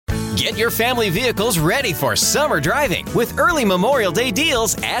Get your family vehicles ready for summer driving with early Memorial Day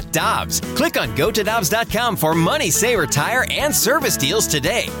deals at Dobbs. Click on GoToDobbs.com for money saver tire and service deals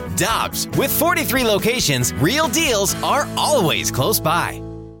today. Dobbs, with 43 locations, real deals are always close by.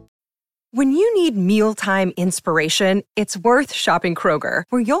 When you need mealtime inspiration, it's worth shopping Kroger,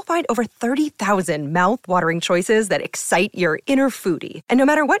 where you'll find over 30,000 mouth-watering choices that excite your inner foodie. And no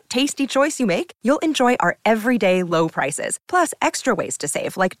matter what tasty choice you make, you'll enjoy our everyday low prices, plus extra ways to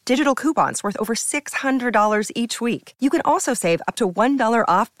save, like digital coupons worth over $600 each week. You can also save up to $1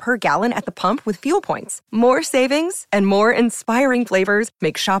 off per gallon at the pump with fuel points. More savings and more inspiring flavors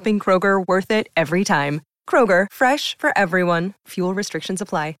make shopping Kroger worth it every time. Kroger, fresh for everyone. Fuel restrictions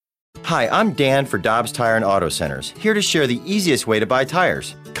apply. Hi, I'm Dan for Dobbs Tire and Auto Centers, here to share the easiest way to buy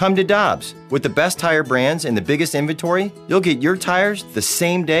tires. Come to Dobbs. With the best tire brands and the biggest inventory, you'll get your tires the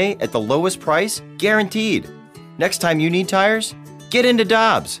same day at the lowest price, guaranteed. Next time you need tires, get into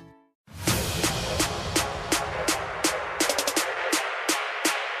Dobbs.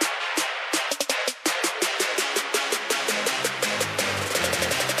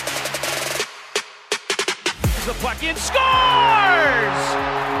 The puck in, scores!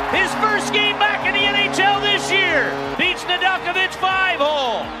 His first game back in the NHL this year. Beats Nedeljkovic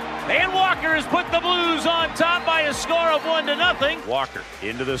 5-hole. And Walker has put the Blues on top by a score of 1-0. Walker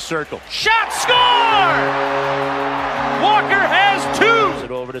into the circle. Shot, score! Walker has two.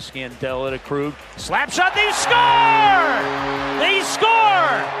 It over to Scandella, to Krug. Slap shot, they score! They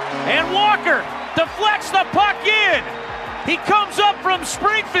score! And Walker deflects the puck in. He comes up from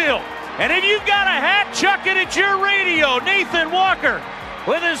Springfield. And if you've got a hat, chuck it at your radio. Nathan Walker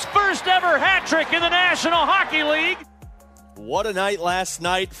with his first ever hat trick in the National Hockey League. What a night last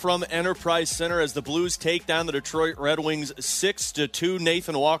night from Enterprise Center as the Blues take down the Detroit Red Wings 6-2.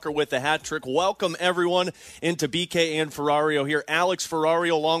 Nathan Walker with the hat trick. Welcome everyone into BK and Ferrario here. Alex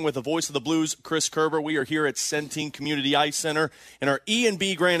Ferrario along with the voice of the Blues, Chris Kerber. We are here at Centene Community Ice Center in our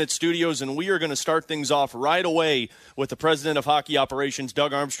E&B Granite Studios, and we are going to start things off right away with the president of hockey operations,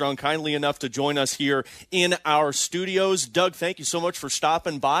 Doug Armstrong, kindly enough to join us here in our studios. Doug, thank you so much for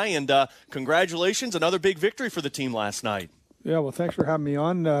stopping by, and congratulations. Another big victory for the team last night. Yeah, well, thanks for having me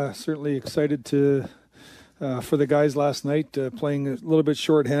on. Certainly excited for the guys last night, playing a little bit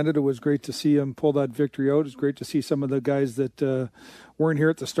shorthanded. It was great to see them pull that victory out. It was great to see some of the guys that weren't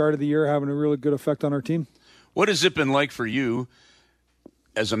here at the start of the year having a really good effect on our team. What has it been like for you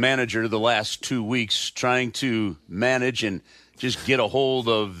as a manager the last 2 weeks, trying to manage and just get a hold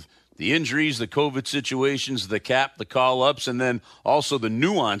of the injuries, the COVID situations, the cap, the call-ups, and then also the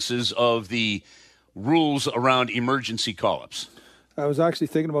nuances of the rules around emergency call-ups? I was actually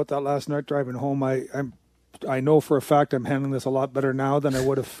thinking about that last night driving home. I know for a fact I'm handling this a lot better now than I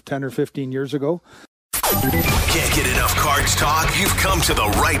would have 10 or 15 years ago. Can't get enough Cards talk? You've come to the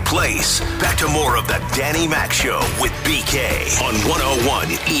right place. Back to more of the Danny Mac Show with BK on 101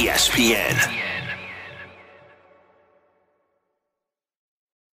 ESPN.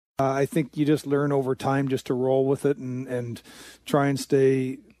 I think you just learn over time just to roll with it and try and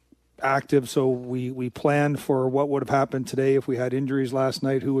stay active. So we planned for what would have happened today if we had injuries last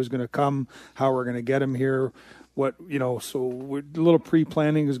night, who was going to come, how we're going to get them here, so a little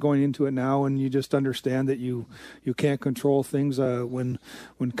pre-planning is going into it now, and you just understand that you can't control things. When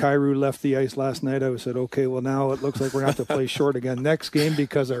Kyrou left the ice last night, I said, okay, well now it looks like we're going to have to play short again next game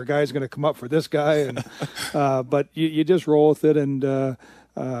because our guy's going to come up for this guy. And but you just roll with it, and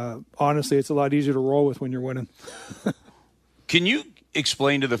honestly, it's a lot easier to roll with when you're winning. Can you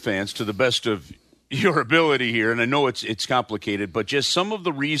explain to the fans, to the best of your ability here, and I know it's complicated, but just some of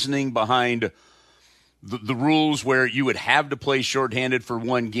the reasoning behind the rules where you would have to play shorthanded for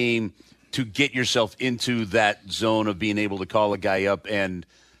one game to get yourself into that zone of being able to call a guy up and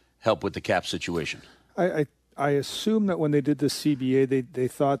help with the cap situation? I assume that when they did the CBA, they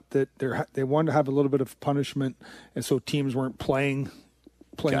thought that they wanted to have a little bit of punishment, and so teams weren't playing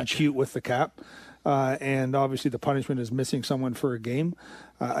Gotcha. cute with the cap. And obviously the punishment is missing someone for a game.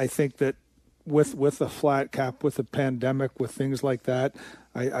 I think that with a flat cap, with a pandemic, with things like that,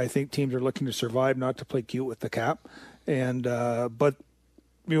 I think teams are looking to survive, not to play cute with the cap. And but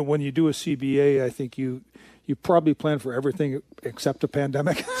when you do a CBA, I think you probably plan for everything except a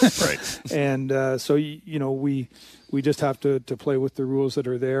pandemic. Right. And so we just have to play with the rules that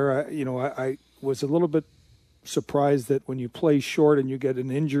are there. I was a little bit surprised that when you play short and you get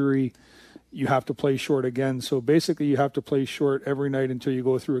an injury, you have to play short again. So basically you have to play short every night until you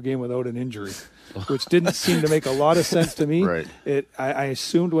go through a game without an injury, which didn't seem to make a lot of sense to me. Right. I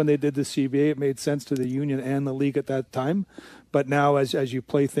assumed when they did the CBA, it made sense to the union and the league at that time. But now as you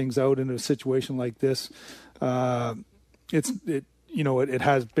play things out in a situation like this, it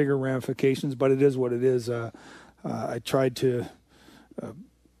has bigger ramifications, but it is what it is. I tried to,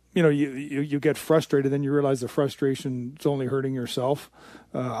 you get frustrated, then you realize the frustration is only hurting yourself.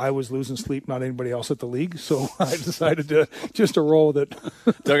 I was losing sleep, not anybody else at the league, so I decided to roll with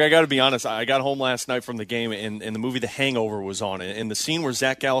it. Doug, I got to be honest. I got home last night from the game, and the movie The Hangover was on. And the scene where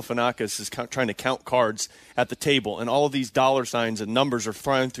Zach Galifianakis is trying to count cards at the table, and all of these dollar signs and numbers are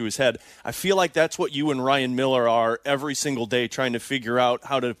flying through his head. I feel like that's what you and Ryan Miller are every single day, trying to figure out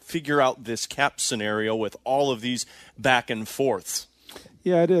how to figure out this cap scenario with all of these back and forths.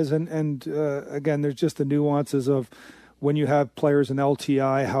 Yeah, it is. And again, there's just the nuances of when you have players in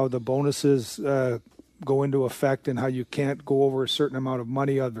LTI, how the bonuses go into effect and how you can't go over a certain amount of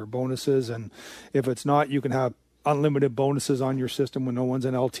money on their bonuses. And if it's not, you can have unlimited bonuses on your system when no one's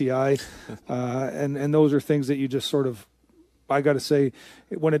in LTI. And those are things that you just sort of, I got to say,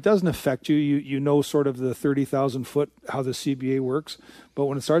 when it doesn't affect you, you know sort of the 30,000 foot, how the CBA works. But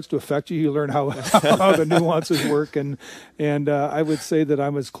when it starts to affect you, you learn how the nuances work. And I would say that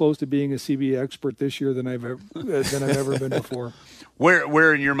I'm as close to being a CBA expert this year than I've ever been before.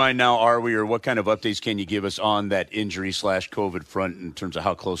 Where in your mind now are we, or what kind of updates can you give us on that injury/COVID front in terms of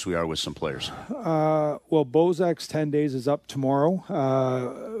how close we are with some players? Well, Bozak's 10 days is up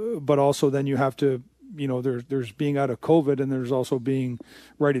tomorrow, but also then you have to, there's being out of COVID and there's also being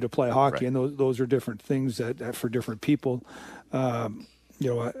ready to play hockey, right. And those are different things that for different people.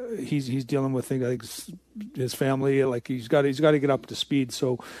 He's dealing with things like his family, like he's got to get up to speed.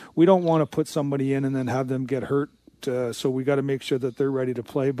 So we don't want to put somebody in and then have them get hurt. So we got to make sure that they're ready to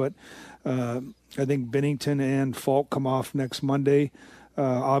play. But I think Binnington and Falk come off next Monday.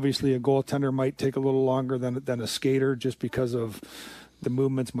 Obviously, a goaltender might take a little longer than a skater just because of the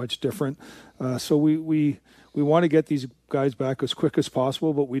movement's much different. So we want to get these guys back as quick as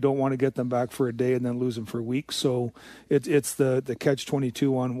possible, but we don't want to get them back for a day and then lose them for weeks. So it's the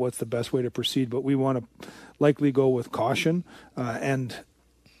catch-22 on what's the best way to proceed. But we want to likely go with caution and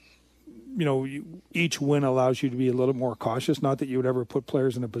each win allows you to be a little more cautious. Not that you would ever put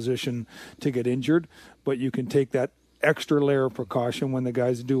players in a position to get injured, but you can take that extra layer of precaution when the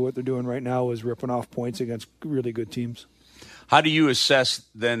guys do what they're doing right now, is ripping off points against really good teams. How do you assess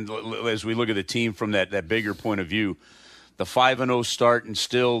then, as we look at the team from that bigger point of view, the 5-0 start and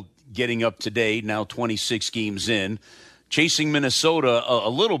still getting up to date, now 26 games in, chasing Minnesota a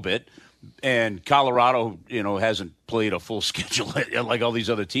little bit, and Colorado, hasn't played a full schedule like all these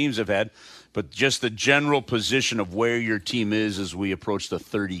other teams have had, but just the general position of where your team is as we approach the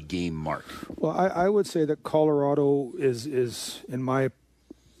 30-game mark? Well, I would say that Colorado is in my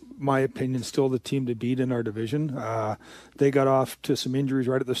opinion, still the team to beat in our division. They got off to some injuries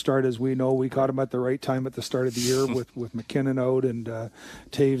right at the start, as we know. We caught them at the right time at the start of the year with McKinnon out and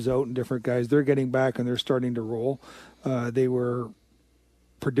Taves out and different guys. They're getting back and they're starting to roll. They were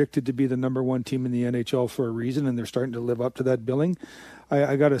predicted to be the number one team in the NHL for a reason, and they're starting to live up to that billing.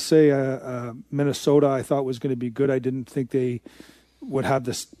 I got to say, Minnesota I thought was going to be good. I didn't think they would have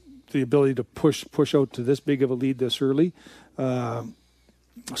the ability to push out to this big of a lead this early.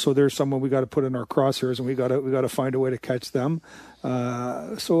 So there's someone we got to put in our crosshairs, and we got to find a way to catch them.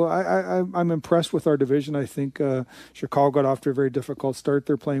 So I'm impressed with our division. I think Chicago got off to a very difficult start.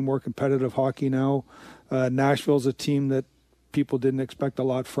 They're playing more competitive hockey now. Nashville's a team that people didn't expect a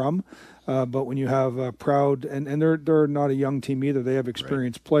lot from, but when you have Proud and they're not a young team either. They have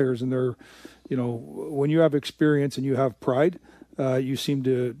experienced players, and they're when you have experience and you have pride, you seem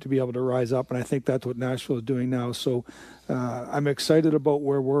to be able to rise up, and I think that's what Nashville is doing now. So I'm excited about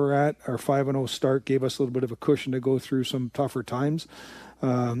where we're at. Our 5-0 start gave us a little bit of a cushion to go through some tougher times.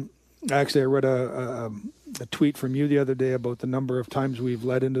 Actually, I read a tweet from you the other day about the number of times we've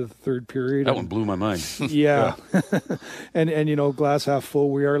led into the third period. That one blew my mind. Yeah. and glass half full,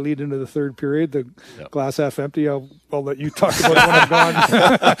 we are leading into the third period. The glass half empty, I'll let you talk about it when I'm gone.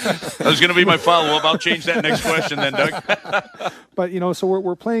 That was going to be my follow-up. I'll change that next question then, Doug. But, so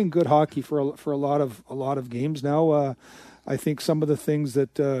we're playing good hockey for a lot of games now. I think some of the things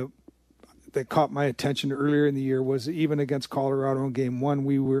that caught my attention earlier in the year was even against Colorado in Game 1,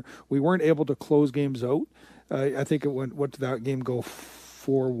 we weren't able to close games out. I think it went. What did that game go?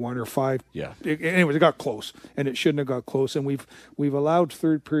 4-1 or 5? Yeah. Anyways, it got close, and it shouldn't have got close. And we've allowed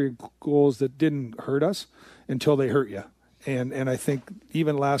third period goals that didn't hurt us until they hurt you. And I think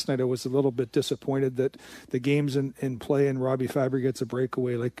even last night I was a little bit disappointed that the game's in play and Robbie Fabry gets a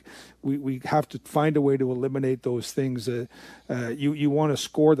breakaway. Like we have to find a way to eliminate those things. You want to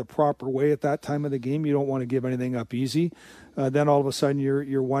score the proper way at that time of the game. You don't want to give anything up easy. Then all of a sudden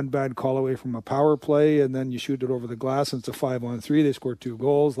you're one bad call away from a power play, and then you shoot it over the glass and it's a 5-on-3. They score 2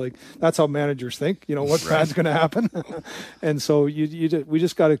 goals. Like that's how managers think. What's bad's going to happen. And so we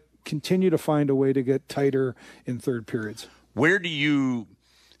just got to continue to find a way to get tighter in third periods. Where do you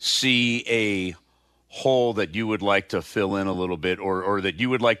see a hole that you would like to fill in a little bit, or that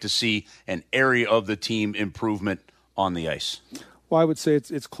you would like to see an area of the team improvement on the ice? Well, I would say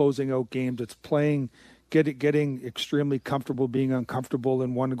it's closing out games. It's getting extremely comfortable, being uncomfortable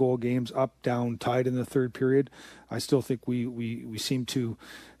in 1-goal games, up, down, tied in the third period. I still think we seem to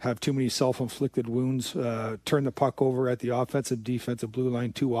have too many self-inflicted wounds, turn the puck over at the offensive, defensive blue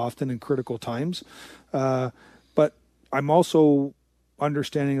line too often in critical times. But I'm also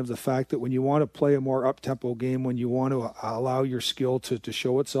understanding of the fact that when you want to play a more up-tempo game, when you want to allow your skill to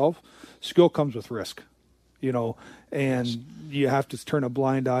show itself, skill comes with risk, and you have to turn a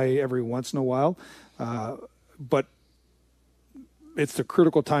blind eye every once in a while. But it's the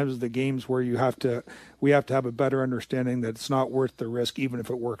critical times of the games where we have to have a better understanding that it's not worth the risk, even if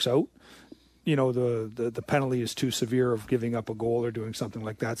it works out. The penalty is too severe of giving up a goal or doing something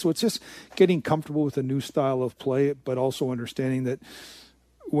like that. So it's just getting comfortable with a new style of play, but also understanding that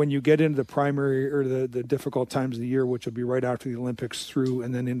when you get into the primary or the difficult times of the year, which will be right after the Olympics through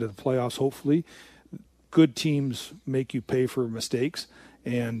and then into the playoffs, hopefully, good teams make you pay for mistakes.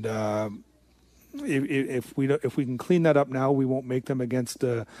 And if we can clean that up now, we won't make them against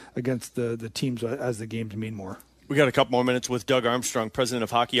the teams as the games mean more. We got a couple more minutes with Doug Armstrong, president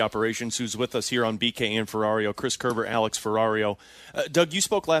of hockey operations, who's with us here on BK and Ferrario. Chris Kerber, Alex Ferrario. Doug, you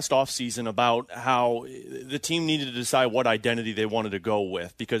spoke last offseason about how the team needed to decide what identity they wanted to go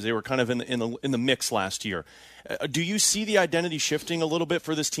with because they were kind of in the mix last year. Do you see the identity shifting a little bit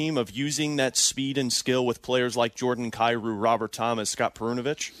for this team of using that speed and skill with players like Jordan Kyrou, Robert Thomas, Scott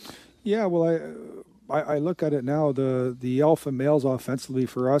Perunovich? Yeah, well, I look at it now. The alpha males offensively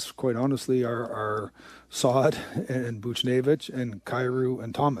for us, quite honestly, are Saad and Buchnevich and Kyrou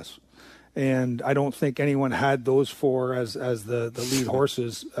and Thomas. And I don't think anyone had those 4 as the lead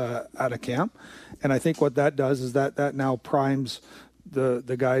horses at a camp. And I think what that does is that now primes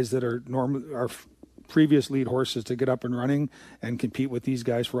the guys that are previous lead horses to get up and running and compete with these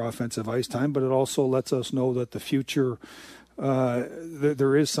guys for offensive ice time. But it also lets us know that the future.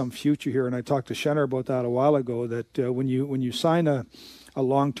 There is some future here, and I talked to Schenner about that a while ago. That when you sign a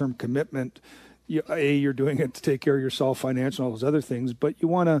long-term commitment, you're doing it to take care of yourself, financial, all those other things. But you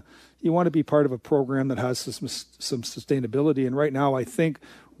want to be part of a program that has some sustainability. And right now, I think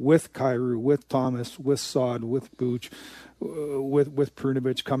with Kyrou, with Thomas, with Saad, with Buch, with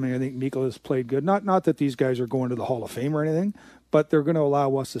Perunovich coming, I think Mikkel has played good. Not that these guys are going to the Hall of Fame or anything, but they're going to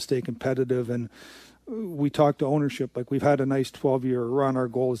allow us to stay competitive. And we talked to ownership, like we've had a nice 12-year run. Our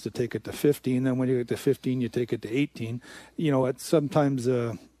goal is to take it to 15. Then when you get to 15, you take it to 18. Sometimes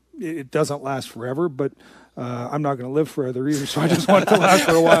it doesn't last forever, but I'm not going to live forever either, so I just want it to last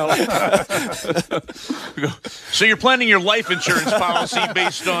for a while. So you're planning your life insurance policy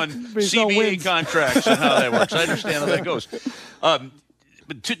based on CBA contracts and how that works. I understand how that goes.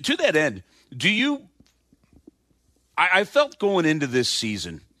 But to that end, I felt going into this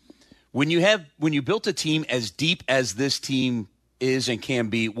season, when you built a team as deep as this team is and can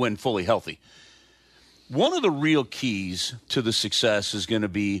be when fully healthy, one of the real keys to the success is going to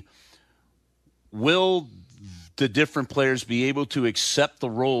be, will the different players be able to accept the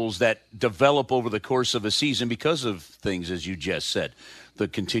roles that develop over the course of a season because of things, as you just said, the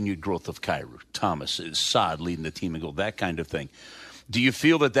continued growth of Kyrou, Thomas, Saad leading the team and goal, that kind of thing. Do you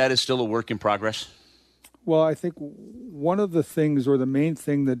feel that is still a work in progress? Well, I think one of the things, or the main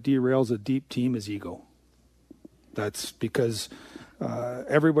thing that derails a deep team, is ego. That's because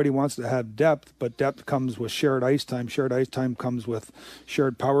everybody wants to have depth, but depth comes with shared ice time. Shared ice time comes with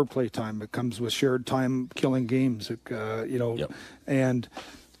shared power play time. It comes with shared time killing games. Yep. And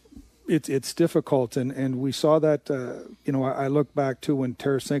it's difficult. And we saw that. I look back to when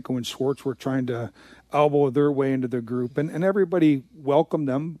Tarasenko and Schwartz were trying to elbow their way into the group, and everybody welcomed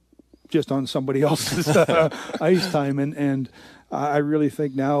them, just on somebody else's ice time. And I really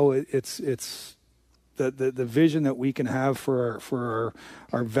think now it's the vision that we can have for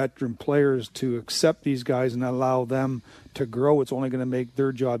our veteran players to accept these guys and allow them to grow. It's only going to make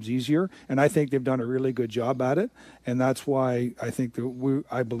their jobs easier. And I think they've done a really good job at it. And that's why I think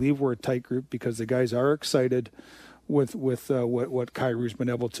I believe we're a tight group, because the guys are excited with what Kyrie's been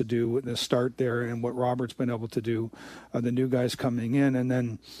able to do with the start there, and what Robert's been able to do, the new guys coming in, and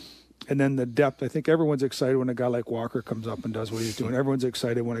then the depth. I think everyone's excited when a guy like Walker comes up and does what he's doing. Everyone's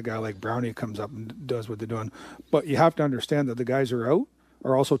excited when a guy like Brownie comes up and does what they're doing. But you have to understand that the guys who are out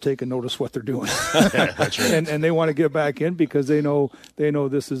are also taking notice what they're doing. Yeah, that's right. and they want to get back in because they know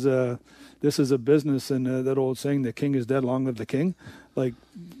this is a business, and that old saying, the king is dead, long live the king. Like,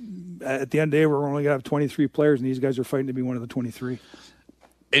 at the end of the day, we're only going to have 23 players, and these guys are fighting to be one of the 23.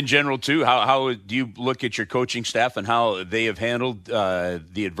 In general, too, how do you look at your coaching staff and how they have handled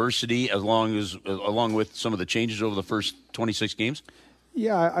the adversity along with some of the changes over the first 26 games?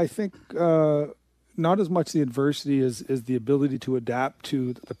 Yeah, I think not as much the adversity as the ability to adapt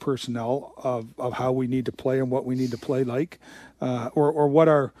to the personnel of how we need to play and what we need to play like, or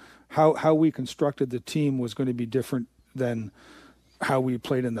what how we constructed the team was going to be different than how we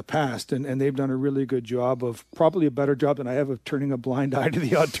played in the past, and they've done a really good job of, probably a better job than I have, of turning a blind eye to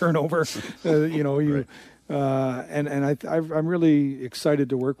the odd turnover. Right. I'm really excited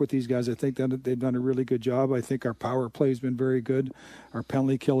to work with these guys. I think that they've done a really good job. I think our power play has been very good. Our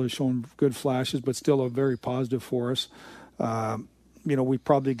penalty kill has shown good flashes, but still a very positive for us. We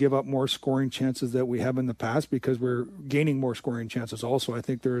probably give up more scoring chances that we have in the past because we're gaining more scoring chances also. I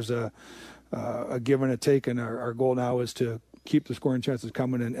think there's a give and a take, and our goal now is to keep the scoring chances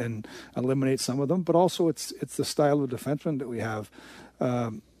coming and eliminate some of them. But also it's the style of defenseman that we have.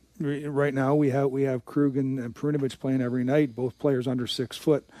 Right now we have Krug and Perunovic playing every night, both players under 6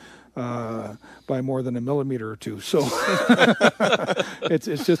 foot. By more than a millimeter or two. So it's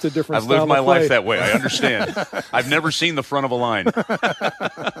just a different style of play. I've lived my life that way. I understand. I've never seen the front of a line.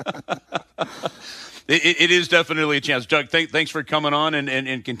 It is definitely a chance. Doug, thanks for coming on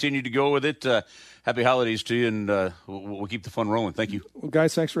and continue to go with it. Happy holidays to you, and we'll keep the fun rolling. Thank you. Well,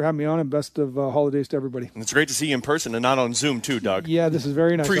 guys, thanks for having me on, and best of holidays to everybody. It's great to see you in person and not on Zoom, too, Doug. Yeah, this is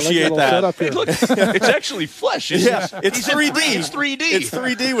very nice. Appreciate I like that. setup here. Hey, look, it's actually flesh. It's 3D. It's 3D. It's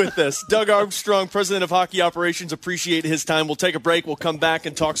 3D with this. Doug Armstrong, president of Hockey Operations. Appreciate his time. We'll take a break. We'll come back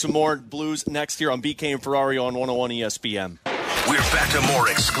and talk some more Blues next here on BK and Ferrari on 101 ESPN. We're back to more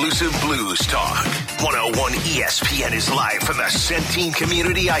exclusive Blues talk. 101 ESPN is live from the Centene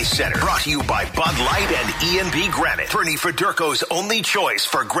Community Ice Center. Brought to you by Bud Light and E&B Granite. Bernie Federko's only choice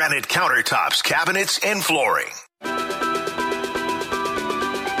for granite countertops, cabinets, and flooring.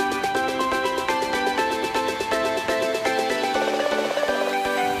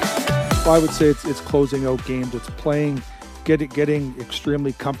 Well, I would say it's closing out games. It's playing, getting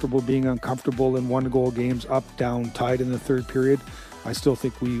extremely comfortable, being uncomfortable in one-goal games, up, down, tied in the third period. I still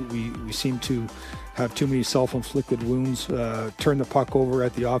think we seem to have too many self-inflicted wounds, turn the puck over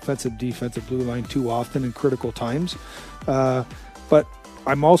at the offensive, defensive blue line too often in critical times. But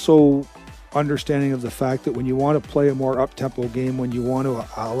I'm also understanding of the fact that when you want to play a more up-tempo game, when you want to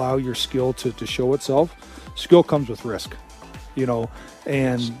allow your skill to show itself, skill comes with risk,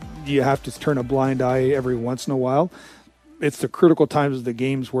 and you have to turn a blind eye every once in a while. It's the critical times of the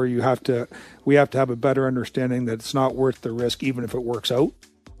games where we have to have a better understanding that it's not worth the risk, even if it works out.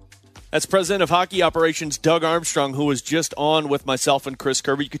 That's President of Hockey Operations Doug Armstrong, who was just on with myself and Chris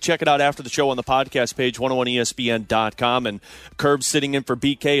Kerber. You can check it out after the show on the podcast page, 101ESPN.com. And Kerb's sitting in for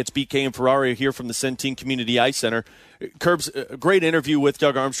BK. It's BK and Ferrari here from the Centene Community Ice Center. Kerb's a great interview with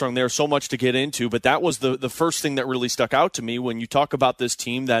Doug Armstrong there. So much to get into, but that was the first thing that really stuck out to me when you talk about this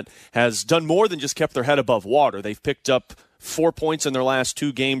team that has done more than just kept their head above water. They've picked up 4 points in their last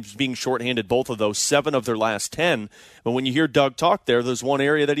 2 games, being shorthanded, both of those, 7 of their last 10. But when you hear Doug talk there's one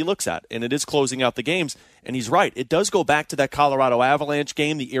area that he looks at, and it is closing out the games. And he's right. It does go back to that Colorado Avalanche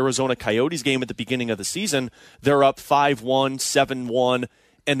game, the Arizona Coyotes game at the beginning of the season. They're up 5-1, 7-1,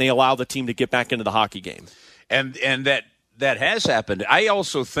 and they allow the team to get back into the hockey game. And that has happened. I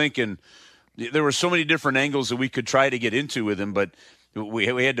also think, and there were so many different angles that we could try to get into with him, but we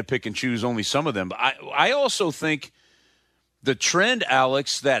had to pick and choose only some of them. But I also think the trend,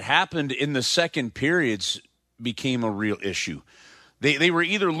 Alex, that happened in the second periods became a real issue. They were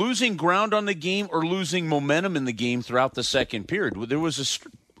either losing ground on the game or losing momentum in the game throughout the second period. There was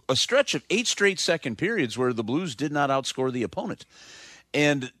a stretch of 8 straight second periods where the Blues did not outscore the opponent.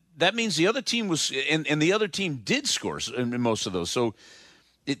 And that means the other team was – and the other team did score in most of those. So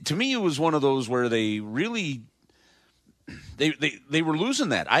to me, it was one of those where they really – they were losing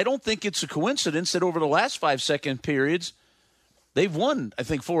that. I don't think it's a coincidence that over the last 5 second periods – they've won, I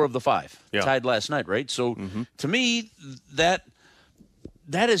think, 4 of the 5. Yeah. Tied last night, right? So, to me, that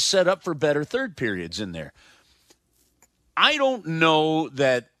is set up for better third periods in there. I don't know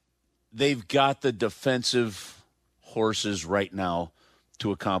that they've got the defensive horses right now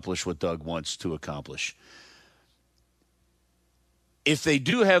to accomplish what Doug wants to accomplish. if they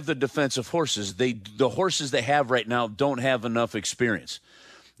do have the defensive horses, the horses they have right now don't have enough experience.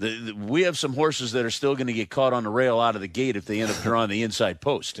 We have some horses that are still going to get caught on the rail out of the gate if they end up drawing the inside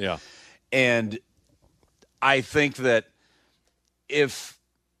post. Yeah. And I think that if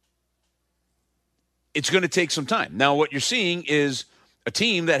it's going to take some time. Now, what you're seeing is a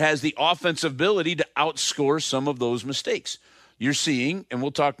team that has the offensive ability to outscore some of those mistakes. You're seeing, and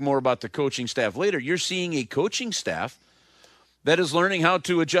we'll talk more about the coaching staff later, you're seeing a coaching staff that is learning how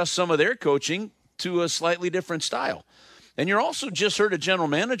to adjust some of their coaching to a slightly different style. And you're also just heard a general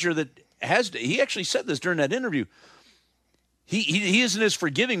manager that he actually said this during that interview. He isn't as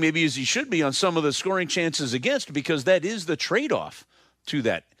forgiving maybe as he should be on some of the scoring chances against, because that is the trade-off to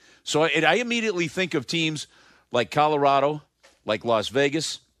that. So I immediately think of teams like Colorado, like Las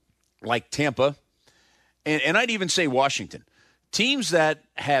Vegas, like Tampa, and I'd even say Washington. Teams that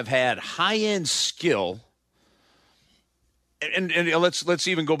have had high-end skill, and let's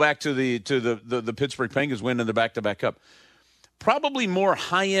even go back to the Pittsburgh Penguins win in the back-to-back cup. Probably more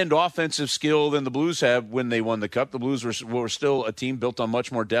high-end offensive skill than the Blues have when they won the cup. The Blues were still a team built on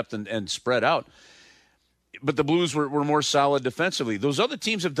much more depth and spread out. But the Blues were more solid defensively. Those other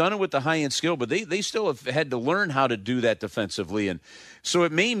teams have done it with the high-end skill, but they still have had to learn how to do that defensively. And so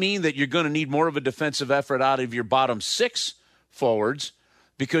it may mean that you're going to need more of a defensive effort out of your bottom six forwards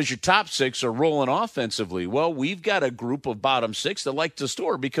because your top six are rolling offensively. Well, we've got a group of bottom six that like to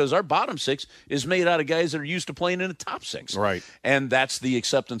score because our bottom six is made out of guys that are used to playing in the top six. Right. And that's the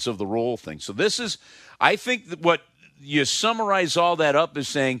acceptance of the role thing. So this is, I think that what you summarize all that up is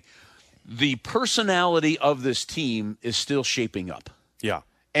saying the personality of this team is still shaping up. Yeah.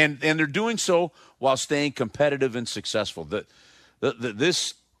 And they're doing so while staying competitive and successful.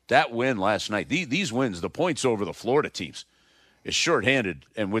 That win last night, these wins, the points over the Florida teams, is shorthanded,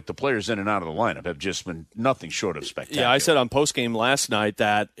 and with the players in and out of the lineup, have just been nothing short of spectacular. Yeah, I said on postgame last night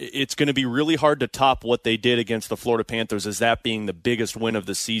that it's going to be really hard to top what they did against the Florida Panthers as that being the biggest win of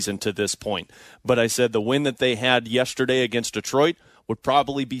the season to this point. But I said the win that they had yesterday against Detroit would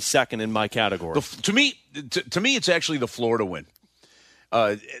probably be second in my category. To me, it's actually the Florida win.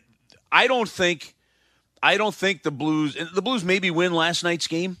 I don't think the Blues maybe win last night's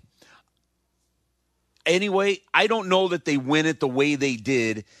game. Anyway, I don't know that they win it the way they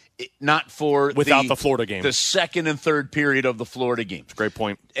did, not for without the Florida game, the second and third period of the Florida game. Great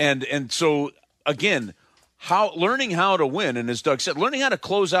point. And so again, learning how to win, and as Doug said, learning how to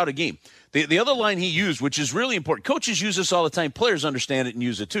close out a game. The other line he used, which is really important, coaches use this all the time, players understand it and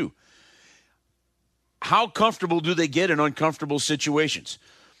use it too. How comfortable do they get in uncomfortable situations?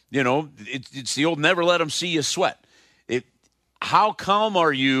 You know, it's the old never let them see you sweat. How calm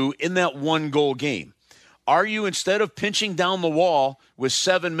are you in that one-goal game? Are you, instead of pinching down the wall with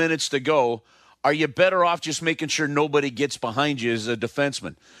 7 minutes to go, are you better off just making sure nobody gets behind you as a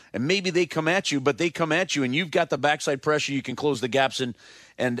defenseman? And maybe they come at you, but they come at you, and you've got the backside pressure. You can close the gaps, and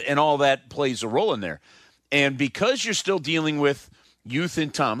all that plays a role in there. And because you're still dealing with youth in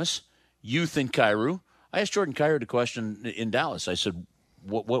Thomas, youth in Kyrou, I asked Jordan Kyrou the question in Dallas. I said,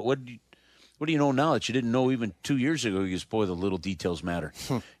 what do you know now that you didn't know even 2 years ago? He goes, boy, the little details matter.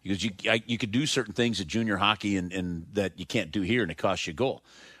 He goes, you could do certain things at junior hockey and that you can't do here, and it costs you a goal.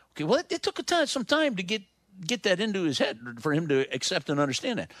 Okay, well, it took some time to get that into his head for him to accept and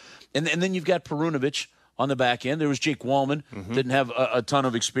understand that. And then you've got Perunovich on the back end. There was Jake Wallman, didn't have a ton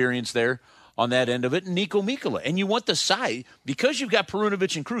of experience there on that end of it, and Nico Mikkola. And you want the size, because you've got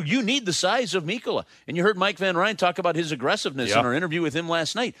Perunovich and Krug, you need the size of Mikkola. And you heard Mike Van Ryn talk about his aggressiveness in our interview with him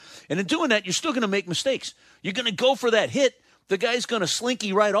last night. And in doing that, you're still going to make mistakes. You're going to go for that hit. The guy's going to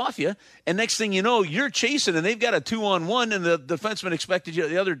slinky right off you, and next thing you know, you're chasing, and they've got a 2-on-1, and the defenseman expected you,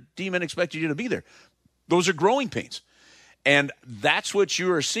 the other D-man expected you to be there. Those are growing pains. And that's what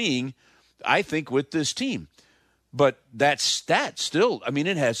you are seeing, I think, with this team. But that stat still, I mean,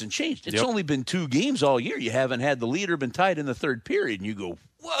 it hasn't changed. It's only been 2 games all year. You haven't had the leader been tied in the third period, and you go,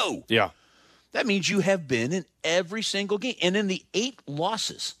 whoa. Yeah. That means you have been in every single game. And in the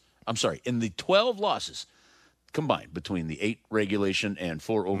 12 losses combined between the 8 regulation and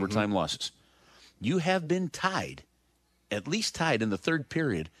 4 overtime losses, you have been tied, at least tied in the third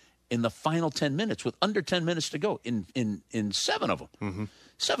period in the final 10 minutes with under 10 minutes to go in 7 of them.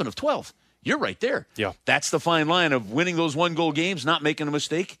 7 of 12. You're right there. Yeah. That's the fine line of winning those 1-goal games, not making a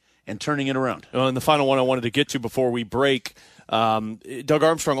mistake, and turning it around. And the final one I wanted to get to before we break, Doug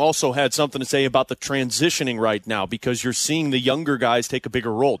Armstrong also had something to say about the transitioning right now, because you're seeing the younger guys take a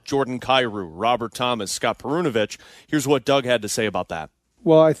bigger role. Jordan Kyrou, Robert Thomas, Scott Perunovich. Here's what Doug had to say about that.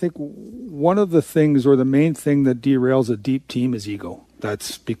 Well, I think one of the things, or the main thing that derails a deep team, is ego.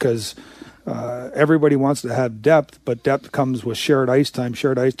 That's because everybody wants to have depth, but depth comes with shared ice time.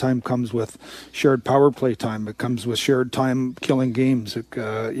 Shared ice time comes with shared power play time. It comes with shared time killing games.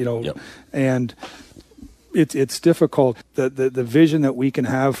 And it's difficult. The vision that we can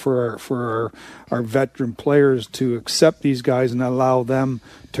have for our veteran players to accept these guys and allow them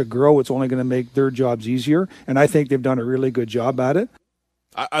to grow, it's only going to make their jobs easier. And I think they've done a really good job at it.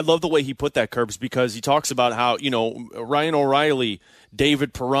 I love the way he put that, Curbs, because he talks about how, Ryan O'Reilly,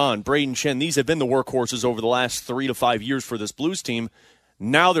 David Perron, Braden Shen, these have been the workhorses over the last 3 to 5 years for this Blues team.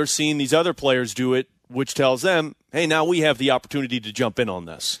 Now they're seeing these other players do it, which tells them, hey, now we have the opportunity to jump in on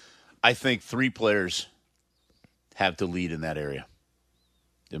this. I think 3 players have to lead in that area,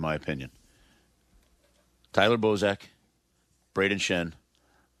 in my opinion. Tyler Bozak, Braden Shen,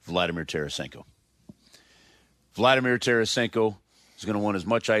 Vladimir Tarasenko. Vladimir Tarasenko is going to want as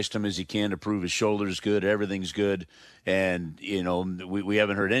much ice time as he can to prove his shoulder's good, everything's good. And, we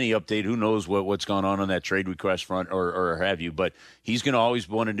haven't heard any update. Who knows what's gone on that trade request front or have you. But he's going to always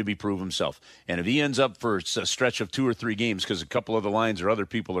wanted to prove himself. And if he ends up for a stretch of 2 or 3 games, because a couple of the lines or other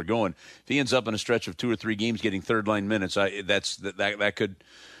people are going, if he ends up in a stretch of 2 or 3 games getting third-line minutes, that's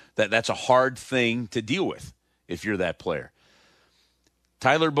a hard thing to deal with if you're that player.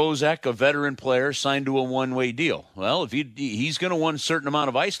 Tyler Bozak, a veteran player, signed to a one-way deal. Well, if he's going to want a certain amount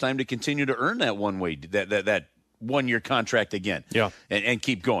of ice time to continue to earn that one-way that one-year contract again, and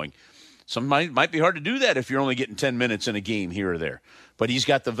keep going. Some might be hard to do that if you're only getting 10 minutes in a game here or there. But he's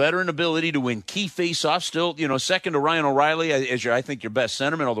got the veteran ability to win key face-offs. Still, second to Ryan O'Reilly as I think your best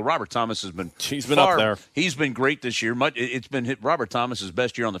centerman. Although Robert Thomas has been up there. He's been great this year. It's been Robert Thomas's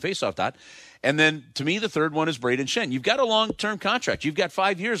best year on the face-off dot. And then, to me, the third one is Braden Shen. You've got a long-term contract. You've got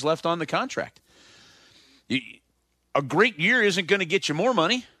 5 years left on the contract. A great year isn't going to get you more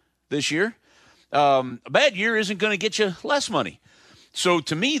money this year. A bad year isn't going to get you less money. So,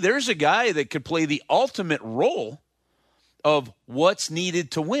 to me, there's a guy that could play the ultimate role of what's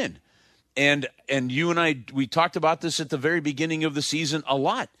needed to win. And you and I, we talked about this at the very beginning of the season a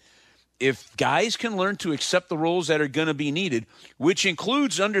lot. If guys can learn to accept the roles that are going to be needed, which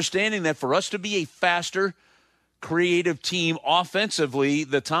includes understanding that for us to be a faster, creative team offensively,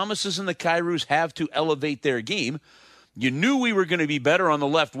 the Thomases and the Kyrous have to elevate their game. You knew we were going to be better on the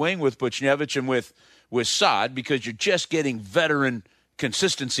left wing with Buchnevich and with Saad because you're just getting veteran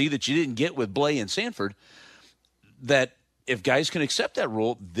consistency that you didn't get with Blais and Sanford. That if guys can accept that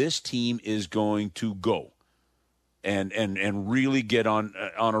role, this team is going to go. And really get on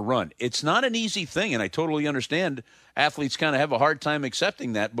a run. It's not an easy thing, and I totally understand athletes kind of have a hard time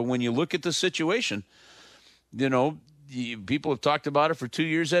accepting that. But when you look at the situation, people have talked about it for 2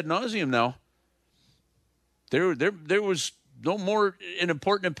 years ad nauseum now. There was no more an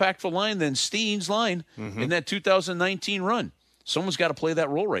important, impactful line than Steen's line in that 2019 run. Someone's got to play that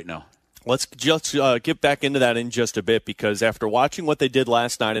role right now. Let's just get back into that in just a bit, because after watching what they did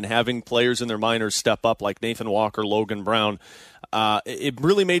last night and having players in their minors step up like Nathan Walker, Logan Brown, it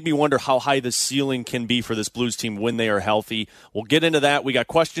really made me wonder how high the ceiling can be for this Blues team when they are healthy. We'll get into that. We got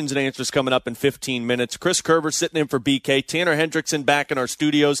questions and answers coming up in 15 minutes. Chris Kerber sitting in for BK. Tanner Hendrickson back in our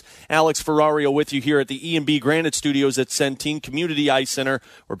studios. Alex Ferrario with you here at the E&B Granite Studios at Centene Community Ice Center.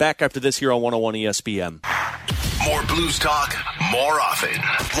 We're back after this here on 101 ESPN. More Blues talk, more often.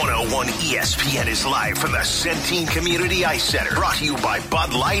 101 ESPN is live from the Centene Community Ice Center. Brought to you by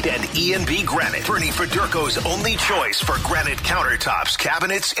Bud Light and E&B Granite. Bernie Federko's only choice for granite countertops,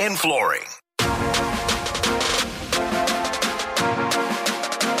 cabinets, and flooring.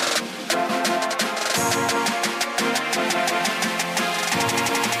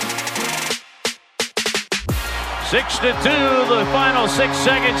 Six to 2, the final 6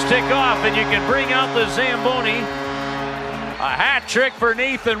 seconds tick off, and you can bring out the Zamboni. A hat trick for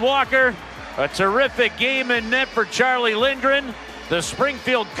Nathan Walker. A terrific game in net for Charlie Lindgren. The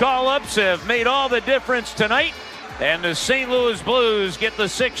Springfield call-ups have made all the difference tonight, and the St. Louis Blues get the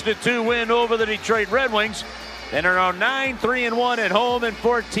 6-2 win over the Detroit Red Wings, and are now 9-3-1 at home and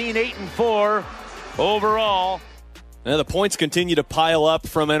 14-8-4 overall. Now the points continue to pile up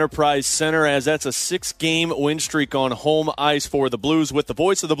from Enterprise Center, as that's a 6-game win streak on home ice for the Blues. With the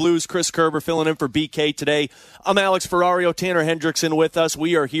voice of the Blues, Chris Kerber, filling in for BK today. I'm Alex Ferrario, Tanner Hendrickson with us.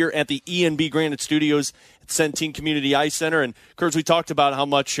 We are here at the E&B Granite Studios at Centene Community Ice Center. And, Kurt, we talked about how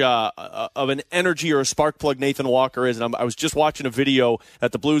much of an energy or a spark plug Nathan Walker is. And I was just watching a video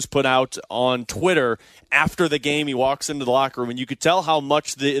that the Blues put out on Twitter after the game. He walks into the locker room, and you could tell how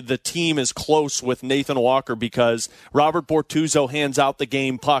much the team is close with Nathan Walker, because Robert Bortuzzo hands out the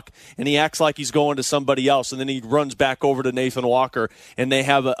game puck, and he acts like he's going to somebody else, and then he runs back over to Nathan Walker, and they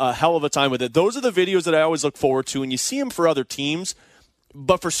have a hell of a time with it. Those are the videos that I always look forward to, and you see them for other teams.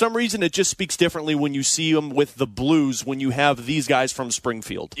 But for some reason, it just speaks differently when you see them with the Blues when you have these guys from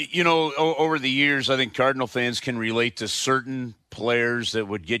Springfield. You know, over the years, I think Cardinal fans can relate to certain players that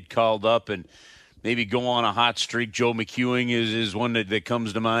would get called up and maybe go on a hot streak. Joe McEwing is one that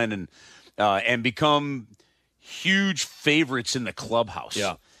comes to mind, and become huge favorites in the clubhouse.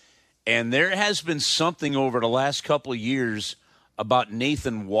 Yeah. And there has been something over the last couple of years about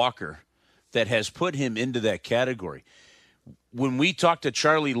Nathan Walker that has put him into that category. When we talked to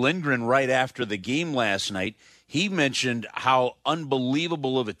Charlie Lindgren right after the game last night, he mentioned how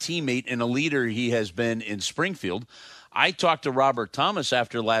unbelievable of a teammate and a leader he has been in Springfield. I talked to Robert Thomas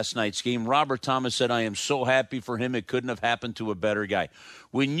after last night's game. Robert Thomas said, I am so happy for him. It couldn't have happened to a better guy.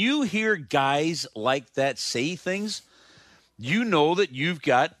 When you hear guys like that say things, you know that you've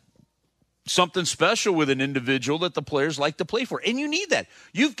got something special with an individual that the players like to play for. And you need that.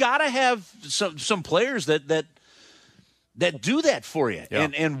 You've got to have some players that do that for you. Yeah.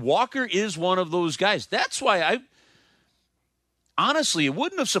 And Walker is one of those guys. That's why honestly, it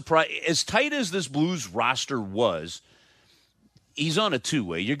wouldn't have surprised, as tight as this Blues roster was, he's on a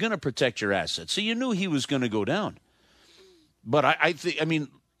two-way. You're going to protect your assets. So you knew he was going to go down. But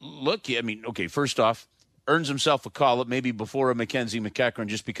okay, first off, earns himself a call-up maybe before a Mackenzie McEachern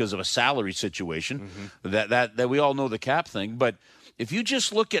just because of a salary situation. Mm-hmm. That we all know the cap thing. But if you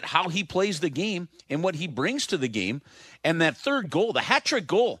just look at how he plays the game and what he brings to the game, and that third goal, the hat-trick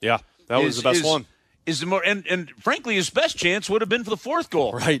goal. Yeah, that was the best one. Is the more and frankly, his best chance would have been for the fourth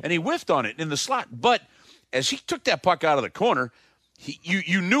goal. Right. And he whiffed on it in the slot. But as he took that puck out of the corner,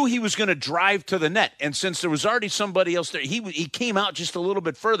 you knew he was going to drive to the net. And since there was already somebody else there, he came out just a little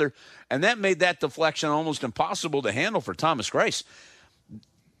bit further, and that made that deflection almost impossible to handle for Thomas Greiss.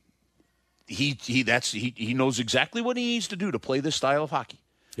 He knows exactly what he needs to do to play this style of hockey.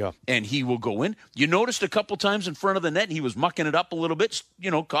 Yeah. And he will go in. You noticed a couple times in front of the net, he was mucking it up a little bit,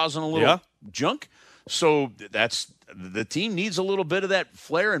 causing a little junk. So the team needs a little bit of that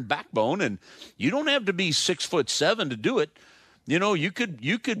flair and backbone, and you don't have to be 6'7" to do it. You could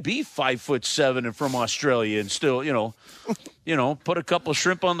be 5'7" and from Australia and still, put a couple of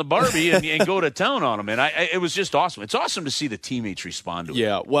shrimp on the Barbie and go to town on them. And it was just awesome. It's awesome to see the teammates respond to it.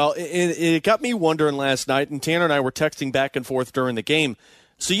 Yeah, well, it got me wondering last night, and Tanner and I were texting back and forth during the game.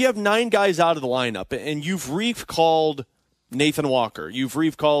 So you have 9 guys out of the lineup, and you've recalled Nathan Walker. You've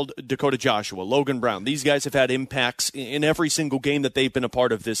recalled Dakota Joshua, Logan Brown. These guys have had impacts in every single game that they've been a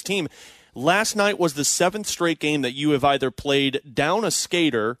part of this team. Last night was the 7th straight game that you have either played down a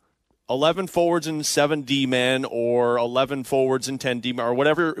skater, 11 forwards and 7 D-men, or 11 forwards and 10 D-men, or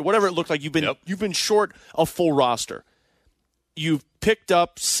whatever it looked like. You've been short a full roster. You've picked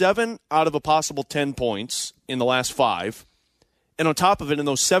up 7 out of a possible 10 points in the last 5. And on top of it, in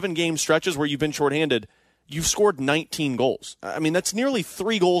those 7-game stretches where you've been shorthanded, you've scored 19 goals. I mean, that's nearly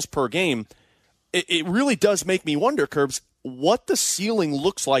 3 goals per game. It really does make me wonder, Curbs, what the ceiling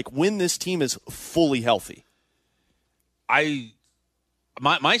looks like when this team is fully healthy.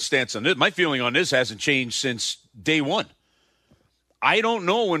 My stance on this, my feeling on this hasn't changed since day one. I don't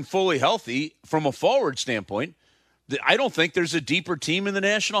know when fully healthy, from a forward standpoint, I don't think there's a deeper team in the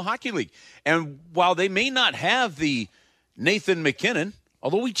National Hockey League. And while they may not have the Nathan MacKinnon,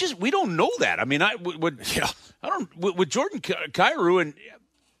 although we don't know that. I mean, with Jordan Kyrou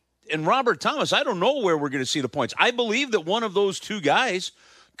and Robert Thomas, I don't know where we're going to see the points. I believe that one of those two guys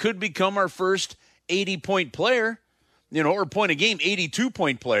could become our first 80-point player, or point a game,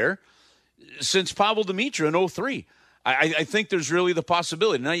 82-point player since Pavel Demitra in 2003. I think there's really the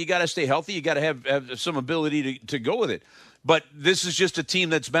possibility. Now you got to stay healthy. You got to have some ability to go with it. But this is just a team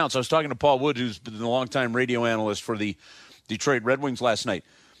that's bounced. I was talking to Paul Wood, who's been a longtime radio analyst for the Detroit Red Wings last night,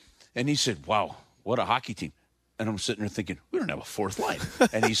 and he said, "Wow, what a hockey team." And I'm sitting there thinking, we don't have a fourth line.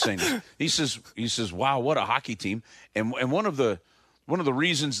 And he says, "Wow, what a hockey team." And one of the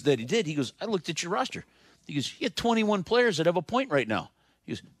reasons that he did, he goes, "I looked at your roster." He goes, "You had 21 players that have a point right now."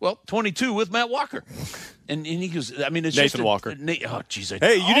 He goes, "Well, 22 with Matt Walker." And he goes, I mean, it's Nathan Walker. Oh, jeez.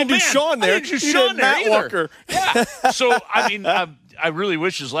 Hey, you didn't do Sean there. I didn't do Sean there Matt either. Walker. Yeah. So, I mean, I really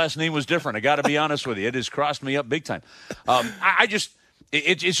wish his last name was different. I got to be honest with you. It has crossed me up big time.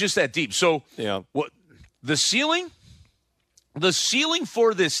 It's just that deep. So, yeah. What the ceiling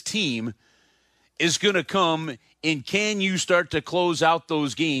for this team is going to come in, can you start to close out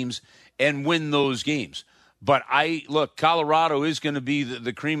those games and win those games? But Colorado is going to be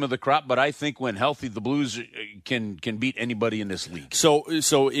the cream of the crop, but I think when healthy, the Blues can beat anybody in this league. So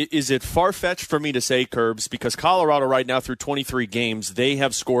is it far-fetched for me to say, Curbs, because Colorado right now through 23 games, they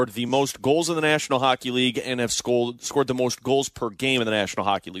have scored the most goals in the National Hockey League and have scored the most goals per game in the National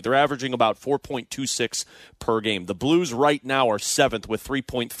Hockey League. They're averaging about 4.26 per game. The Blues right now are 7th with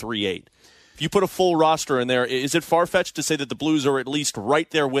 3.38. If you put a full roster in there, is it far-fetched to say that the Blues are at least right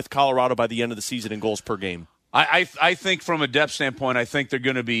there with Colorado by the end of the season in goals per game? I think from a depth standpoint, I think they're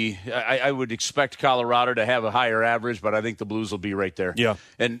going to be – I would expect Colorado to have a higher average, but I think the Blues will be right there. Yeah.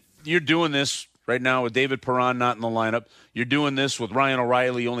 And you're doing this right now with David Perron not in the lineup. You're doing this with Ryan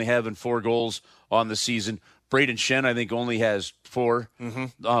O'Reilly only having 4 goals on the season. Braden Shen, I think, only has 4.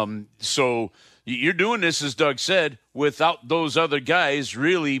 Mm-hmm. So you're doing this, as Doug said, without those other guys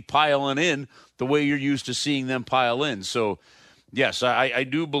really piling in the way you're used to seeing them pile in. So, yes, I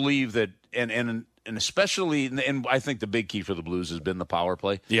do believe that – and especially, and I think the big key for the Blues has been the power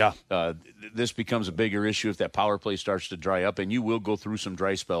play. Yeah. This becomes a bigger issue if that power play starts to dry up, and you will go through some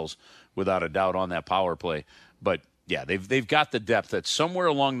dry spells without a doubt on that power play. But, yeah, they've got the depth that's somewhere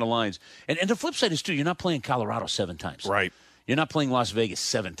along the lines. And the flip side is, too, you're not playing Colorado 7 times. Right. You're not playing Las Vegas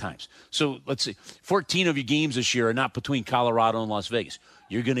 7 times. So, let's see, 14 of your games this year are not between Colorado and Las Vegas.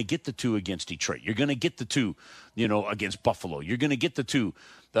 You're going to get the 2 against Detroit. You're going to get the 2, against Buffalo. You're going to get the 2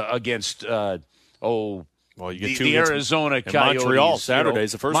 against you get the Arizona Coyotes. Montreal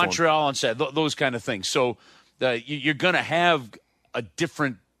Saturday's the first one. Montreal on Saturday, those kind of things. So you're going to have a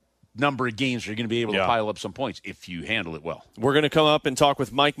different number of games where you're going to be able to pile up some points if you handle it well. We're going to come up and talk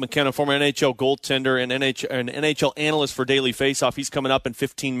with Mike McKenna, former NHL goaltender and NHL analyst for Daily Faceoff. He's coming up in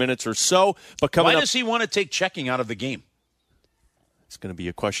 15 minutes or so. But why does he want to take checking out of the game? It's going to be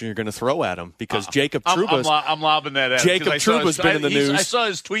a question you're going to throw at him because Jacob Trouba. I'm lobbing that at him. Jacob Trouba's been in the news. I saw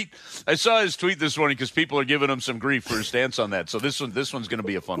his tweet. This morning because people are giving him some grief for his stance on that. So this one's going to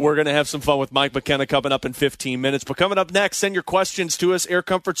be a fun one. We're going to have some fun with Mike McKenna coming up in 15 minutes. But coming up next, send your questions to us. Air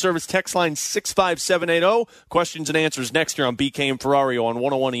Comfort Service text line 65780. Questions and answers next here on BK and Ferrario on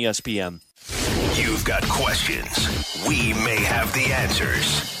 101 ESPN. You've got questions. We may have the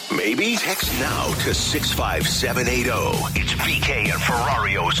answers. Maybe? Text now to 65780. It's BK and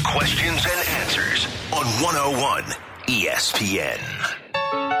Ferrario's questions and answers on 101 ESPN.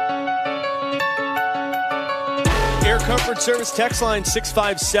 Air Comfort Service text line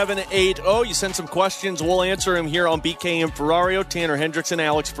 65780. You send some questions. We'll answer them here on BK and Ferrario. Tanner Hendrickson,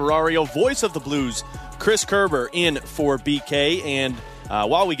 Alex Ferrario, voice of the Blues. Chris Kerber in for BK. And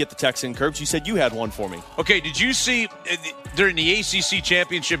while we get the text in, Curbs, you said you had one for me. Okay, did you see during the ACC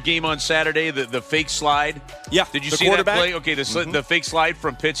championship game on Saturday the fake slide? Yeah. Did you see that play? Okay, the fake slide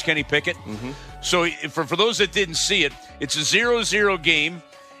from Pitt's Kenny Pickett. Mm-hmm. So for those that didn't see it, it's a 0-0 game,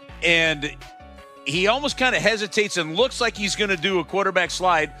 and he almost kind of hesitates and looks like he's going to do a quarterback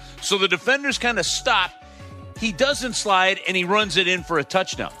slide. So the defenders kind of stop. He doesn't slide, and he runs it in for a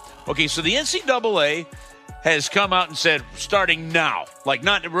touchdown. Okay, so the NCAA has come out and said, starting now,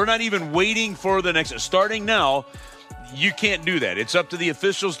 we're not even waiting for the next, starting now, you can't do that. It's up to the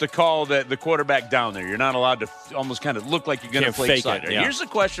officials to call the quarterback down there. You're not allowed to almost kind of look like you're going to fake slide. Yeah. Here's the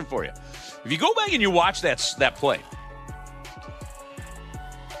question for you. If you go back and you watch that play,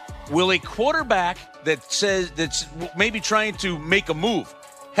 will a quarterback that's maybe trying to make a move,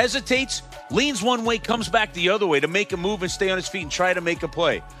 hesitates, leans one way, comes back the other way to make a move and stay on his feet and try to make a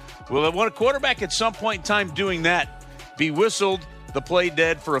play, will a quarterback at some point in time doing that be whistled, the play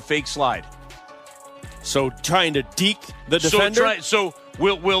dead for a fake slide? So trying to deke the defender?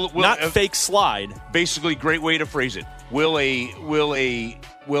 Will not fake slide. Basically, great way to phrase it. Will a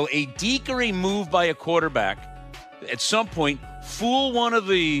deke or a move by a quarterback at some point fool one of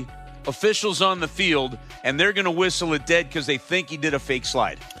the officials on the field and they're going to whistle it dead because they think he did a fake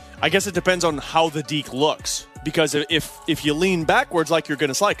slide? I guess it depends on how the deke looks. Because if you lean backwards like you're going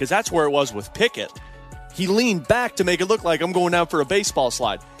to slide, because that's where it was with Pickett. He leaned back to make it look like I'm going down for a baseball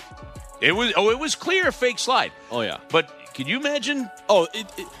slide. It was clear a fake slide. Oh, yeah. But can you imagine?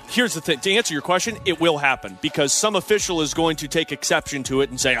 Here's the thing. To answer your question, it will happen because some official is going to take exception to it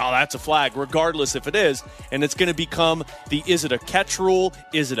and say, oh, that's a flag, regardless if it is. And it's going to become is it a catch rule?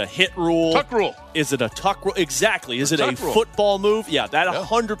 Is it a hit rule? Tuck rule. Is it a tuck rule? Exactly. Is it a football move? Yeah, that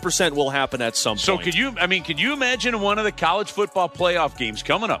 100% will happen at some point. So could you imagine one of the college football playoff games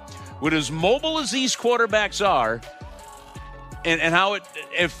coming up with as mobile as these quarterbacks are and how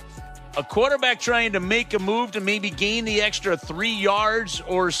if a quarterback trying to make a move to maybe gain the extra 3 yards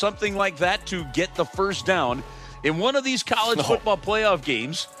or something like that to get the first down in one of these college football playoff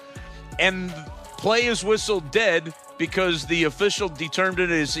games, and play is whistled dead because the official determined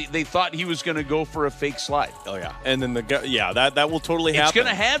they thought he was going to go for a fake slide. Oh, yeah. And then that will totally happen. It's going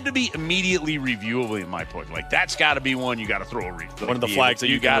to have to be immediately reviewable, in my point. Like, that's got to be one you got to throw one of the flags that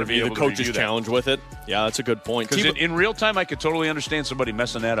you got to be the coach's challenge with it. Yeah, that's a good point. Because in real time, I could totally understand somebody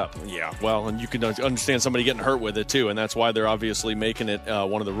messing that up. Yeah, well, and you can understand somebody getting hurt with it, too, and that's why they're obviously making it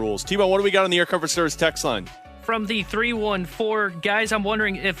one of the rules. T-Bone, what do we got on the Air Comfort Service text line? From the 314, guys, I'm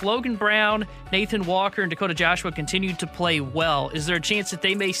wondering if Logan Brown, Nathan Walker, and Dakota Joshua continue to play well, is there a chance that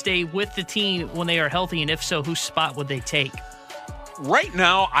they may stay with the team when they are healthy, and if so, whose spot would they take? Right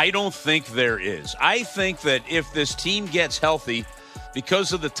now, I don't think there is. I think that if this team gets healthy,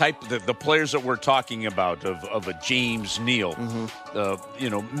 because of the players that we're talking about, of a James Neal,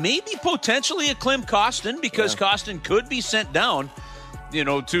 maybe potentially a Klim Kostin, because Kostin could be sent down,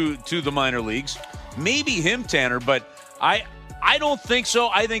 to the minor leagues. Maybe him, Tanner, but I don't think so.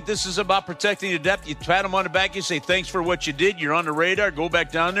 I think this is about protecting the depth. You pat him on the back, you say, thanks for what you did. You're on the radar. Go back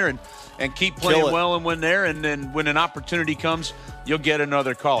down there and keep playing well and win there. And then when an opportunity comes, you'll get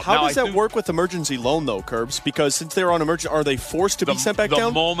another call. How does that work with emergency loan, though, Curbs? Because since they're on emergency, are they forced to be sent back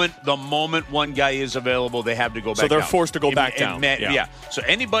down? The moment one guy is available, they have to go back down. So they're forced to go back down. Yeah. So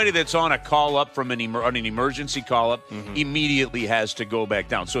anybody that's on a call-up from an emergency call-up immediately has to go back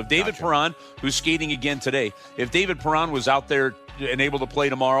down. So if David Perron, who's skating again today, if David Perron was out there and able to play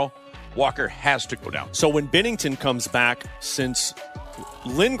tomorrow, Walker has to go down. So when Binnington comes back, since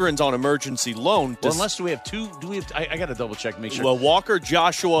Lindgren's on emergency loan. Unless we have two. I got to double check, make sure. Well, Walker,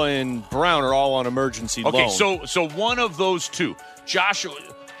 Joshua, and Brown are all on emergency loan. Okay, so one of those two, Joshua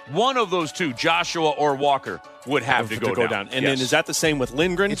or Walker would have to go down. And then is that the same with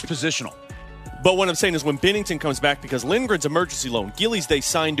Lindgren? It's positional. But what I'm saying is when Binnington comes back, because Lindgren's emergency loan, Gillies they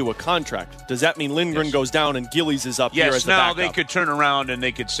signed to a contract. Does that mean Lindgren goes down and Gillies is up here as the backup? Yes, now they could turn around and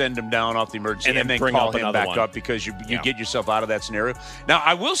they could send him down off the emergency and then call him back up because you get yourself out of that scenario. Now,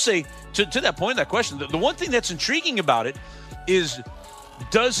 I will say, to that point, that question, the one thing that's intriguing about it is,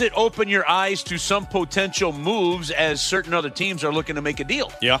 does it open your eyes to some potential moves as certain other teams are looking to make a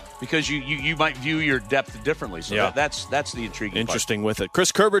deal? Yeah. Because you might view your depth differently. So that's the intriguing Interesting part. with it.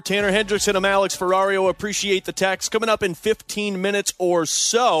 Chris Kerber, Tanner Hendrickson, I'm Alex Ferrario. Appreciate the text. Coming up in 15 minutes or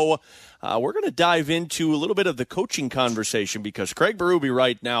so, we're going to dive into a little bit of the coaching conversation because Craig Berube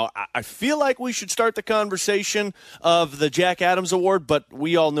right now, I feel like we should start the conversation of the Jack Adams Award, but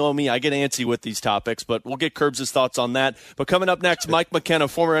we all know me. I get antsy with these topics, but we'll get Curbs' thoughts on that. But coming up next, Mike McKenna,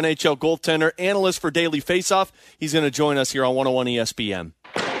 former NHL goaltender, analyst for Daily Faceoff. He's going to join us here on 101 ESPN.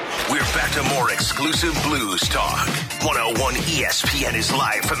 We're back to more exclusive Blues talk. 101 ESPN is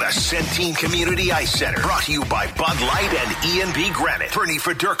live from the Centene Community Ice Center. Brought to you by Bud Light and E&B Granite. Bernie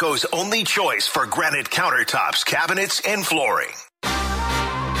Federko's only choice for granite countertops, cabinets, and flooring.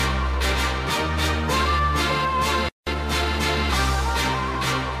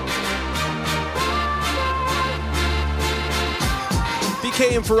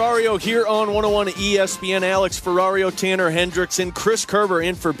 BK and Ferrario here on 101 ESPN. Alex Ferrario, Tanner Hendrickson, Chris Kerber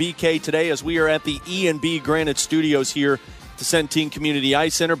in for BK today as we are at the E&B Granite Studios here at the Centene Community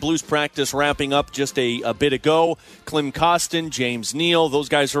Ice Center. Blues practice wrapping up just a bit ago. Klim Kostin, James Neal, those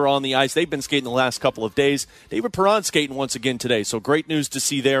guys are on the ice. They've been skating the last couple of days. David Perron skating once again today, so great news to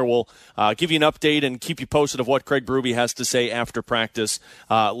see there. We'll give you an update and keep you posted of what Craig Berube has to say after practice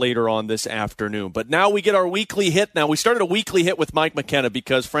later on this afternoon. But now we get our weekly hit. Now, we started a weekly hit with Mike McKenna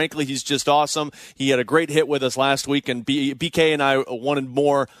because, frankly, he's just awesome. He had a great hit with us last week, and BK and I wanted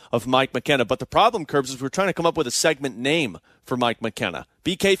more of Mike McKenna. But the problem, Curbs, is we're trying to come up with a segment name for Mike McKenna.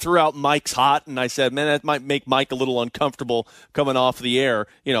 BK threw out Mike's Hot, and I said, man, that might make Mike a little uncomfortable coming off the air.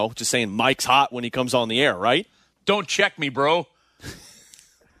 You know, just saying Mike's Hot when he comes on the air, right? Don't check me, bro.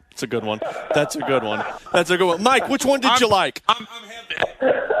 That's a good one. That's a good one. Mike, which one did you like? I'm happy.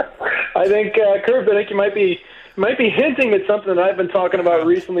 I think, Curb, you might be hinting at something that I've been talking about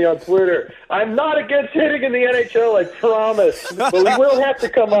recently on Twitter. I'm not against hitting in the NHL, I promise. But we will have to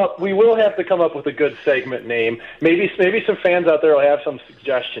come up with a good segment name. Maybe some fans out there will have some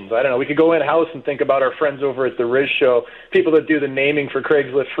suggestions. I don't know. We could go in-house and think about our friends over at the Riz Show, people that do the naming for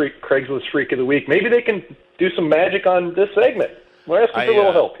Craigslist Freak of the Week. Maybe they can do some magic on this segment. We're asking for a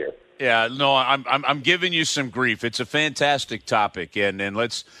little help here. Yeah, no, I'm giving you some grief. It's a fantastic topic, and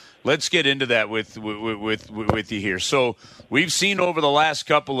let's get into that with you here. So we've seen over the last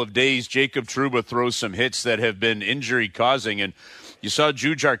couple of days Jacob Trouba throw some hits that have been injury-causing, and you saw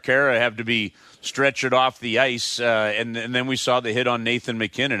Jujhar Khaira have to be stretchered off the ice, and then we saw the hit on Nathan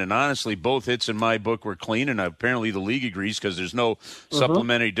MacKinnon. And honestly, both hits in my book were clean, and apparently the league agrees because there's no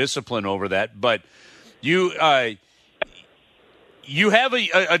You have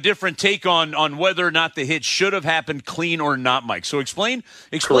a different take on whether or not the hit should have happened clean or not, Mike. So explain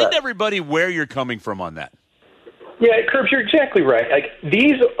to everybody where you're coming from on that. Yeah, Curbs, you're exactly right. Like,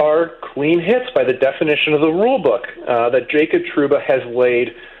 these are clean hits by the definition of the rule book that Jacob Trouba has laid.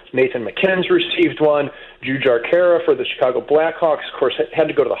 Nathan McKinnon's received one. Jujhar Khaira for the Chicago Blackhawks, of course, had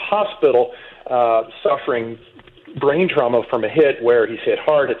to go to the hospital suffering brain trauma from a hit where he's hit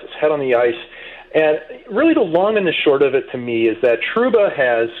hard, hits his head on the ice. And really the long and the short of it to me is that Trouba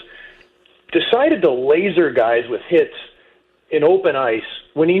has decided to laser guys with hits in open ice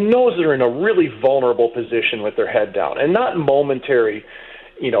when he knows they're in a really vulnerable position with their head down, and not momentary,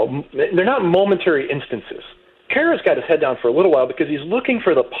 they're not momentary instances. Khaira's got his head down for a little while because he's looking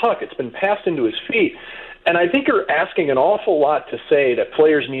for the puck. It's been passed into his feet. And I think you're asking an awful lot to say that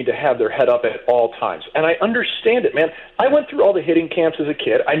players need to have their head up at all times. And I understand it, man. I went through all the hitting camps as a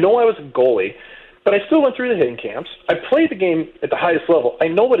kid. I know I was a goalie, but I still went through the hitting camps. I played the game at the highest level. I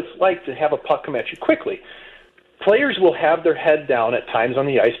know what it's like to have a puck come at you quickly. Players will have their head down at times on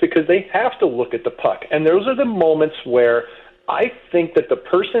the ice because they have to look at the puck. And those are the moments where I think that the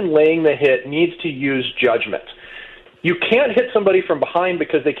person laying the hit needs to use judgment. You can't hit somebody from behind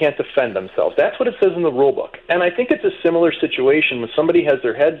because they can't defend themselves. That's what it says in the rule book. And I think it's a similar situation when somebody has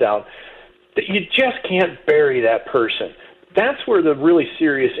their head down, that you just can't bury that person. That's where the really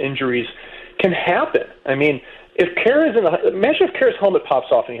serious injuries can happen. I mean, if Khaira's imagine if Khaira's helmet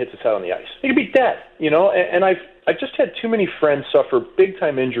pops off and he hits his head on the ice. He could be dead, and I've just had too many friends suffer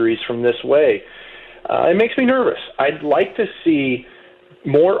big-time injuries from this way. It makes me nervous. I'd like to see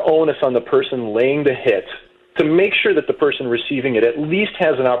more onus on the person laying the hit to make sure that the person receiving it at least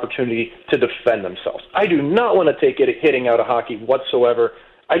has an opportunity to defend themselves. I do not want to take it hitting out of hockey whatsoever.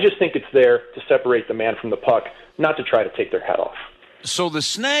 I just think it's there to separate the man from the puck, not to try to take their head off. So the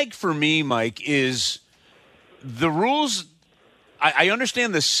snag for me, Mike, is the rules. I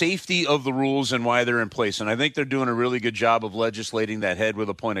understand the safety of the rules and why they're in place, and I think they're doing a really good job of legislating that head with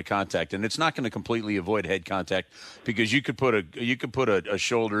a point of contact. And it's not going to completely avoid head contact because you could put a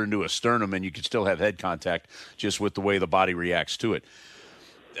shoulder into a sternum and you could still have head contact just with the way the body reacts to it.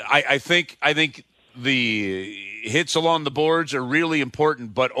 I think the hits along the boards are really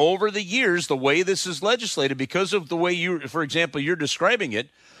important, but over the years, the way this is legislated, because of the way for example, you're describing it,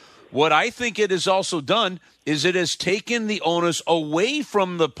 what I think it has also done is it has taken the onus away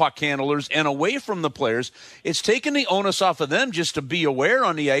from the puck handlers and away from the players. It's taken the onus off of them just to be aware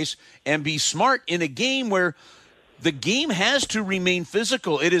on the ice and be smart in a game where the game has to remain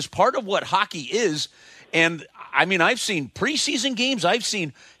physical. It is part of what hockey is. And, I mean, I've seen preseason games.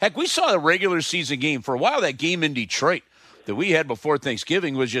 We saw a regular season game. For a while, that game in Detroit that we had before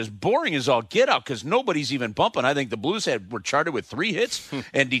Thanksgiving was just boring as all get out because nobody's even bumping. I think the Blues were charted with 3 hits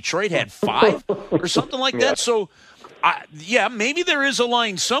and Detroit had 5 or something like that. So, maybe there is a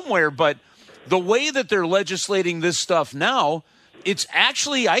line somewhere, but the way that they're legislating this stuff now, it's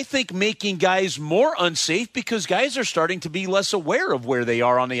actually, I think, making guys more unsafe because guys are starting to be less aware of where they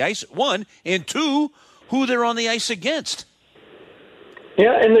are on the ice, 1, and 2, who they're on the ice against.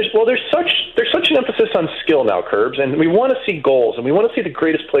 Yeah, and there's such an emphasis on skill now, Curbs, and we want to see goals, and we want to see the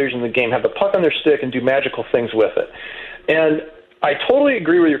greatest players in the game have the puck on their stick and do magical things with it. And I totally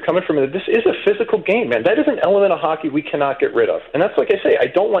agree where you're coming from. This is a physical game, man. That is an element of hockey we cannot get rid of. And that's like I say, I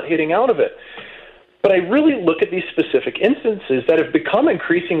don't want hitting out of it. But I really look at these specific instances that have become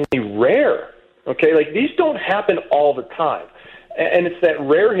increasingly rare. Okay, like these don't happen all the time. And it's that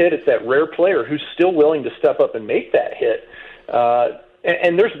rare hit, it's that rare player who's still willing to step up and make that hit.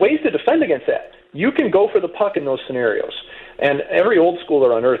 And there's ways to defend against that. You can go for the puck in those scenarios. And every old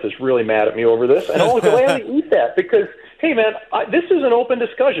schooler on earth is really mad at me over this. And I'll gladly eat that because, hey, man, this is an open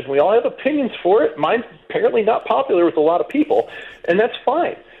discussion. We all have opinions for it. Mine's apparently not popular with a lot of people, and that's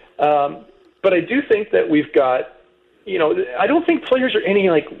fine. But I do think that we've got, I don't think players are any,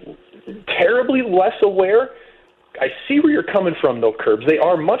 terribly less aware. I see where you're coming from, though, Curbs. They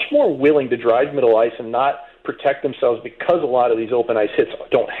are much more willing to drive middle ice and not protect themselves because a lot of these open ice hits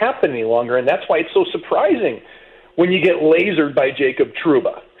don't happen any longer, and that's why it's so surprising when you get lasered by Jacob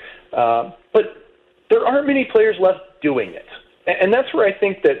Trouba. But there aren't many players left doing it, and that's where I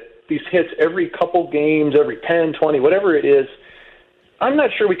think that these hits every couple games, every 10, 20, whatever it is, I'm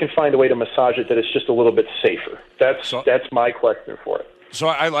not sure we can find a way to massage it that it's just a little bit safer. That's my question for it. So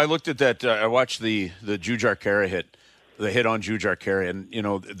I looked at that. I watched the Jujhar Khaira hit. The hit on Jujhar Khaira, and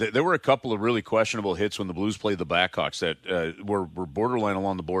there were a couple of really questionable hits when the Blues played the Blackhawks that were borderline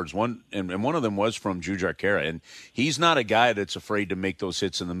along the boards. One of them was from Jujhar Khaira, and he's not a guy that's afraid to make those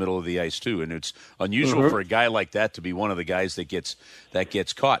hits in the middle of the ice too. And it's unusual for a guy like that to be one of the guys that gets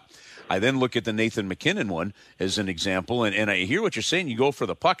caught. I then look at the Nathan MacKinnon one as an example, and I hear what you're saying. You go for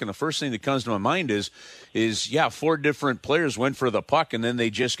the puck, and the first thing that comes to my mind is 4 different players went for the puck, and then they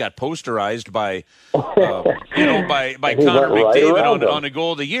just got posterized by by Connor McDavid on a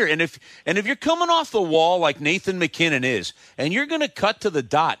goal of the year. And if you're coming off the wall like Nathan MacKinnon is, and you're going to cut to the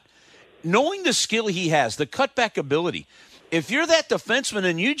dot, knowing the skill he has, the cutback ability. If you're that defenseman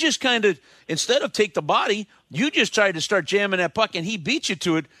and you just kind of, instead of take the body, you just try to start jamming that puck and he beats you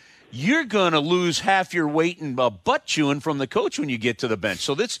to it, you're going to lose half your weight in butt chewing from the coach when you get to the bench.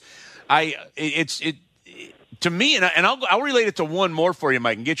 So to me, and I'll relate it to one more for you,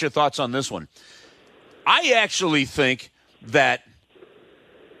 Mike, and get your thoughts on this one. I actually think that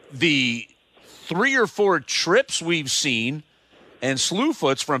the 3 or 4 trips we've seen and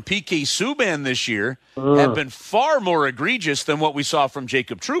slewfoots from PK Subban this year have been far more egregious than what we saw from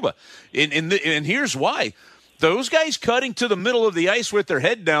Jacob Trouba. And here's why. Those guys cutting to the middle of the ice with their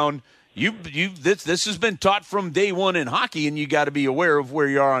head down, this has been taught from day one in hockey, and you got to be aware of where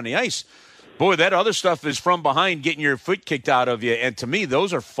you are on the ice. Boy, that other stuff is from behind, getting your foot kicked out of you. And to me,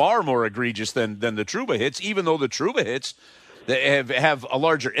 those are far more egregious than the Trouba hits, even though the Trouba hits have a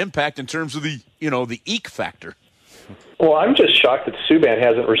larger impact in terms of the eke factor. Well, I'm just shocked that Subban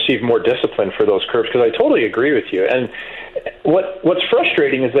hasn't received more discipline for those curves, because I totally agree with you. And what's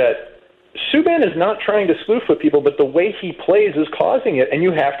frustrating is that Subban is not trying to slew-foot people, but the way he plays is causing it, and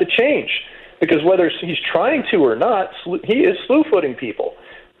you have to change. Because whether he's trying to or not, he is slew-footing people.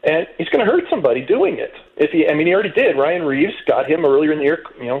 And he's going to hurt somebody doing it. He already did. Ryan Reeves got him earlier in the year,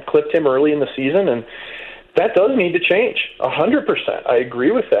 clipped him early in the season, and that does need to change, 100%. I agree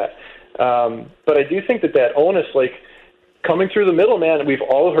with that. But I do think that onus, like, coming through the middle, man, we've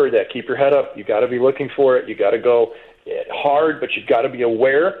all heard that. Keep your head up. You got to be looking for it. You got to go hard, but you got to be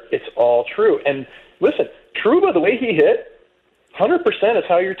aware. It's all true. And listen, Trouba, the way he hit, 100% is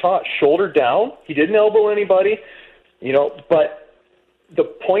how you're taught. Shoulder down. He didn't elbow anybody, but the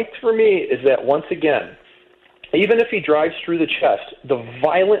point for me is that, once again, even if he drives through the chest, the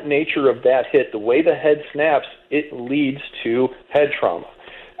violent nature of that hit, the way the head snaps, it leads to head trauma.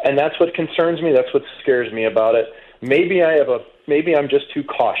 And that's what concerns me. That's what scares me about it. Maybe I'm just too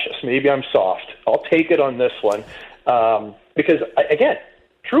cautious. Maybe I'm soft. I'll take it on this one. Because, again,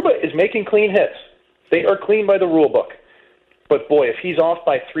 Trouba is making clean hits. They are clean by the rule book. But, boy, if he's off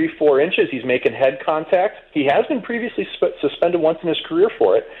by 3-4 inches, he's making head contact. He has been previously suspended once in his career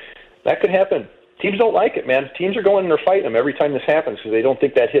for it. That could happen. Teams don't like it, man. Teams are going and they're fighting him every time this happens because they don't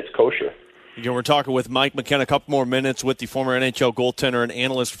think that hit's kosher. We're talking with Mike McKenna, a couple more minutes with the former NHL goaltender and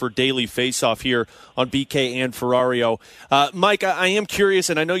analyst for Daily Faceoff here on BK and Ferrario. Mike, I am curious,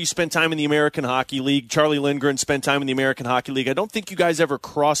 and I know you spent time in the American Hockey League. Charlie Lindgren spent time in the American Hockey League. I don't think you guys ever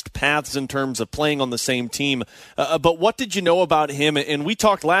crossed paths in terms of playing on the same team. But what did you know about him? And we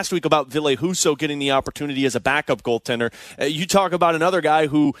talked last week about Ville Husso getting the opportunity as a backup goaltender. You talk about another guy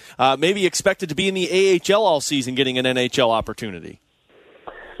who maybe expected to be in the AHL all season getting an NHL opportunity.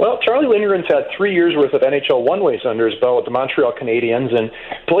 Well, Charlie Lindgren's had 3 years' worth of NHL one-ways under his belt with the Montreal Canadiens and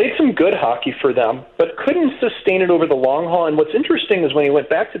played some good hockey for them, but couldn't sustain it over the long haul. And what's interesting is when he went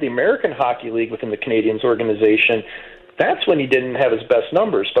back to the American Hockey League within the Canadiens organization, that's when he didn't have his best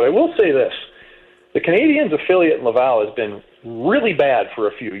numbers. But I will say this. The Canadiens affiliate in Laval has been really bad for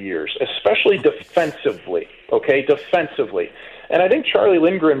a few years, especially defensively, defensively. And I think Charlie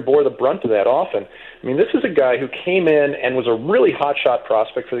Lindgren bore the brunt of that often. I mean, this is a guy who came in and was a really hotshot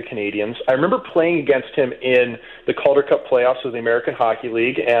prospect for the Canadiens. I remember playing against him in the Calder Cup playoffs of the American Hockey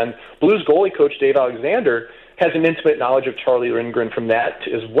League, and Blues goalie coach Dave Alexander has an intimate knowledge of Charlie Lindgren from that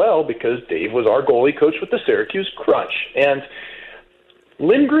as well, because Dave was our goalie coach with the Syracuse Crunch. And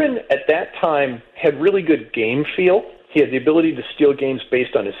Lindgren at that time had really good game feel. He had the ability to steal games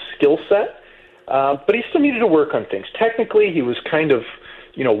based on his skill set, but he still needed to work on things. Technically, he was kind of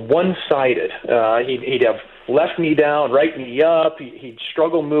one-sided. He'd have left knee down, right knee up. He'd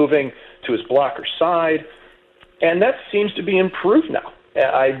struggle moving to his blocker side, and that seems to be improved now.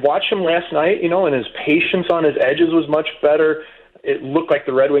 I watched him last night, and his patience on his edges was much better. It looked like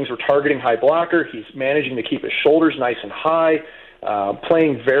the Red Wings were targeting high blocker. He's managing to keep his shoulders nice and high,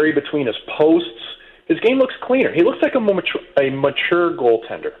 playing very between his posts. His game looks cleaner. He looks like a mature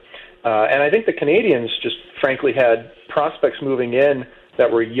goaltender. And I think the Canadiens just frankly had prospects moving in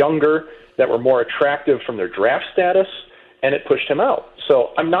that were younger, that were more attractive from their draft status, and it pushed him out.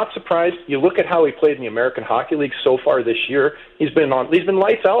 So I'm not surprised. You look at how he played in the American Hockey League so far this year. He's been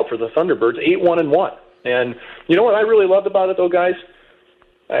lights out for the Thunderbirds, 8-1-1. And you know what I really loved about it, though, guys?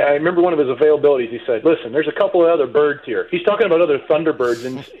 I remember one of his availabilities. He said, listen, there's a couple of other birds here. He's talking about other Thunderbirds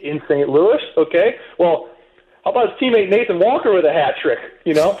in St. Louis, okay? Well, How about his teammate Nathan Walker with a hat trick,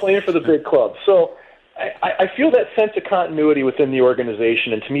 playing for the big club? So I feel that sense of continuity within the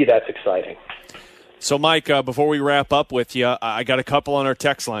organization, and to me that's exciting. So, Mike, before we wrap up with you, I got a couple on our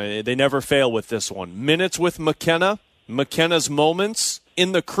text line. They never fail with this one. Minutes with McKenna, McKenna's moments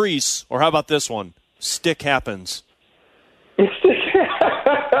in the crease, or how about this one? Stick happens.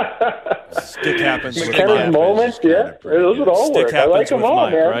 Stick happens. McKenna's moments, yeah. Those would all work. I like them all,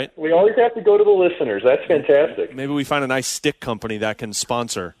 Mike, man. Right? We always have to go to the listeners. That's fantastic. Maybe we find a nice stick company that can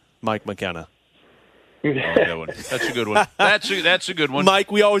sponsor Mike McKenna. That's a good one. That's a good one.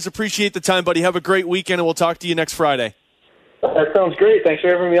 Mike, we always appreciate the time, buddy. Have a great weekend, and we'll talk to you next Friday. That sounds great. Thanks for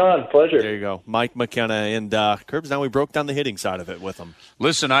having me on. Pleasure. There you go. Mike McKenna. And Curbs, now we broke down the hitting side of it with him.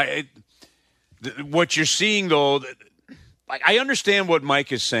 Listen, what you're seeing, though, I understand what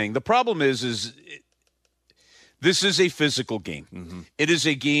Mike is saying. The problem is this is a physical game. Mm-hmm. It is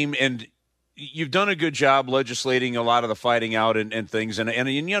a game, and you've done a good job legislating a lot of the fighting out and things, and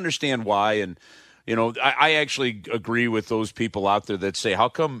you understand why. And I actually agree with those people out there that say, how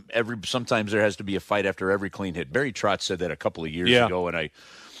come sometimes there has to be a fight after every clean hit? Barry Trotz said that a couple of years ago, and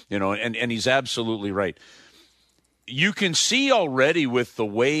and he's absolutely right. You can see already with the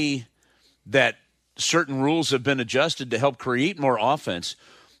way that certain rules have been adjusted to help create more offense,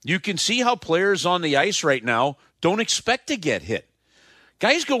 you can see how players on the ice right now don't expect to get hit.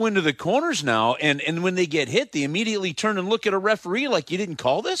 Guys go into the corners now, and when they get hit, they immediately turn and look at a referee like, you didn't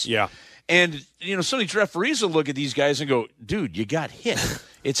call this? Yeah. And, some of these referees will look at these guys and go, dude, you got hit.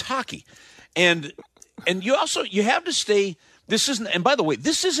 It's hockey. And you have to stay, and by the way,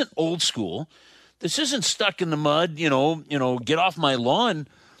 this isn't old school. This isn't stuck in the mud, get off my lawn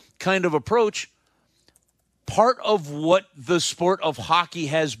kind of approach. Part of what the sport of hockey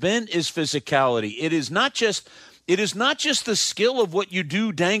has been is physicality. It is not just the skill of what you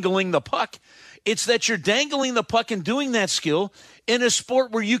do dangling the puck. It's that you're dangling the puck and doing that skill in a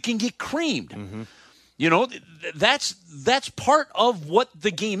sport where you can get creamed. Mm-hmm. That's part of what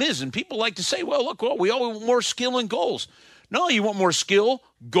the game is. And people like to say, we all want more skill and goals. No, you want more skill,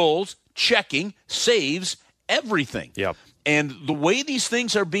 goals, checking, saves, everything. Yep. And the way these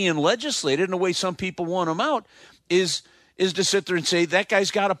things are being legislated and the way some people want them out is to sit there and say, that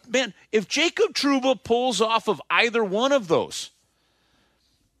guy's got a man. If Jacob Trouba pulls off of either one of those,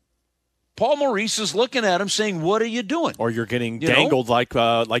 Paul Maurice is looking at him saying, what are you doing? Or you're getting dangled like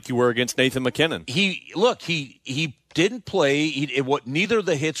you were against Nathan McKinnon. He didn't play. Neither of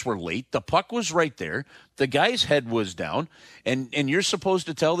the hits were late. The puck was right there. The guy's head was down. And you're supposed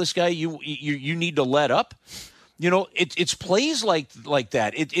to tell this guy you need to let up? It's plays like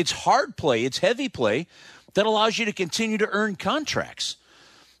that. It's hard play. It's heavy play that allows you to continue to earn contracts.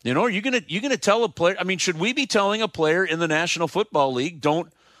 Are you gonna tell a player? I mean, should we be telling a player in the National Football League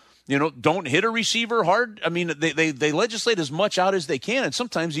don't hit a receiver hard? I mean, they legislate as much out as they can, and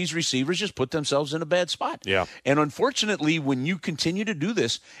sometimes these receivers just put themselves in a bad spot. Yeah. And unfortunately, when you continue to do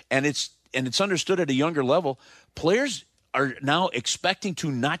this, and it's understood at a younger level, players are now expecting to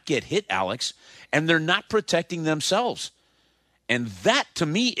not get hit, Alex, and they're not protecting themselves. And that, to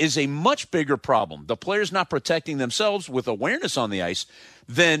me, is a much bigger problem. The players not protecting themselves with awareness on the ice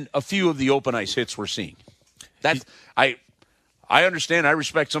than a few of the open ice hits we're seeing. I understand. I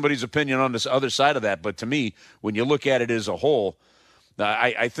respect somebody's opinion on this other side of that. But to me, when you look at it as a whole,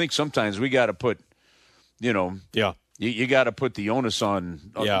 I think sometimes we got to put, you got to put the onus on.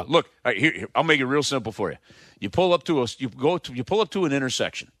 Yeah. Look, all right, here, I'll make it real simple for you. You pull up to an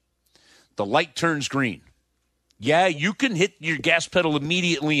intersection. The light turns green. Yeah, you can hit your gas pedal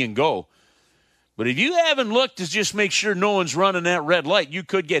immediately and go. But if you haven't looked to just make sure no one's running that red light, you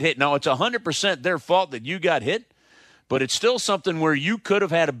could get hit. Now, it's 100% their fault that you got hit, but it's still something where you could have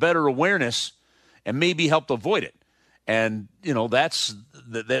had a better awareness and maybe helped avoid it. And,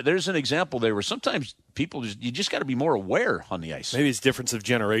 there's an example there where sometimes people you just got to be more aware on the ice. Maybe it's difference of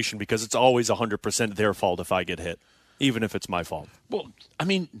generation because it's always 100% their fault if I get hit, even if it's my fault. Well, I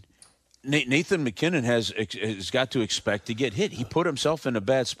mean, Nathan McKinnon has got to expect to get hit. He put himself in a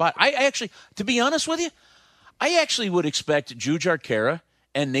bad spot. I actually, to be honest with you, I actually would expect Jujhar Khaira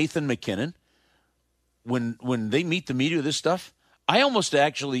and Nathan McKinnon, when they meet the media with this stuff, I'll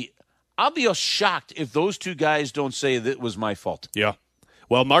be shocked if those two guys don't say that it was my fault. Yeah.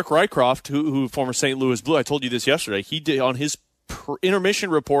 Well, Mark Rycroft, who former St. Louis Blue, I told you this yesterday, he did on his intermission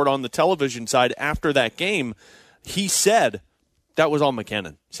report on the television side after that game, he said that was all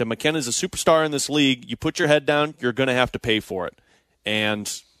McKinnon. He said McKinnon's a superstar in this league. You put your head down, you're going to have to pay for it.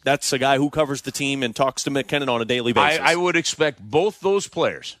 And that's a guy who covers the team and talks to McKinnon on a daily basis. I would expect both those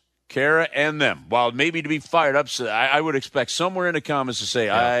players, Kara and them. While maybe to be fired up, so I would expect somewhere in the comments to say,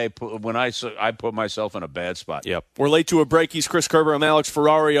 I put myself in a bad spot. Yep. We're late to a break. He's Chris Kerber. I'm Alex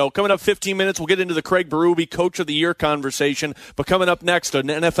Ferrario. Coming up 15 minutes, we'll get into the Craig Berube Coach of the Year conversation. But coming up next, an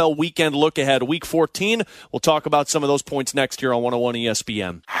NFL weekend look ahead. Week 14, we'll talk about some of those points next year on 101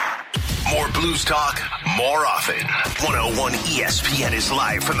 ESPN. More Blues talk, more often. 101 ESPN is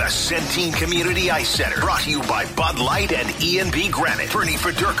live from the Centene Community Ice Center. Brought to you by Bud Light and E&B Granite. Bernie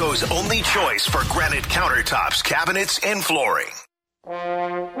Federko's only choice for granite countertops, cabinets, and flooring.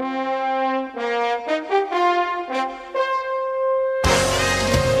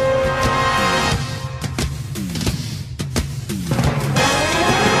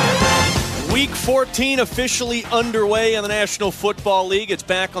 Week 14 officially underway in the National Football League. It's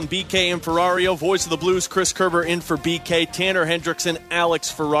back on BK and Ferrario. Voice of the Blues, Chris Kerber in for BK. Tanner Hendrickson,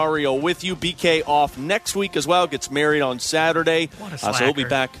 Alex Ferrario with you. BK off next week as well. Gets married on Saturday. What a slacker. So he'll be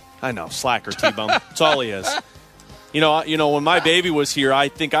back. I know, slacker T-Bone. That's all he is. You know, when my baby was here, I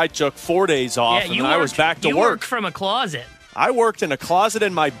think I took 4 days off, and then I was back to work. You worked from a closet. I worked in a closet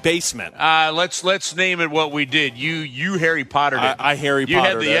in my basement. Let's name it what we did. You Harry Pottered it. I Harry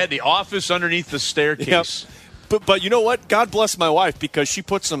Pottered it. You had the office underneath the staircase. Yep. But you know what? God bless my wife, because she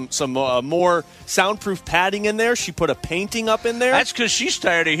put some more soundproof padding in there. She put a painting up in there. That's because she's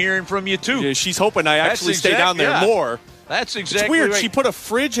tired of hearing from you too. Yeah, she's hoping I actually stay down there more. That's exactly it's weird. Right. She put a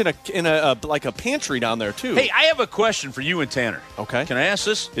fridge in a like a pantry down there too. Hey, I have a question for you and Tanner. Okay. Can I ask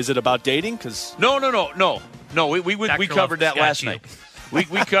this? Is it about dating? Because No. We covered that last night. We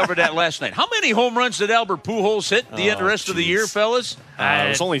covered that last night. How many home runs did Albert Pujols hit the rest of the year, fellas? It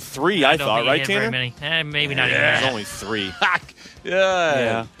was only 3, I thought, right, Tanner? Very many. Maybe not even. It was only 3.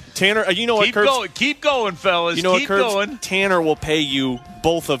 Yeah. Tanner, you know what, Curbs? Keep going, fellas. You know keep what, Curbs? going. Tanner will pay you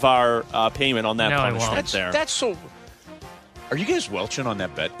both of our payment on that punishment there. That's so. Are you guys welching on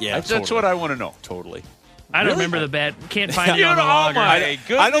that bet? Yeah, that's what I want to know. Totally. I don't remember the bet. Can't find it on the logger. My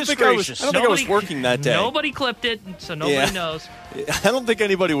goodness I don't think gracious. I was working that day. Nobody clipped it, so nobody knows. I don't think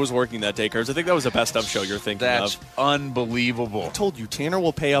anybody was working that day, Curbs. I think that was the best of show you're thinking That's of. unbelievable. I told you, Tanner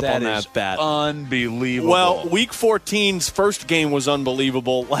will pay up on that bet. Unbelievable. Well, Week 14's first game was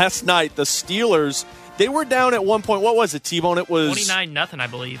unbelievable. Last night, the Steelers, they were down at one point. What was it, T-Bone? It was 29-0, I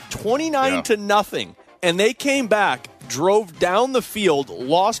believe. 29-0. And they came back, drove down the field,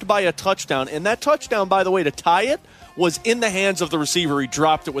 lost by a touchdown. And that touchdown, by the way, to tie it, was in the hands of the receiver. He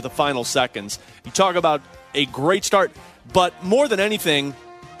dropped it with the final seconds. You talk about a great start. But more than anything,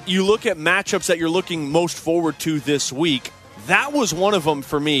 you look at matchups that you're looking most forward to this week. That was one of them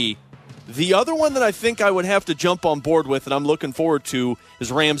for me. The other one that I think I would have to jump on board with and I'm looking forward to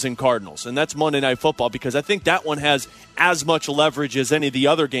is Rams and Cardinals. And that's Monday Night Football, because I think that one has as much leverage as any of the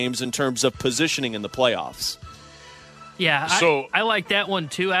other games in terms of positioning in the playoffs. Yeah, so I like that one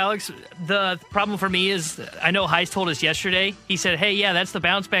too, Alex. The problem for me is, I know Heist told us yesterday, he said, hey, yeah, that's the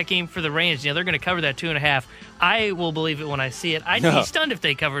bounce-back game for the Rams. They're going to cover that 2.5. I will believe it when I see it. I'd be stunned if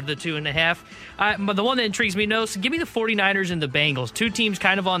they covered the 2.5. But the one that intrigues me most, give me the 49ers and the Bengals. Two teams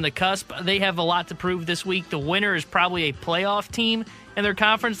kind of on the cusp. They have a lot to prove this week. The winner is probably a playoff team in their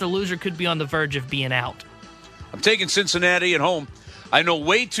conference. The loser could be on the verge of being out. I'm taking Cincinnati at home. I know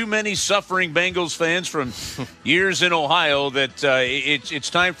way too many suffering Bengals fans from years in Ohio that it's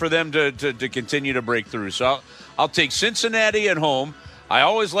time for them to continue to break through. So I'll take Cincinnati at home. I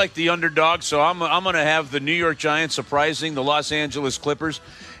always like the underdog, so I'm going to have the New York Giants surprising the Los Angeles Clippers,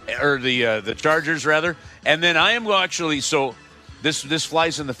 or the Chargers rather. And then I am actually This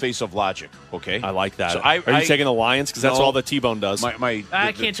flies in the face of logic, okay? I like that. So Are you taking the Lions? Because that's all the T-Bone does.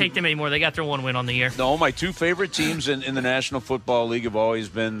 I can't take them anymore. They got their one win on the year. No, my two favorite teams in the National Football League have always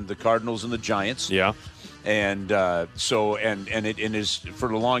been the Cardinals and the Giants. Yeah. And it is for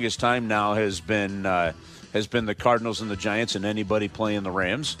the longest time now has been the Cardinals and the Giants and anybody playing the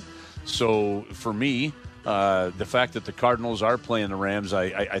Rams. So for me, the fact that the Cardinals are playing the Rams,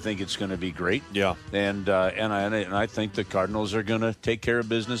 I think it's going to be great. Yeah, and I think the Cardinals are going to take care of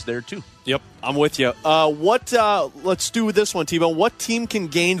business there too. Yep, I'm with you. Let's do this one, T-Bone. What team can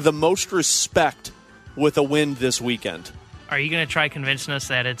gain the most respect with a win this weekend? Are you going to try convincing us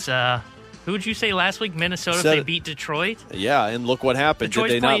that it's who would you say last week? Minnesota. If they beat Detroit. Yeah, and look what happened.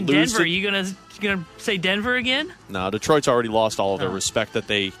 Detroit's Did they playing not lose? Denver. Are you gonna say Denver again? No, Detroit's already lost all of their respect that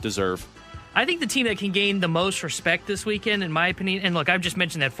they deserve. I think the team that can gain the most respect this weekend, in my opinion, and look, I've just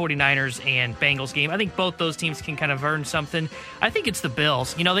mentioned that 49ers and Bengals game. I think both those teams can kind of earn something. I think it's the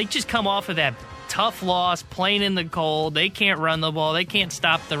Bills. You know, they just come off of that tough loss, playing in the cold. They can't run the ball. They can't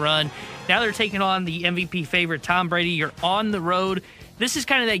stop the run. Now they're taking on the MVP favorite, Tom Brady. You're on the road. this is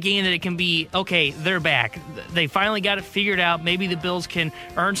kind of that game that it can be, okay, they're back. They finally got it figured out. Maybe the Bills can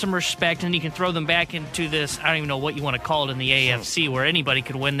earn some respect, and you can throw them back into this, I don't even know what you want to call it in the AFC, where anybody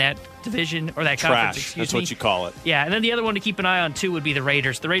could win that division or that conference. Trash. That's what you call it. Yeah, and then the other one to keep an eye on, too, would be the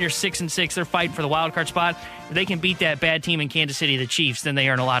Raiders. The Raiders 6-6. They're fighting for the wild card spot. If they can beat that bad team in Kansas City, the Chiefs, then they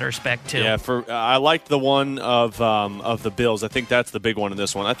earn a lot of respect, too. Yeah, I liked the one of the Bills. I think that's the big one in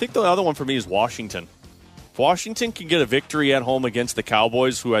this one. I think the other one for me is Washington. If Washington can get a victory at home against the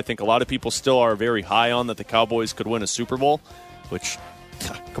Cowboys, who I think a lot of people still are very high on that the Cowboys could win a Super Bowl, which,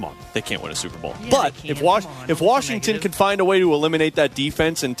 come on, they can't win a Super Bowl. Yeah, but if Washington can find a way to eliminate that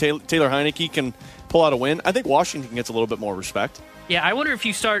defense and Taylor Heineke can pull out a win, I think Washington gets a little bit more respect. Yeah, I wonder if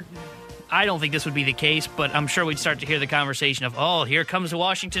you start... I don't think this would be the case, but I'm sure we'd start to hear the conversation of, oh, here comes the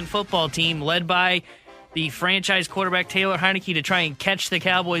Washington football team led by the franchise quarterback Taylor Heineke to try and catch the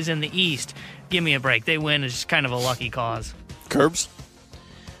Cowboys in the East. Give me a break. They win is kind of a lucky cause. Curbs?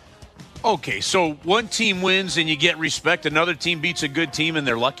 Okay, so one team wins and you get respect. Another team beats a good team and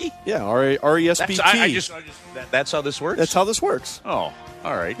they're lucky? Yeah, RESPT. That's how this works? That's how this works. Oh,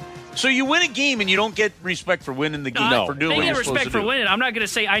 all right. So you win a game and you don't get respect for winning the game. For doing they what get you're supposed respect to for do. winning. I'm not going to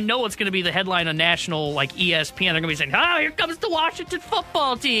say, I know it's going to be the headline on national, like ESPN. They're going to be saying, oh, here comes the Washington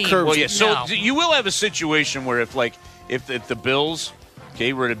football team. Well, yeah, so No. you will have a situation where if the Bills,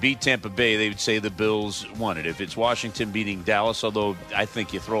 were to beat Tampa Bay, they would say the Bills won it. If it's Washington beating Dallas, although I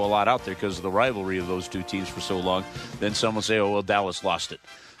think you throw a lot out there because of the rivalry of those two teams for so long, then someone will say, oh, well, Dallas lost it.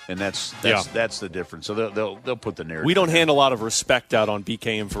 And that's the difference. So they'll put the narrative. We don't hand a lot of respect out on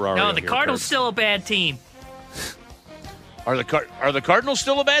BK and Ferrari. No, the Cardinals still a bad team. Are the Cardinals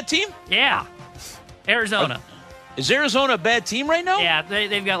still a bad team? Yeah. Arizona. Is Arizona a bad team right now? Yeah,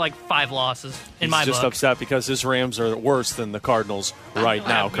 they've got like 5 losses in my book. He's just upset because his Rams are worse than the Cardinals right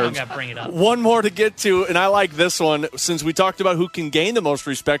now. I don't got to bring it up. One more to get to, and I like this one since we talked about who can gain the most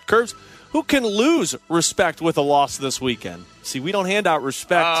respect. Curbs, who can lose respect with a loss this weekend? See, we don't hand out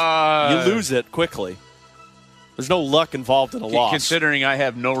respect. You lose it quickly. There's no luck involved in a loss. Considering I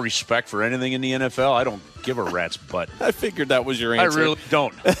have no respect for anything in the NFL, I don't give a rat's butt. I figured that was your answer. I really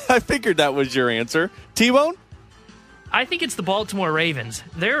don't. I figured that was your answer. T-Bone? I think it's the Baltimore Ravens.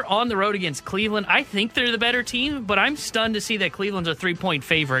 They're on the road against Cleveland. I think they're the better team, but I'm stunned to see that Cleveland's a 3-point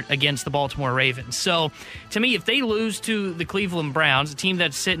favorite against the Baltimore Ravens. So, to me, if they lose to the Cleveland Browns, a team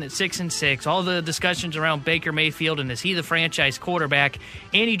that's sitting at 6-6, all the discussions around Baker Mayfield and is he the franchise quarterback,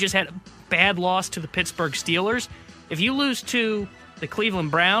 and he just had a bad loss to the Pittsburgh Steelers. If you lose to the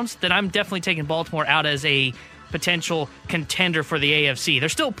Cleveland Browns, then I'm definitely taking Baltimore out as a potential contender for the AFC. They're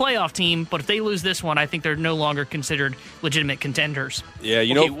still a playoff team, but if they lose this one, I think they're no longer considered legitimate contenders. Yeah,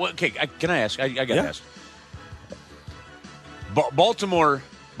 can I ask? I got to ask. Baltimore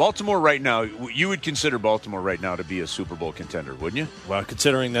right now, you would consider Baltimore right now to be a Super Bowl contender, wouldn't you? Well,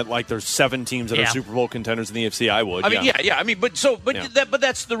 considering that there's 7 teams that are Super Bowl contenders in the AFC, I would. But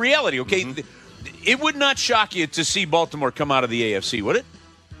that's the reality, okay? Mm-hmm. It would not shock you to see Baltimore come out of the AFC, would it?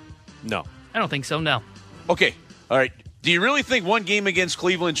 No. I don't think so, no. Okay, all right. Do you really think one game against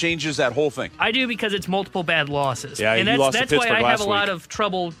Cleveland changes that whole thing? I do, because it's multiple bad losses. Yeah, and you lost to that's Pittsburgh why I have last a lot week. of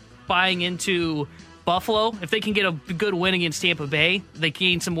trouble buying into Buffalo. If they can get a good win against Tampa Bay, they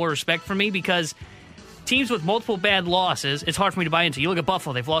gain some more respect for me, because teams with multiple bad losses, it's hard for me to buy into. You look at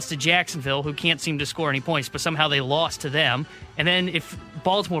Buffalo, they've lost to Jacksonville, who can't seem to score any points, but somehow they lost to them. And then if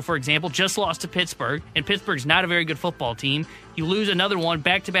Baltimore, for example, just lost to Pittsburgh, and Pittsburgh's not a very good football team, you lose another one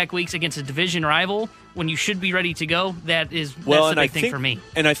back-to-back weeks against a division rival when you should be ready to go, that's the big thing for me.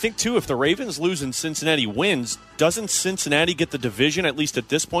 And I think, too, if the Ravens lose and Cincinnati wins, doesn't Cincinnati get the division, at least at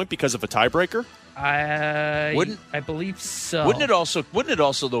this point, because of a tiebreaker? I believe so. Wouldn't it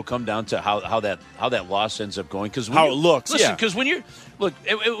also though come down to how that loss ends up going? Because how it looks. Listen, because when you're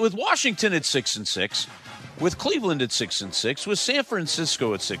with Washington at 6-6, with Cleveland at 6-6, with San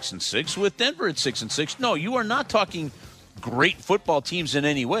Francisco at 6-6, with Denver at 6-6. No, you are not talking great football teams in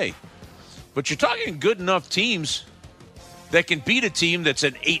any way, but you're talking good enough teams that can beat a team that's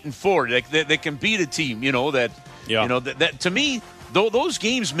at 8-4. That can beat a team, that to me. Though those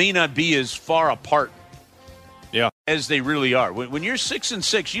games may not be as far apart as they really are. When you're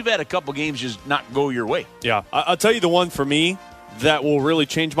 6-6, you've had a couple games just not go your way. Yeah. I'll tell you the one for me that will really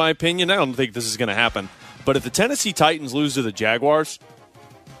change my opinion. I don't think this is going to happen. But if the Tennessee Titans lose to the Jaguars,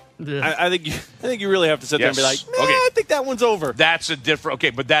 I think you really have to sit there and be like, I think that one's over. That's a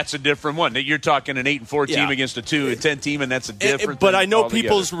different one. You're talking an 8-4 team against a 2-10 team, and that's a different But thing I know altogether.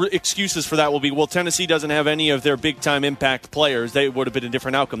 people's excuses for that will be, well, Tennessee doesn't have any of their big-time impact players. They would have been a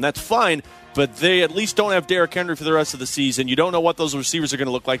different outcome. That's fine, but they at least don't have Derrick Henry for the rest of the season. You don't know what those receivers are going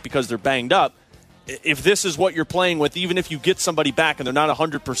to look like because they're banged up. if this is what you're playing with, even if you get somebody back and they're not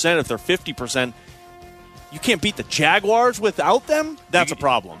 100%, if they're 50%, you can't beat the Jaguars without them? That's a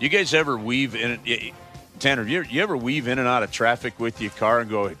problem. You guys ever weave in Tanner, you ever weave in and out of traffic with your car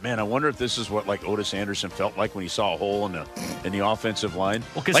and go, man, I wonder if this is what like Otis Anderson felt like when he saw a hole in the offensive line?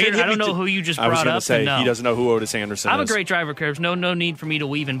 Well, because I don't know who you just brought up. I was going to say, he doesn't know who Otis Anderson is. I'm a great driver, Curbs. No need for me to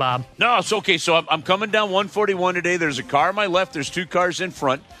weave in, Bob. No, it's okay. So I'm coming down 141 today. There's a car on my left. There's 2 cars in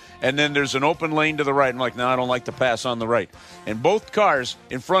front. And then there's an open lane to the right. I'm like, no, I don't like to pass on the right. And both cars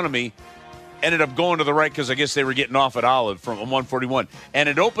in front of me ended up going to the right because I guess they were getting off at Olive from 141. And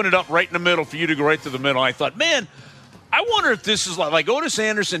it opened it up right in the middle for you to go right to the middle. I thought, man, I wonder if this is like Otis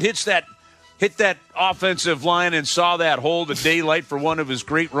Anderson hit that offensive line and saw that hole to daylight for one of his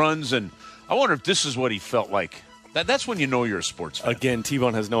great runs. And I wonder if this is what he felt like. That's when you know you're a sports fan. Again,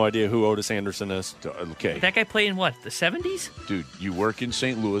 T-Bone has no idea who Otis Anderson is. Okay. That guy played in what, the 70s? Dude, you work in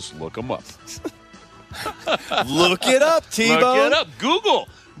St. Louis. Look him up. Look it up, T-Bone. Look it up. Google.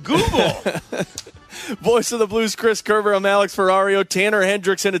 Voice of the Blues, Chris Kerber. I'm Alex Ferrario. Tanner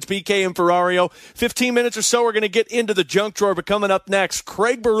Hendrickson. It's BK and Ferrario. 15 minutes or so, we're going to get into the junk drawer. But coming up next,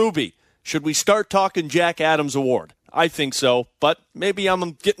 Craig Berube. Should we start talking Jack Adams Award? I think so, but maybe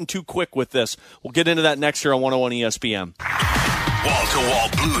I'm getting too quick with this. We'll get into that next year on 101 ESPN. Wall-to-wall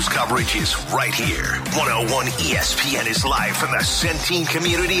Blues coverage is right here. 101 ESPN is live from the Centene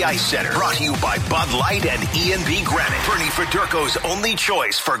Community Ice Center. Brought to you by Bud Light and E&B Granite. Bernie Federko's only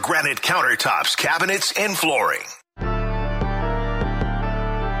choice for granite countertops, cabinets, and flooring.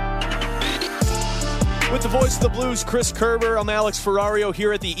 With the voice of the Blues, Chris Kerber, I'm Alex Ferrario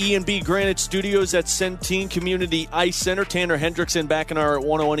here at the E&B Granite Studios at Centene Community Ice Center. Tanner Hendrickson back in our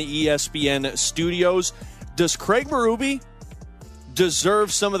 101 ESPN studios. Does Craig Berube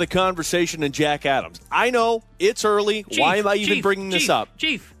deserve some of the conversation in Jack Adams? I know it's early. Why am I even bringing this up?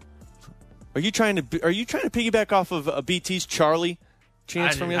 Chief, are you trying to piggyback off of BT's Charlie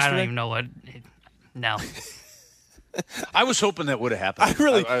chance from yesterday? I don't even know what. No. I was hoping that would have happened.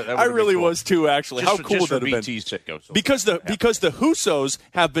 I really was too. Actually, how cool would that have been? Because the Husos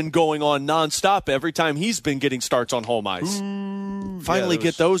have been going on nonstop every time he's been getting starts on home ice. Finally,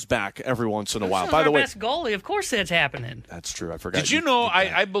 get those back every once in a while. By the way, best goalie. Of course, that's happening. That's true. I forgot. Did you know?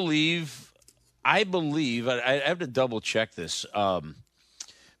 I believe. I have to double check this.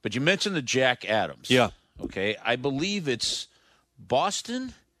 But you mentioned the Jack Adams. Yeah. Okay. I believe it's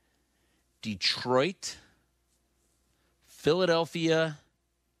Boston, Detroit, Philadelphia,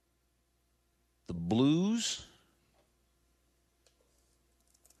 the Blues.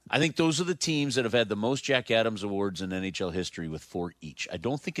 I think those are the teams that have had the most Jack Adams awards in NHL history with 4 each. I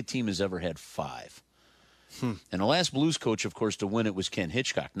don't think a team has ever had 5. And the last Blues coach, of course, to win it was Ken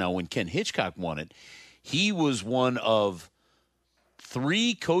Hitchcock. Now, when Ken Hitchcock won it, he was one of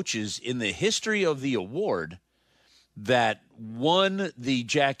 3 coaches in the history of the award that won the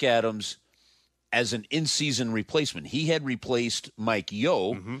Jack Adams as an in-season replacement. He had replaced Mike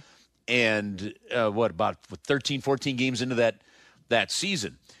Yeo, and about 13, 14 games into that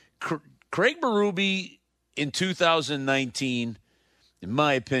season. Craig Berube in 2019, in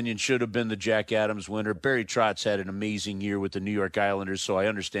my opinion, should have been the Jack Adams winner. Barry Trotz had an amazing year with the New York Islanders, so I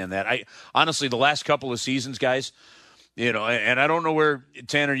understand that. Honestly, the last couple of seasons, guys, and I don't know where,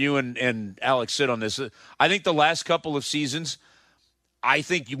 Tanner, you and Alex sit on this. I think the last couple of seasons, I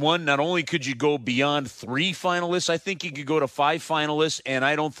think not only could you go beyond 3 finalists, I think you could go to 5 finalists, and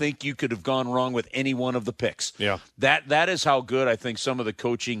I don't think you could have gone wrong with any one of the picks. Yeah. That is how good I think some of the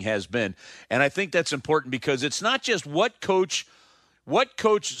coaching has been. And I think that's important because it's not just what coach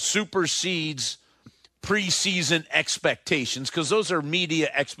supersedes preseason expectations, because those are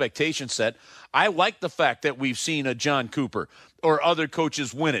media expectation set. I like the fact that we've seen a John Cooper or other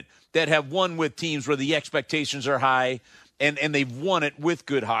coaches win it that have won with teams where the expectations are high, and they've won it with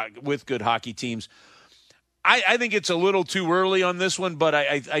good hockey teams. I think it's a little too early on this one, but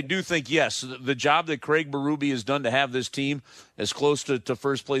I do think, yes, the job that Craig Berube has done to have this team as close to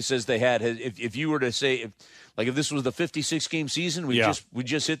first place as they had. If you were to say, if this was the 56-game season, we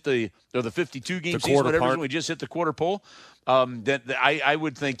just hit the 52-game season, whatever, we just hit the quarter pole. I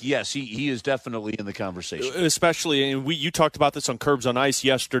would think, yes, he is definitely in the conversation. Especially, and you talked about this on Curbs on Ice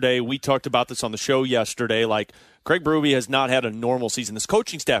yesterday. We talked about this on the show yesterday. Like, Craig Berube has not had a normal season. This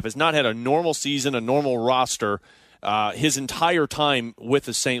coaching staff has not had a normal season, a normal roster his entire time with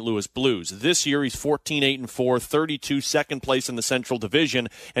the St. Louis Blues. This year, he's 14-8-4, 32, second place in the Central Division,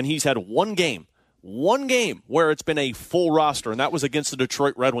 and he's had one game where it's been a full roster, and that was against the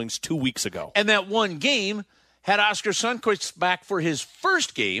Detroit Red Wings 2 weeks ago. And that one game had Oscar Sundqvist back for his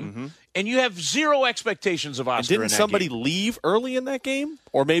first game, and you have zero expectations of Oscar. And didn't somebody leave early in that game?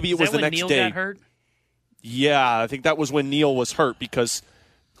 Or maybe it was the next day. Got hurt? Yeah, I think that was when Neal was hurt because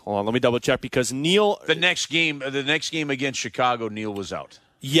 – hold on, let me double-check because Neal – The next game against Chicago, Neal was out.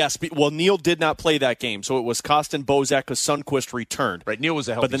 Yes, well, Neal did not play that game, so it was Kostin Bozak because Sundqvist returned. Right, Neal was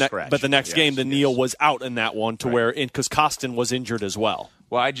a healthy scratch. But the next game, Neal was out in that one because Kostin was injured as well.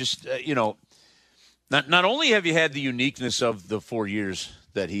 Well, I just, not only have you had the uniqueness of the 4 years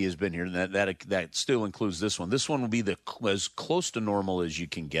that he has been here, and that still includes this one. This one will be as close to normal as you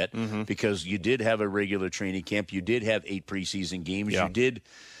can get because you did have a regular training camp. You did have 8 preseason games. Yeah.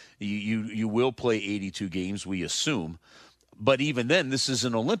 You will play 82 games, we assume. But even then, this is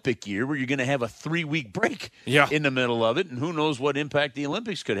an Olympic year where you're going to have a 3-week break in the middle of it, and who knows what impact the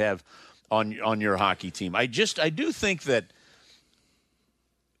Olympics could have on your hockey team. I do think that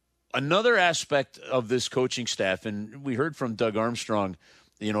another aspect of this coaching staff, and we heard from Doug Armstrong,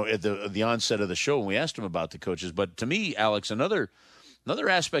 at the onset of the show, when we asked him about the coaches. But to me, Alex, another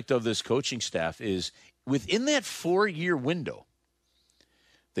aspect of this coaching staff is within that 4-year window,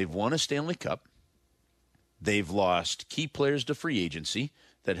 they've won a Stanley Cup. They've lost key players to free agency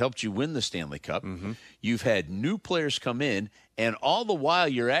that helped you win the Stanley Cup. Mm-hmm. You've had new players come in, and all the while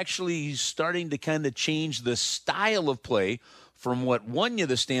you're actually starting to kind of change the style of play from what won you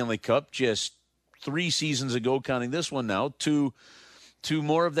the Stanley Cup just 3 seasons ago, counting this one now, to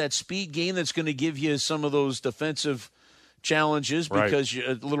more of that speed game that's going to give you some of those defensive challenges because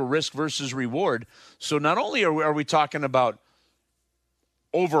a little risk versus reward. So not only are we talking about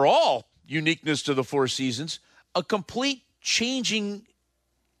overall uniqueness to the 4 seasons, a complete changing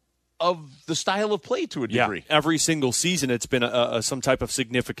of the style of play to a degree. Yeah, every single season it's been some type of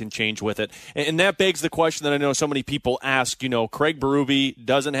significant change with it. And that begs the question that I know so many people ask, Craig Berube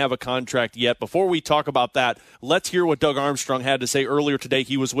doesn't have a contract yet. Before we talk about that, let's hear what Doug Armstrong had to say earlier today.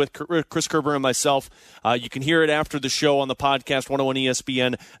 He was with Chris Kerber and myself. You can hear it after the show on the podcast,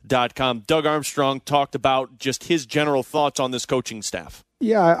 101ESPN.com. Doug Armstrong talked about just his general thoughts on this coaching staff.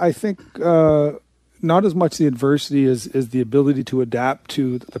 Yeah, I think not as much the adversity as the ability to adapt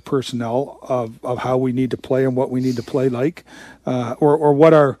to the personnel of how we need to play and what we need to play like, or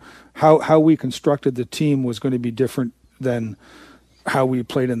what how we constructed the team was going to be different than how we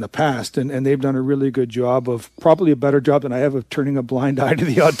played in the past. And they've done a really good job probably a better job than I have of turning a blind eye to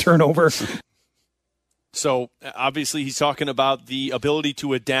the odd turnover. So obviously he's talking about the ability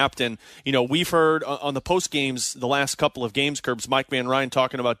to adapt. And, we've heard on the post games, the last couple of games, Curbs, Mike Van Ryn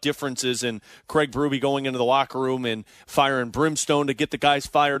talking about differences in Craig Berube going into the locker room and fire and brimstone to get the guys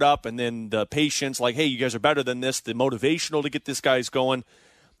fired up. And then the patience, like, hey, you guys are better than this, the motivational to get this guys going.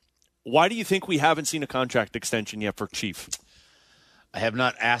 Why do you think we haven't seen a contract extension yet for Chief? I have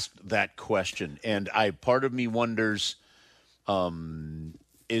not asked that question. And part of me wonders,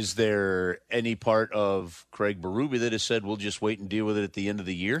 is there any part of Craig Berube that has said we'll just wait and deal with it at the end of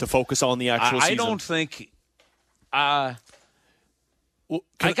the year? To focus on the actual season? I don't think I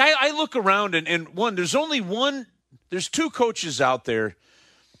look around and there's 2 coaches out there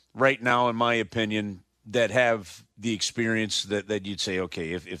right now, in my opinion, that have the experience that you'd say,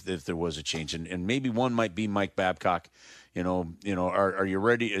 okay, if there was a change. And maybe one might be Mike Babcock. Are you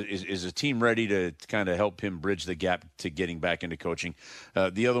ready? Is the team ready to kind of help him bridge the gap to getting back into coaching?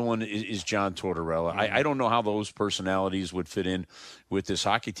 The other one is John Tortorella. Mm-hmm. I don't know how those personalities would fit in with this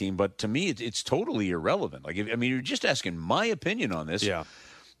hockey team, but to me, it's totally irrelevant. You're just asking my opinion on this. Yeah,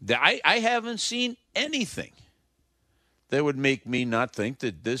 I haven't seen anything that would make me not think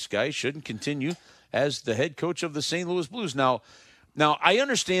that this guy shouldn't continue as the head coach of the St. Louis Blues. Now I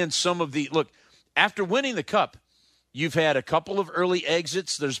understand some of look, after winning the Cup, you've had a couple of early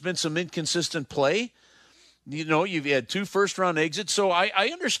exits. There's been some inconsistent play. You've had 2 first-round exits. So I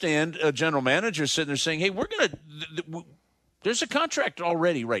understand a general manager sitting there saying, hey, there's a contract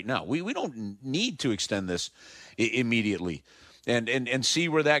already right now. We don't need to extend this immediately and see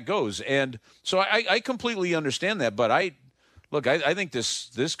where that goes. And so I completely understand that. But I think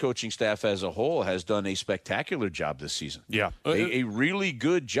this coaching staff as a whole has done a spectacular job this season. Yeah. A really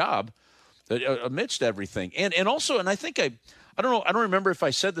good job amidst everything. And also, and I think I don't know, I don't remember if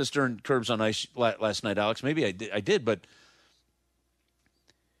I said this during Curbs on Ice last night, Alex. Maybe I did, but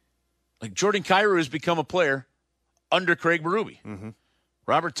like Jordan Kyrou has become a player under Craig Berube. Mm-hmm.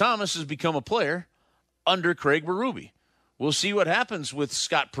 Robert Thomas has become a player under Craig Berube. We'll see what happens with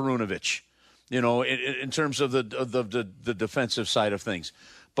Scott Perunovich, in terms of the defensive side of things.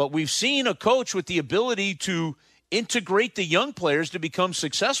 But we've seen a coach with the ability to integrate the young players to become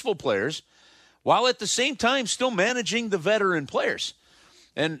successful players, while at the same time still managing the veteran players.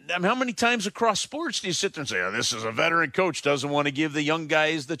 And how many times across sports do you sit there and say, this is a veteran coach, doesn't want to give the young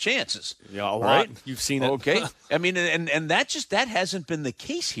guys the chances? Yeah, a lot. Right? You've seen it. Okay. And that hasn't been the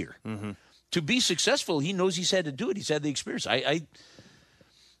case here. Mm-hmm. to be successful, he knows he's had to do it. He's had the experience.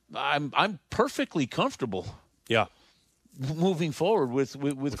 I'm perfectly comfortable. Yeah. Moving forward with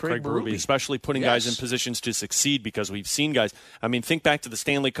Craig Berube, especially putting guys in positions to succeed, because we've seen guys. I mean, think back to the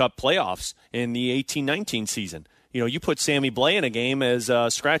Stanley Cup playoffs in the 18-19 season. You know, you put Sammy Blais in a game as a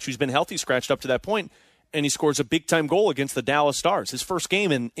scratch who's been healthy scratched up to that point, and he scores a big-time goal against the Dallas Stars, his first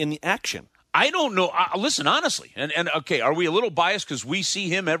game in the action. I don't know. Listen, honestly, and okay, are we a little biased because we see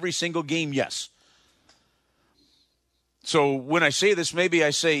him every single game? Yes. So when I say this, maybe I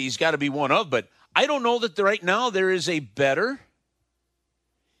say he's got to be one of, but I don't know that right now there is a better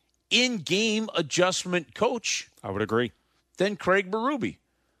in-game adjustment coach. I would agree. Than Craig Berube.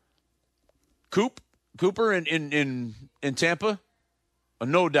 Cooper in Tampa, a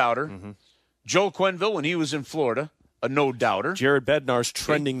no-doubter. Mm-hmm. Joe Quenneville when he was in Florida, a no-doubter. Jared Bednar's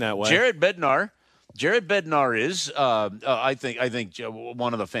trending that way. Jared Bednar is, I think,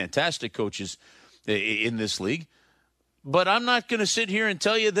 one of the fantastic coaches in this league. But I'm not going to sit here and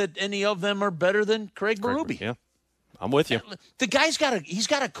tell you that any of them are better than Craig Berube. Yeah, I'm with you. The guy's got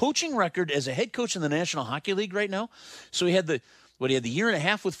a coaching record as a head coach in the National Hockey League right now. So he had the year and a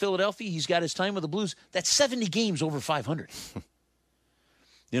half with Philadelphia. He's got his time with the Blues. That's 70 games over 500.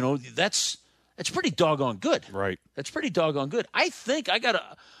 You know, that's pretty doggone good. Right. That's pretty doggone good. I think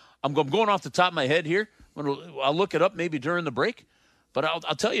I'm going off the top of my head here. I'll look it up maybe during the break. But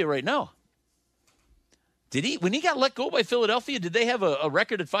I'll tell you right now. When he got let go by Philadelphia, did they have a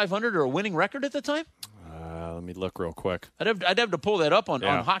record at 500 or a winning record at the time? Let me look real quick. I'd have to pull that up on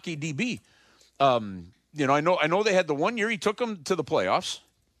Hockey DB. You know, I know they had the 1 year he took them to the playoffs.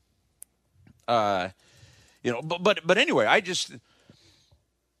 You know, but anyway,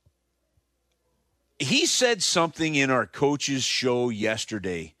 he said something in our coaches show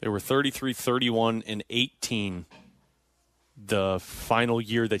yesterday. They were 33, 31, and 18 the final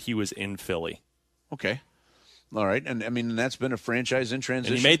year that he was in Philly. Okay. All right. And, I mean, that's been a franchise in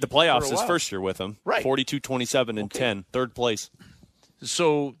transition. And he made the playoffs his first year with him. Right. 42, 27, and 10. Third place.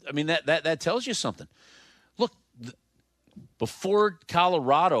 So, I mean, that tells you something. Look, before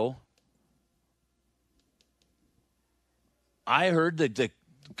Colorado, I heard that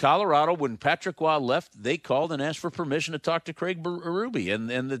Colorado, when Patrick Waugh left, they called and asked for permission to talk to Craig Berube,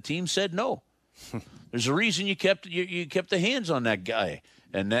 and the team said no. There's a reason you kept the hands on that guy.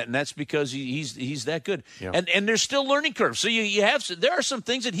 And that's because he's that good. Yeah. And there's still learning curves. So there are some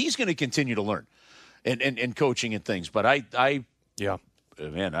things that he's going to continue to learn, and coaching and things. But I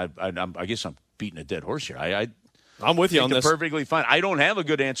guess I'm beating a dead horse here. I'm with you on this. Perfectly fine. I don't have a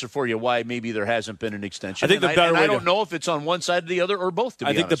good answer for you why maybe there hasn't been an extension. I think I don't know if it's on one side or the other or both.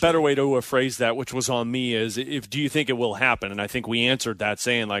 I think the better way to phrase that, which was on me, is do you think it will happen? And I think we answered that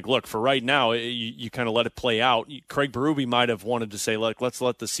saying, like, look, for right now, you kind of let it play out. Craig Berube might have wanted to say, look, let's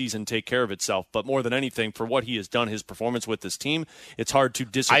let the season take care of itself. But more than anything, for what he has done, his performance with this team, it's hard to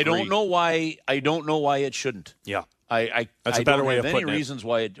disagree. I don't know why it shouldn't. Yeah. That's a better way of putting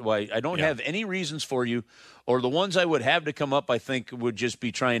it. I don't have any reasons for you, or the ones I would have to come up, I think, would just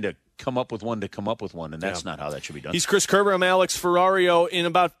be trying to come up with one, and that's not how that should be done. He's Chris Kerber. I'm Alex Ferrario. In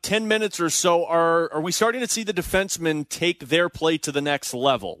about 10 minutes or so, are we starting to see the defensemen take their play to the next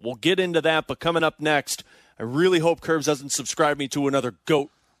level? We'll get into that, but coming up next, I really hope Curbs doesn't subscribe me to another GOAT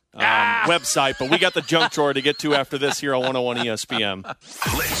website, but we got the junk drawer to get to after this here on 101 ESPN.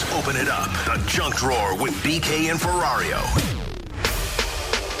 Let's open it up. The junk drawer with BK and Ferrario.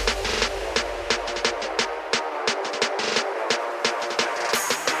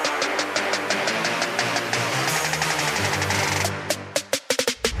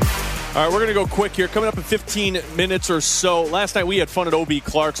 All right, we're going to go quick here. Coming up in 15 minutes or so. Last night we had fun at O.B.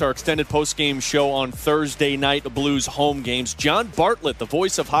 Clark's, our extended post-game show on Thursday night, the Blues home games. John Bartlett, the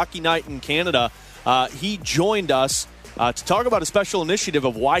voice of Hockey Night in Canada, he joined us to talk about a special initiative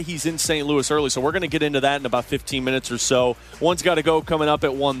of why he's in St. Louis early. So we're going to get into that in about 15 minutes or so. One's got to go coming up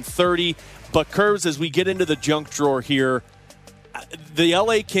at 1:30. But, Curves, as we get into the junk drawer here, the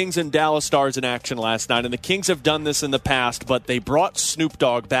L.A. Kings and Dallas Stars in action last night, and the Kings have done this in the past, but they brought Snoop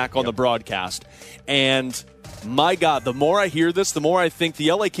Dogg back on the broadcast. And, my God, the more I hear this, the more I think the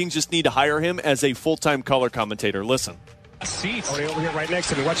L.A. Kings just need to hire him as a full-time color commentator. Listen. Seats. Oh, they over here right next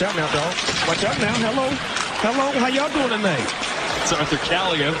to me. Watch out now, dog. Watch out now. Hello. Hello. How y'all doing tonight? It's Arthur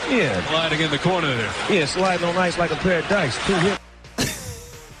Calligan. Yeah. Sliding in the corner there. Yeah, sliding on ice like a pair of dice.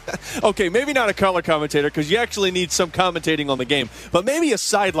 Okay, maybe not a color commentator because you actually need some commentating on the game, but maybe a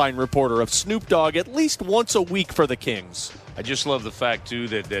sideline reporter of Snoop Dogg at least once a week for the Kings. I just love the fact, too,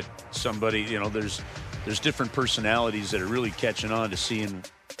 that somebody, there's different personalities that are really catching on to seeing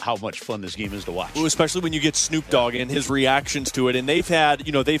how much fun this game is to watch. Well, especially when you get Snoop Dogg and his reactions to it. And they've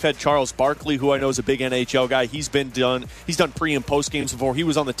had Charles Barkley, who I know is a big NHL guy. He's done pre and post games before. He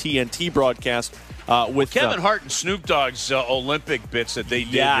was on the TNT broadcast with Kevin Hart and Snoop Dogg's Olympic bits that they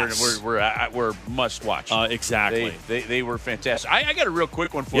did were must watch. Exactly. They were fantastic. I got a real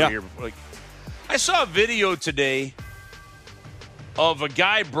quick one for you here. I saw a video today of a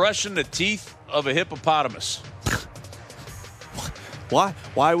guy brushing the teeth of a hippopotamus.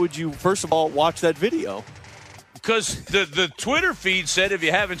 Why would you, first of all, watch that video? Because the Twitter feed said if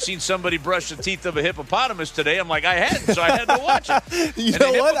you haven't seen somebody brush the teeth of a hippopotamus today, I'm like, I hadn't, so I had to watch it. You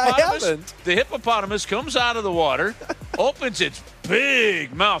know what? I haven't. The hippopotamus comes out of the water, opens its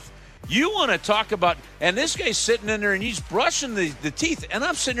big mouth. You want to talk about, and this guy's sitting in there and he's brushing the teeth, and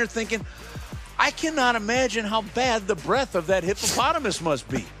I'm sitting there thinking, I cannot imagine how bad the breath of that hippopotamus must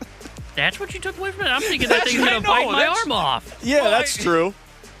be. That's what you took away from it? I'm thinking that thing's going to bite my arm off. Yeah, that's true.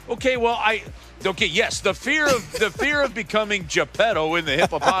 Okay, well, yes, the fear of becoming Geppetto in the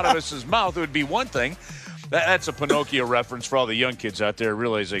hippopotamus's mouth would be one thing. That's a Pinocchio reference for all the young kids out there.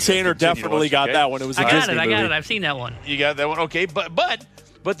 Realize they Tanner definitely got that one. It was a Disney movie. I got it. I've seen that one. You got that one? Okay, but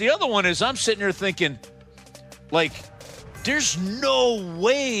the other one is I'm sitting there thinking, like, there's no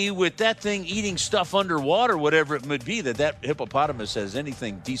way with that thing eating stuff underwater, whatever it would be, that hippopotamus has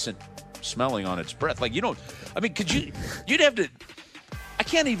anything decent smelling on its breath. Like, you'd have to, I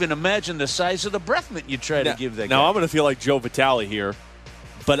can't even imagine the size of the breath mint you'd try to give that guy. Now, I'm going to feel like Joe Vitale here,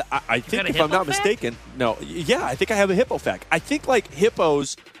 but I think if I'm not mistaken, I think I have a hippo fact. I think, like,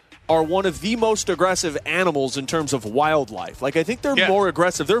 hippos are one of the most aggressive animals in terms of wildlife. Like, I think they're more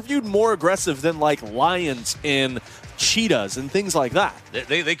aggressive. They're viewed more aggressive than, like, lions and cheetahs and things like that.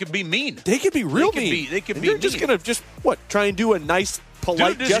 They could be mean. They could be real mean. They could be They're mean. just going to try and do a nice,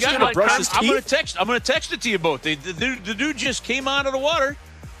 polite gesture to brush his teeth? I'm going to text it to you both. The dude just came out of the water,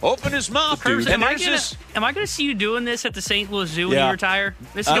 opened his mouth. Am I going to see you doing this at the St. Louis Zoo when you retire?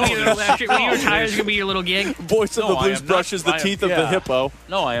 This is when you retire, is going to be your little gig. Voice of the Blues brushes the teeth of the hippo.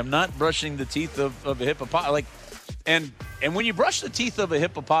 No, I am not brushing the teeth of a hippopotamus. And when you brush the teeth of a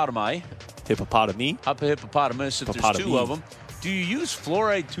hippopotamus, if there's two of them, do you use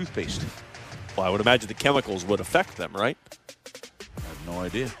fluoride toothpaste? Well, I would imagine the chemicals would affect them, right? I have no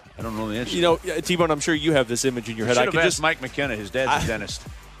idea. I don't know the answer. You know, T-Bone, I'm sure you have this image in your head. I could ask Mike McKenna. His dad's a dentist.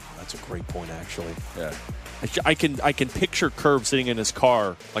 That's a great point, actually. Yeah. I can picture Curb sitting in his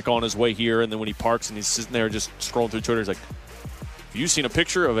car, like on his way here, and then when he parks and he's sitting there just scrolling through Twitter, he's like, have you seen a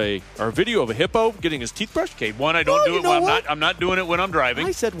picture of a video of a hippo getting his teeth brushed? Okay, one, I don't do it when I'm not doing it when I'm driving.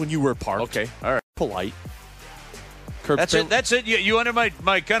 I said when you were parked. Okay, all right. Polite. That's it. You wanted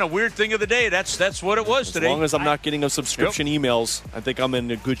my kind of weird thing of the day. That's what it was today. As long as I'm not getting those subscription emails, I think I'm in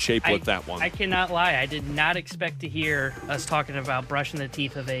a good shape with that one. I cannot lie. I did not expect to hear us talking about brushing the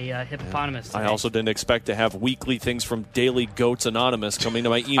teeth of a hippopotamus today. I also didn't expect to have weekly things from Daily Goats Anonymous coming to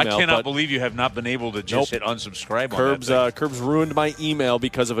my email. I cannot believe you have not been able to just hit unsubscribe Curbs ruined my email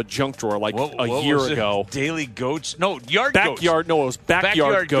because of a junk drawer a year ago. Daily Goats? No, Yard Goats. It was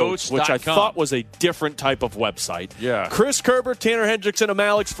Backyard Goats, which I thought was a different type of website. Yeah. Chris Kerber, Tanner Hendrickson, and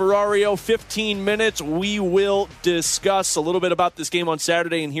Alex Ferrario, 15 minutes. We will discuss a little bit about this game on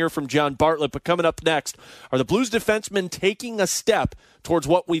Saturday and hear from John Bartlett. But coming up next, are the Blues defensemen taking a step towards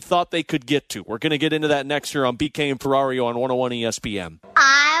what we thought they could get to? We're going to get into that next year on BK and Ferrario on 101 ESPN.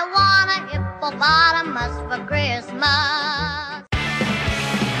 I want a hippopotamus for Christmas.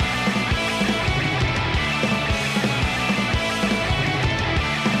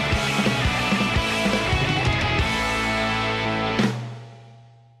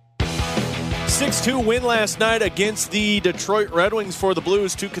 6-2 win last night against the Detroit Red Wings for the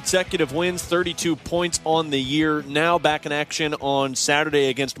Blues. 2 consecutive wins, 32 points on the year. Now back in action on Saturday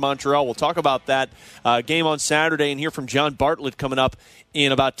against Montreal. We'll talk about that game on Saturday and hear from John Bartlett coming up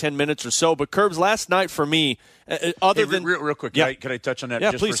in about 10 minutes or so. But Curbs, last night for me, real quick, can I touch on that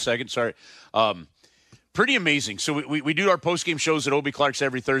just please. for a second? Sorry. Pretty amazing. So we do our post-game shows at Obie Clark's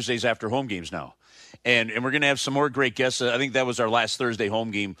every Thursdays after home games now. And we're going to have some more great guests. I think that was our last Thursday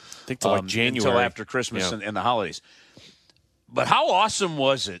home game. I think till January. Until after Christmas and the holidays. But how awesome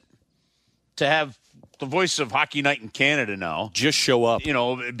was it to have the voice of Hockey Night in Canada now just show up,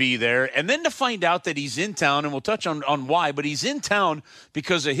 be there, and then to find out that he's in town, and we'll touch on why, but he's in town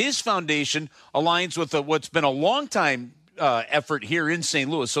because of his foundation aligns with what's been a long time effort here in St.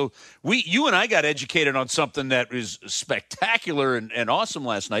 Louis. So you and I got educated on something that is spectacular and awesome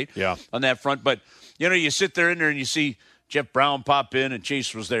last night on that front. But, you sit there in there and you see Jeff Brown pop in, and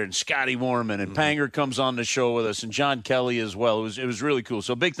Chase was there, and Scotty Warman, and Panger comes on the show with us, and John Kelly as well. It was really cool.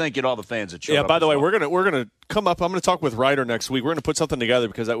 So big thank you to all the fans that showed up. Yeah, by the way, we're gonna come up. I'm going to talk with Ryder next week. We're going to put something together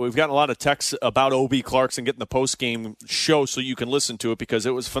because we've gotten a lot of texts about O.B. Clarkson getting the post-game show so you can listen to it because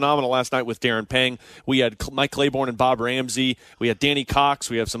it was phenomenal last night with Darren Pang. We had Mike Claiborne and Bob Ramsey. We had Danny Cox.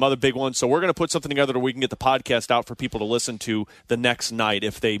 We have some other big ones. So we're going to put something together where we can get the podcast out for people to listen to the next night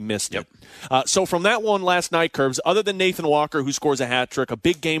if they missed it. So from that one last night, Curbs, other than Nathan Walker, who scores a hat trick, a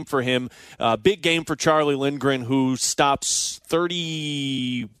big game for him, big game for Charlie Lindgren, who stops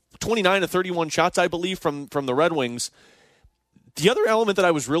 29 to 31 shots, I believe, from the Red Wings. The other element that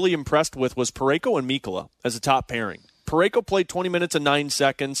I was really impressed with was Parayko and Mikkola as a top pairing. Parayko played 20 minutes and 9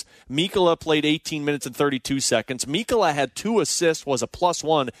 seconds. Mikkola played 18 minutes and 32 seconds. Mikkola had 2 assists, was a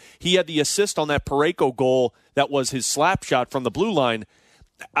 +1. He had the assist on that Parayko goal that was his slap shot from the blue line.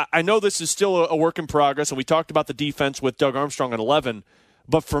 I know this is still a work in progress, and we talked about the defense with Doug Armstrong at 11,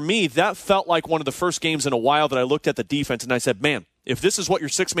 but for me, that felt like one of the first games in a while that I looked at the defense and I said, man, if this is what your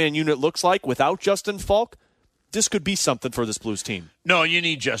 6-man unit looks like without Justin Falk, this could be something for this Blues team. No, you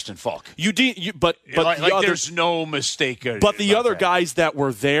need Justin Falk. But there's no mistake. But the other guys that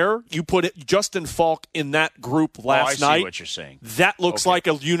were there, you put Justin Falk in that group last night. I see what you're saying. That looks like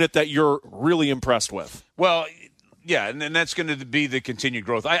a unit that you're really impressed with. Well, yeah, and that's going to be the continued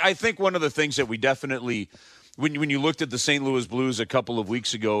growth. I think one of the things that we definitely, when you looked at the St. Louis Blues a couple of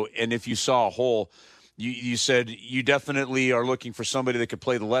weeks ago, and if you saw a hole, you said you definitely are looking for somebody that could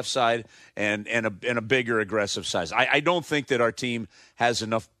play the left side and a bigger aggressive size. I don't think that our team has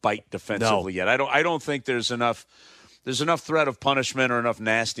enough bite defensively yet. I don't think there's enough threat of punishment or enough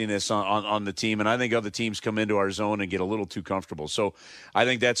nastiness on the team, and I think other teams come into our zone and get a little too comfortable. So I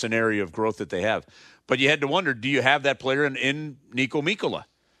think that's an area of growth that they have. But you had to wonder, do you have that player in Niko Mikkola?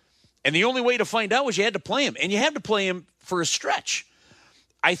 And the only way to find out was you had to play him, and you had to play him for a stretch.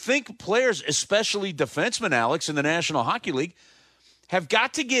 I think players, especially defensemen, Alex, in the National Hockey League, have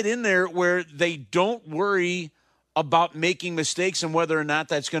got to get in there where they don't worry about making mistakes and whether or not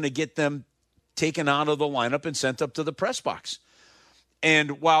that's going to get them taken out of the lineup and sent up to the press box.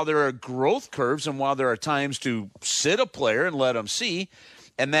 And while there are growth curves and while there are times to sit a player and let them see,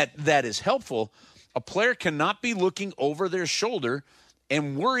 and that is helpful, a player cannot be looking over their shoulder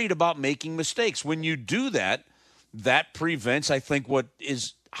and worried about making mistakes. When you do that, that prevents, I think, what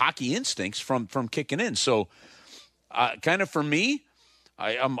is hockey instincts from kicking in. So kind of for me,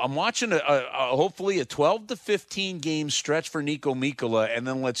 I'm watching hopefully a 12 to 15 game stretch for Niko Mikkola, and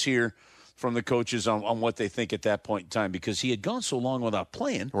then let's hear from the coaches on what they think at that point in time, because he had gone so long without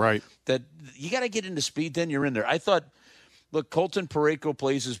playing that you got to get into speed, then you're in there. I thought, look, Colton Parayko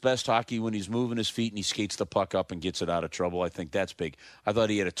plays his best hockey when he's moving his feet and he skates the puck up and gets it out of trouble. I think that's big. I thought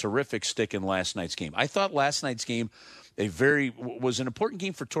he had a terrific stick in last night's game. I thought last night's game was an important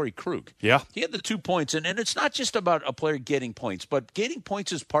game for Torrey Krug. Yeah. He had the 2 points, and it's not just about a player getting points, but getting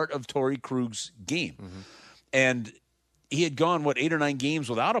points is part of Torrey Krug's game. Mm-hmm. And he had gone, 8 or 9 games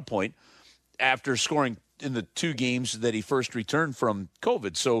without a point after scoring in the 2 games that he first returned from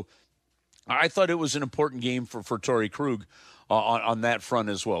COVID. So I thought it was an important game for Torrey Krug on that front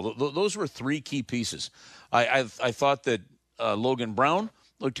as well. Those were 3 key pieces. I thought that Logan Brown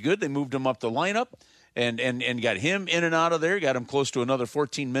looked good. They moved him up the lineup and got him in and out of there, got him close to another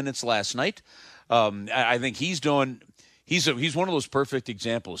 14 minutes last night. I think he's one of those perfect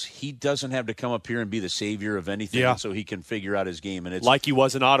examples. He doesn't have to come up here and be the savior of anything, so he can figure out his game. And it's like he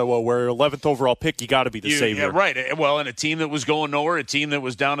was in Ottawa, where 11th overall pick, you got to be the savior. Yeah, right. Well, and a team that was going nowhere, a team that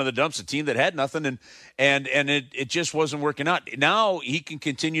was down in the dumps, a team that had nothing, and it just wasn't working out. Now he can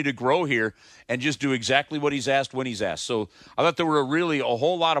continue to grow here and just do exactly what he's asked when he's asked. So I thought there were really a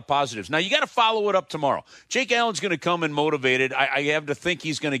whole lot of positives. Now you got to follow it up tomorrow. Jake Allen's going to come in motivated. I have to think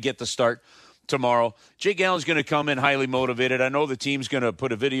he's going to get the start tomorrow. Jake Allen's going to come in highly motivated. I know the team's going to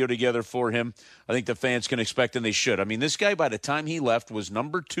put a video together for him. I think the fans can expect, and they should. I mean, this guy, by the time he left, was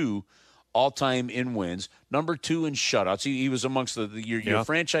number 2 all-time in wins, number 2 in shutouts. He was amongst your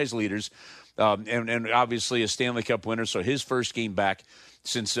franchise leaders, and obviously a Stanley Cup winner. So his first game back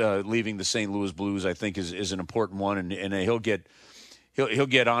since leaving the St. Louis Blues, I think, is an important one, and he'll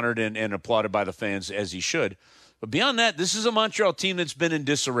get honored and applauded by the fans, as he should. But beyond that, this is a Montreal team that's been in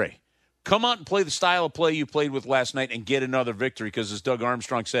disarray. Come out and play the style of play you played with last night and get another victory, because, as Doug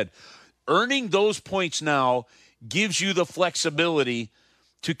Armstrong said, earning those points now gives you the flexibility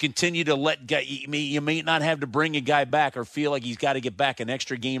to continue to let guy. You may not have to bring a guy back or feel like he's got to get back an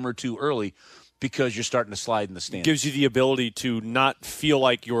extra game or 2 early because you're starting to slide in the standings. Gives you the ability to not feel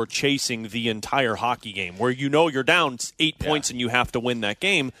like you're chasing the entire hockey game, where you're down 8 points and you have to win that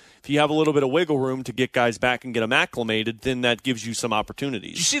game. If you have a little bit of wiggle room to get guys back and get them acclimated, then that gives you some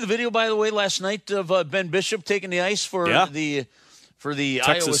opportunities. Did you see the video, by the way, last night of Ben Bishop taking the ice for the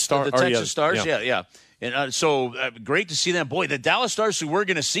Texas Stars? Yeah. And so great to see them. Boy, the Dallas Stars, who we're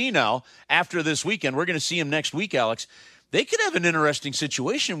going to see now after this weekend, we're going to see them next week, Alex. They could have an interesting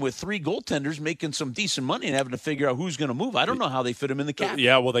situation with 3 goaltenders making some decent money and having to figure out who's going to move. I don't know how they fit them in the cap.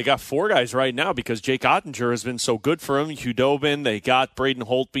 Yeah, well, they got 4 guys right now because Jake Ottinger has been so good for them. Hudobin, they got Braden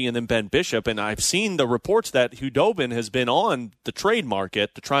Holtby, and then Ben Bishop. And I've seen the reports that Hudobin has been on the trade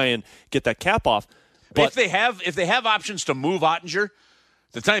market to try and get that cap off. But if they have options to move Ottinger,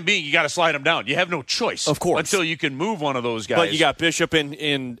 the time being, you got to slide them down. You have no choice, of course, until you can move one of those guys. But you got Bishop and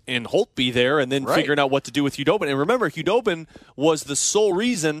Holtby there, and then figuring out what to do with Hudobin. And remember, Hudobin was the sole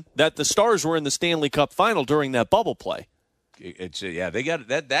reason that the Stars were in the Stanley Cup final during that bubble play. They got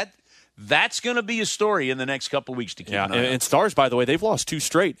that. That's going to be a story in the next couple of weeks to keep an eye on. And Stars, by the way, they've lost 2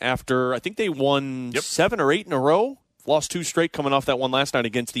 straight after I think they won 7 or 8 in a row. Lost 2 straight coming off that one last night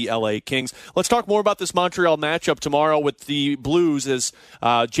against the L.A. Kings. Let's talk more about this Montreal matchup tomorrow with the Blues as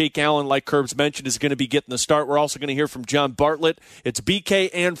Jake Allen, like Curbs mentioned, is going to be getting the start. We're also going to hear from John Bartlett. It's BK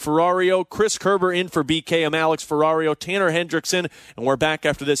and Ferrario. Chris Kerber in for BK. I'm Alex Ferrario. Tanner Hendrickson. And we're back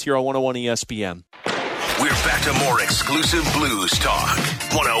after this here on 101 ESPN. We're back to more exclusive Blues talk.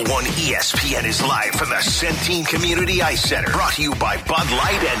 101 ESPN is live from the Centene Community Ice Center. Brought to you by Bud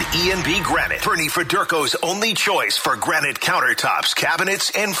Light and E&B Granite. Bernie Federko's only choice for granite countertops,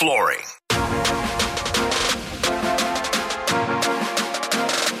 cabinets, and flooring.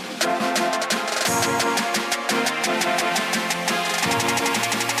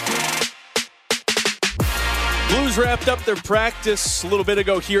 Blues wrapped up their practice a little bit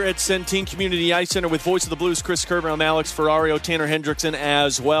ago here at Centene Community Ice Center with voice of the Blues, Chris Kerber. I'm Alex Ferrario, Tanner Hendrickson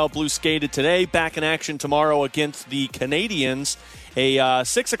as well. Blues skated today, back in action tomorrow against the Canadiens. A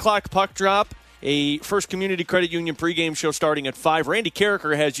 6 o'clock puck drop. A First Community Credit Union pregame show starting at 5. Randy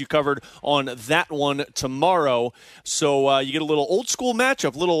Carricker has you covered on that one tomorrow. So you get a little old-school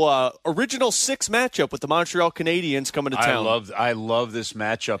matchup, little original 6 matchup with the Montreal Canadiens coming to town. I love this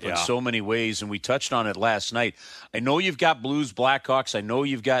matchup in so many ways, and we touched on it last night. I know you've got Blues Blackhawks. I know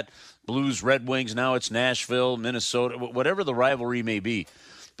you've got Blues Red Wings. Now it's Nashville, Minnesota, whatever the rivalry may be.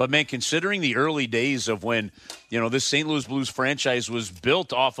 But, man, considering the early days of when, this St. Louis Blues franchise was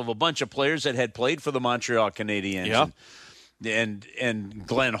built off of a bunch of players that had played for the Montreal Canadiens and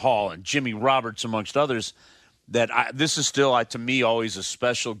Glenn Hall and Jimmy Roberts, amongst others, this is still, to me, always a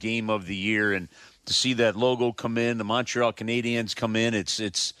special game of the year. And to see that logo come in, the Montreal Canadiens come in,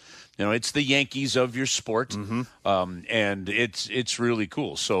 it's the Yankees of your sport, and it's really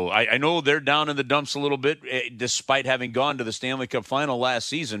cool. So I know they're down in the dumps a little bit, despite having gone to the Stanley Cup final last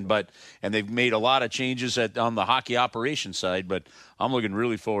season, and they've made a lot of changes on the hockey operation side, but I'm looking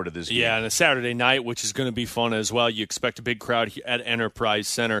really forward to this game. Yeah, and a Saturday night, which is going to be fun as well. You expect a big crowd at Enterprise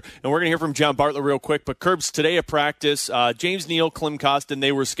Center. And we're going to hear from John Bartlett real quick, but Curbs, today at practice, James Neal, Klim Kostin,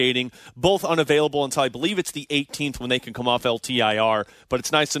 they were skating, both unavailable until I believe it's the 18th when they can come off LTIR, but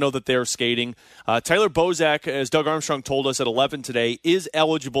it's nice to know that they're skating. Tyler Bozak, as Doug Armstrong told us at 11 today, is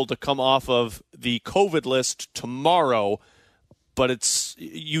eligible to come off of the COVID list tomorrow, but it's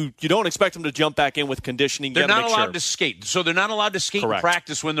you don't expect them to jump back in with conditioning. They're not allowed to skate. So they're not allowed to skate Correct. and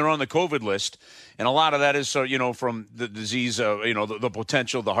practice when they're on the COVID list. And a lot of that is from the disease, the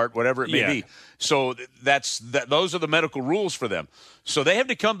potential, the heart, whatever it may be. So those are the medical rules for them. So they have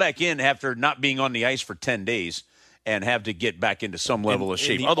to come back in after not being on the ice for 10 days. And have to get back into some level of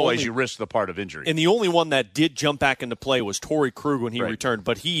shape. Otherwise, you risk the part of injury. And the only one that did jump back into play was Torrey Krug when he returned.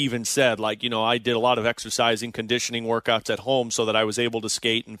 But he even said, I did a lot of exercising, conditioning workouts at home so that I was able to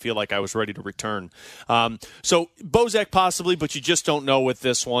skate and feel like I was ready to return. So Bozak possibly, but you just don't know with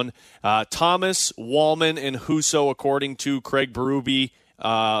this one. Thomas, Wallman, and Husso, according to Craig Berube,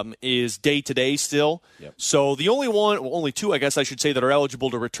 is day-to-day still. Yep. So the only 2, I guess I should say, that are eligible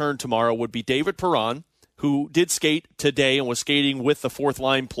to return tomorrow would be David Perron, who did skate today and was skating with the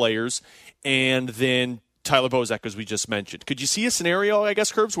fourth-line players, and then Tyler Bozak, as we just mentioned. Could you see a scenario, I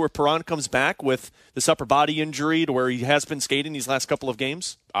guess, Curbs, where Perron comes back with this upper body injury to where he has been skating these last couple of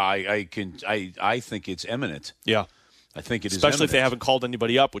games? I think it's imminent. Yeah. I think it is especially imminent. If they haven't called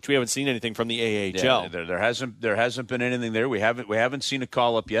anybody up, which we haven't seen anything from the AHL. Yeah, there hasn't been anything there. We haven't seen a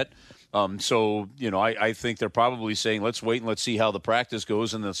call up yet. I think they're probably saying, let's wait and let's see how the practice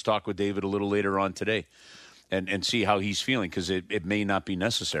goes, and let's talk with David a little later on today and see how he's feeling, because it may not be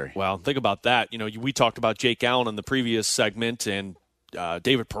necessary. Well, think about that. We talked about Jake Allen in the previous segment, and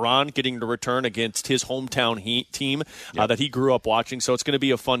David Perron getting to return against his hometown team that he grew up watching. So it's going to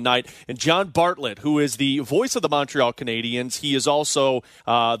be a fun night. And John Bartlett, who is the voice of the Montreal Canadiens, he is also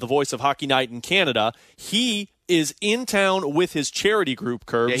the voice of Hockey Night in Canada. He is in town with his charity group,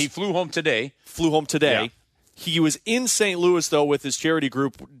 Curbs. Yeah, he flew home today. Yeah. He was in St. Louis, though, with his charity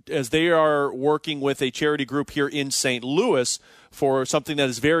group, as they are working with a charity group here in St. Louis for something that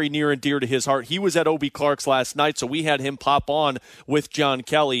is very near and dear to his heart. He was at O.B. Clark's last night, so we had him pop on with John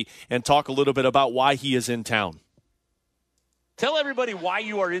Kelly and talk a little bit about why he is in town. Tell everybody why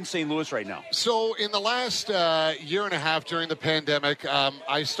you are in St. Louis right now. So in the last year and a half during the pandemic,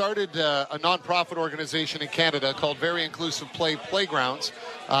 I started a nonprofit organization in Canada called Very Inclusive Playgrounds,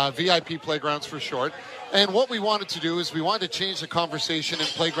 VIP Playgrounds for short. And what we wanted to do is we wanted to change the conversation in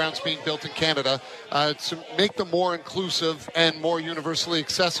playgrounds being built in Canada to make them more inclusive and more universally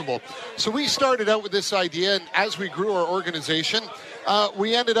accessible. So we started out with this idea, and as we grew our organization,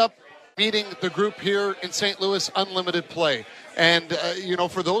 we ended up meeting the group here in St. Louis, Unlimited Play. And,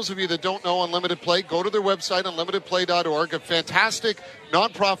 for those of you that don't know Unlimited Play, go to their website, unlimitedplay.org, a fantastic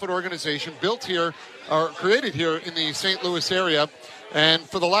nonprofit organization built here, or created here in the St. Louis area. And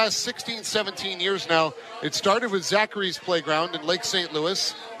for the last 16, 17 years now, it started with Zachary's Playground in Lake St.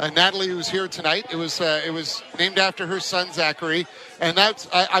 Louis. Natalie, who's here tonight, it was named after her son, Zachary. And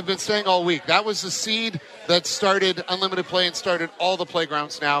I've been saying all week, that was the seed that started Unlimited Play and started all the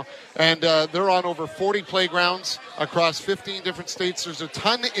playgrounds now. And they're on over 40 playgrounds across 15 different states. There's a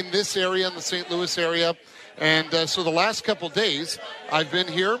ton in this area, in the St. Louis area. And so the last couple days, I've been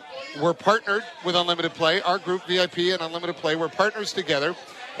here. We're partnered with Unlimited Play. Our group, VIP and Unlimited Play, we're partners together.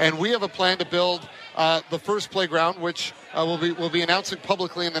 And we have a plan to build the first playground, which we'll be announcing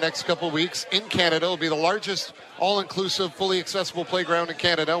publicly in the next couple of weeks in Canada. It'll be the largest all-inclusive, fully accessible playground in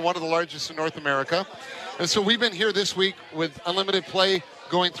Canada, one of the largest in North America. And so we've been here this week with Unlimited Play,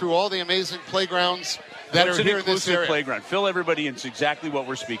 going through all the amazing playgrounds that are here in this area. Playground. Fill everybody in. It's exactly what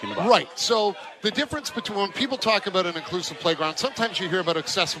we're speaking about. Right. So the difference between when people talk about an inclusive playground, sometimes you hear about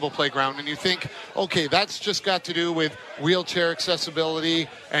accessible playground and you think, okay, that's just got to do with wheelchair accessibility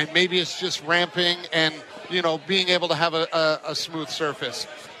and maybe it's just ramping and, being able to have a smooth surface.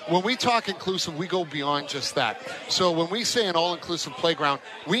 When we talk inclusive, we go beyond just that. So when we say an all-inclusive playground,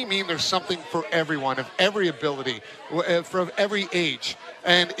 we mean there's something for everyone, of every ability, for every age.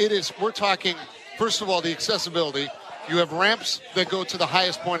 And we're talking, first of all, the accessibility. You have ramps that go to the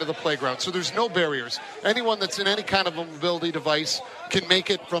highest point of the playground. So there's no barriers. Anyone that's in any kind of a mobility device can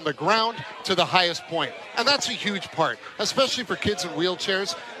make it from the ground to the highest point. And that's a huge part, especially for kids in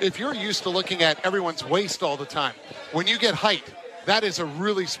wheelchairs. If you're used to looking at everyone's waist all the time, when you get height, that is a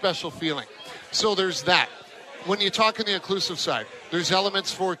really special feeling. So there's that. When you talk on the inclusive side, there's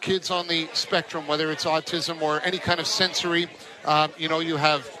elements for kids on the spectrum, whether it's autism or any kind of sensory. You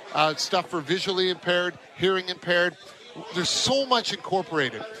have stuff for visually impaired, hearing impaired. There's so much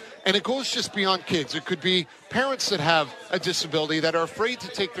incorporated. And it goes just beyond kids. It could be parents that have a disability that are afraid to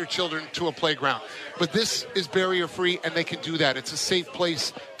take their children to a playground. But this is barrier-free, and they can do that. It's a safe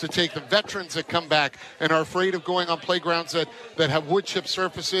place to take them. Veterans that come back and are afraid of going on playgrounds that have wood chip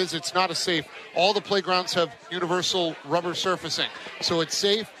surfaces, it's not as safe. All the playgrounds have universal rubber surfacing. So it's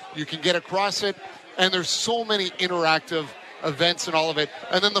safe. You can get across it. And there's so many interactive events and all of it.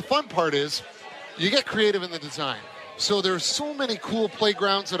 And then the fun part is you get creative in the design. So there's so many cool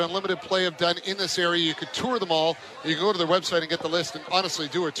playgrounds that Unlimited Play have done in this area. You could tour them all. You can go to their website and get the list and honestly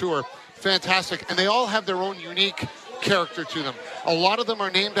do a tour. Fantastic. And they all have their own unique character to them. A lot of them are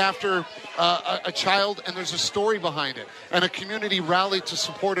named after a child, and there's a story behind it. And a community rally to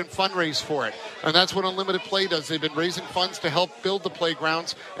support and fundraise for it. And that's what Unlimited Play does. They've been raising funds to help build the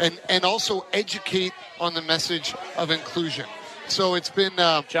playgrounds and also educate on the message of inclusion. So it's been...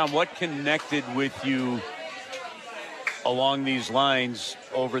 John, what connected with you along these lines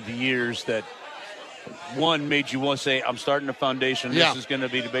over the years that one made you want to say, I'm starting a foundation, this is going to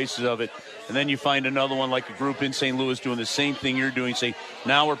be the basis of it, and then you find another one like a group in St. Louis doing the same thing you're doing, say,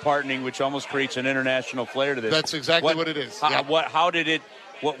 now we're partnering, which almost creates an international flair to this. That's exactly what it is. How did it,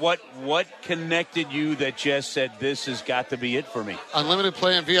 what connected you that just said, this has got to be it for me? Unlimited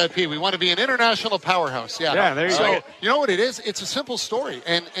Play and VIP. We want to be an international powerhouse. Yeah, there you go. You know what it is? It's a simple story.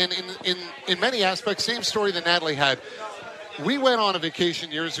 And in many aspects, same story that Natalie had. We went on a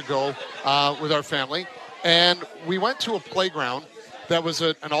vacation years ago with our family, and we went to a playground that was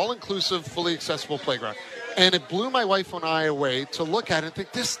an all-inclusive, fully accessible playground. And it blew my wife and I away to look at it and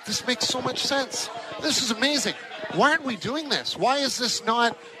think, this makes so much sense. This is amazing. Why aren't we doing this? Why is this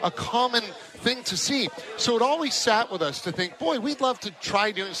not a common thing to see? So it always sat with us to think, boy, we'd love to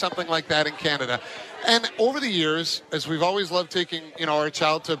try doing something like that in Canada. And over the years, as we've always loved taking, our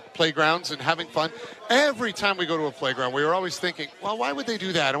child to playgrounds and having fun, every time we go to a playground, we were always thinking, well, why would they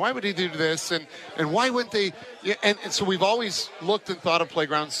do that? And why would they do this? And why wouldn't they? And so we've always looked and thought of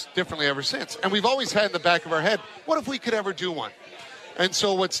playgrounds differently ever since. And we've always had in the back of our head, what if we could ever do one? And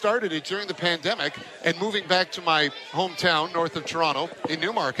so what started it during the pandemic and moving back to my hometown north of Toronto in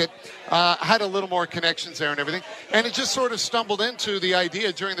Newmarket, had a little more connections there and everything. And it just sort of stumbled into the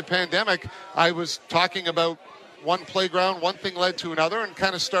idea during the pandemic. I was talking about one playground, one thing led to another, and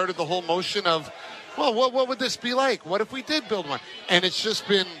kind of started the whole motion of, well, what would this be like? What if we did build one? And it's just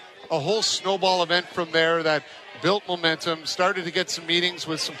been a whole snowball event from there that built momentum, started to get some meetings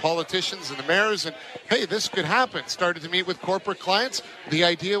with some politicians and the mayors, and hey, this could happen. Started to meet with corporate clients. The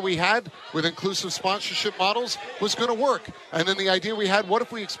idea we had with inclusive sponsorship models was going to work. And then the idea we had, what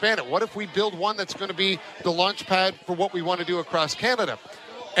if we expand it? What if we build one that's going to be the launch pad for what we want to do across Canada?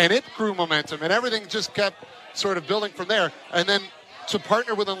 And it grew momentum, and everything just kept sort of building from there. And then to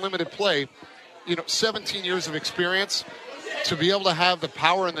partner with Unlimited Play, 17 years of experience, to be able to have the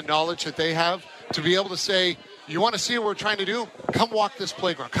power and the knowledge that they have, to be able to say, you want to see what we're trying to do? Come walk this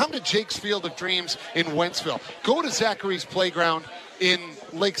playground. Come to Jake's Field of Dreams in Wentzville. Go to Zachary's Playground in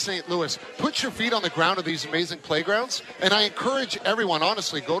Lake St. Louis. Put your feet on the ground of these amazing playgrounds. And I encourage everyone,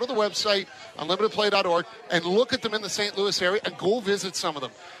 honestly, go to the website, unlimitedplay.org, and look at them in the St. Louis area and go visit some of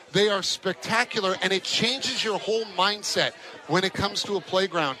them. They are spectacular, and it changes your whole mindset when it comes to a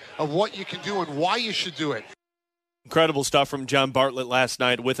playground of what you can do and why you should do it. Incredible stuff from John Bartlett last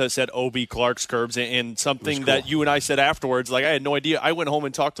night with us at OB Clark's Curbs, and something cool that you and I said afterwards, like I had no idea. I went home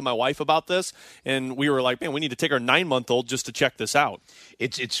and talked to my wife about this, and we were like, man, we need to take our 9-month-old just to check this out.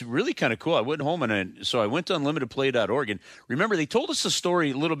 It's really kind of cool. I went home, and so I went to unlimitedplay.org, and remember, they told us the story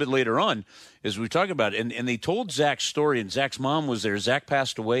a little bit later on as we were talking about it, and they told Zach's story, and Zach's mom was there. Zach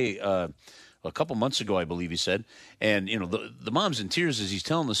passed away a couple months ago, I believe he said, and the mom's in tears as he's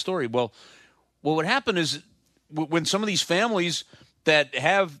telling the story. Well, what happened is, when some of these families that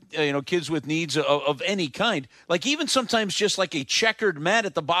have kids with needs of any kind, like even sometimes just like a checkered mat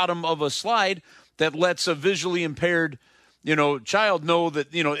at the bottom of a slide that lets a visually impaired child know that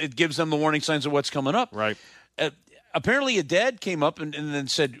it gives them the warning signs of what's coming up. Right. Apparently a dad came up and then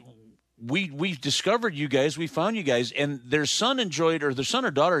said, we discovered you guys, we found you guys, and their son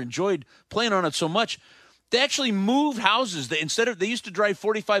or daughter enjoyed playing on it so much. They actually moved houses. They used to drive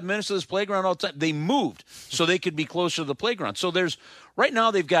 45 minutes to this playground all the time. They moved so they could be closer to the playground. So right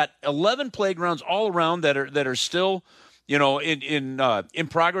now they've got 11 playgrounds all around that are still in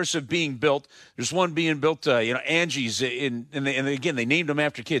progress of being built. There's one being built, Angie's and again they named them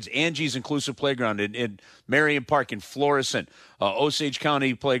after kids. Angie's Inclusive Playground in Marion Park in Florissant, Osage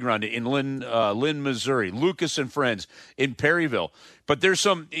County Playground in Lynn, Missouri, Lucas and Friends in Perryville. But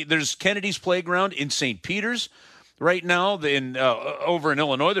there's Kennedy's Playground in St. Peters right now. Over in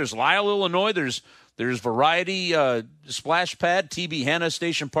Illinois, there's Lisle, Illinois. There's Variety Splash Pad, TB Hanna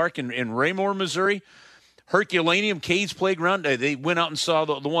Station Park in Raymore, Missouri. Herculaneum Cades Playground. They went out and saw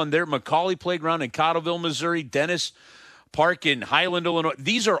the one there. Macaulay Playground in Cottleville, Missouri. Dennis Park in Highland, Illinois.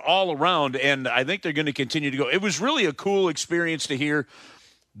 These are all around, and I think they're going to continue to go. It was really a cool experience to hear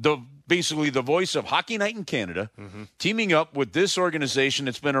basically the voice of Hockey Night in Canada teaming up with this organization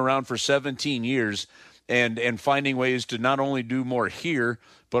that's been around for 17 years and finding ways to not only do more here,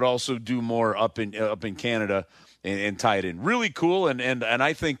 but also do more up in Canada and tie it in. Really cool, and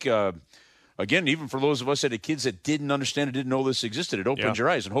I think again, even for those of us that had kids that didn't understand it, didn't know this existed, it opened your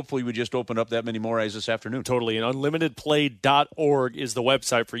eyes. And hopefully we just opened up that many more eyes this afternoon. Totally. And unlimitedplay.org is the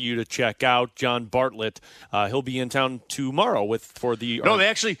website for you to check out. John Bartlett, he'll be in town tomorrow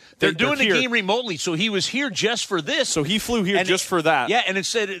they're doing the game remotely. So he was here just for this. So he flew here just for that. Yeah, and it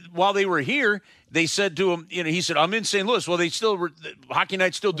said while they were here, they said to him, he said, I'm in St. Louis. Well, Hockey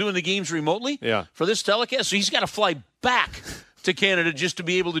Night's still doing the games remotely for this telecast. So he's got to fly back to Canada just to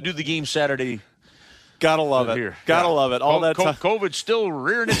be able to do the game Saturday. Gotta love it. Here. Gotta love it. All that time. COVID's still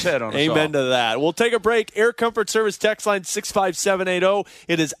rearing its head on us. Amen to that. We'll take a break. Air Comfort Service text line 65780.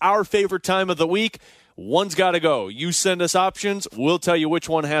 It is our favorite time of the week. One's got to go. You send us options. We'll tell you which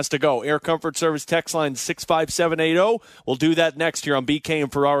one has to go. Air Comfort Service text line 65780. We'll do that next here on BK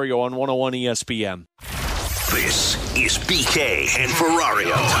and Ferrario on 101 ESPN. This is BK and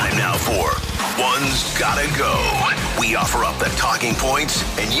Ferrario. Time now for One's Gotta Go. We offer up the talking points,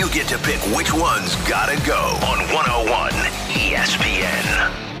 and you get to pick which one's gotta go on 101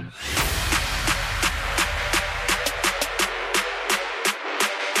 ESPN.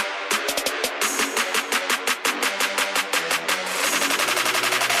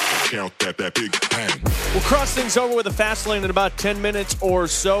 That big bang. We'll cross things over with a fast lane in about 10 minutes or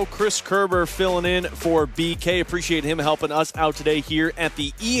so. Chris Kerber filling in for BK. Appreciate him helping us out today here at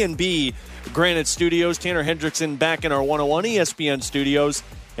the E&B Granite Studios. Tanner Hendrickson back in our 101 ESPN studios.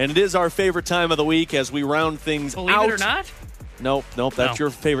 And it is our favorite time of the week as we round things out. Believe it or not? Nope. That's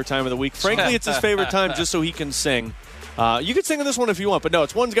your favorite time of the week. Frankly, it's his favorite time just so he can sing. You can sing in this one if you want, but no,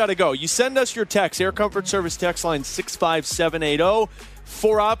 it's One's Gotta Go. You send us your text, Air Comfort Service text line 65780.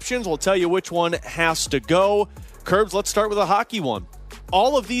 4 options. We'll tell you which one has to go. Curbs, let's start with a hockey one.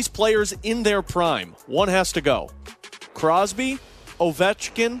 All of these players in their prime, one has to go. Crosby,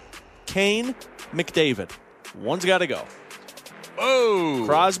 Ovechkin, Kane, McDavid. One's got to go. Oh!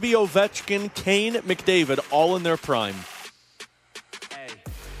 Crosby, Ovechkin, Kane, McDavid, all in their prime.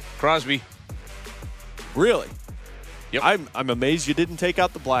 Crosby. Really? Yep. I'm amazed you didn't take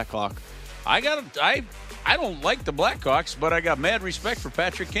out the Blackhawk. I don't like the Blackhawks, but I got mad respect for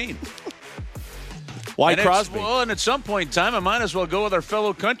Patrick Kane. Why and Crosby? Well, and at some point in time, I might as well go with our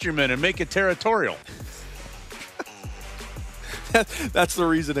fellow countrymen and make it territorial. That's the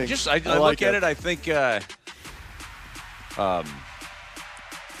reasoning. I look at it. I think, yeah, I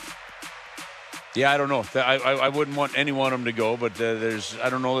don't know. I wouldn't want any one of them to go, but I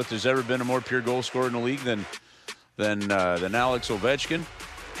don't know that there's ever been a more pure goal scorer in the league than Alex Ovechkin.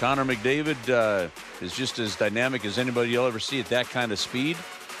 Connor McDavid is just as dynamic as anybody you'll ever see at that kind of speed.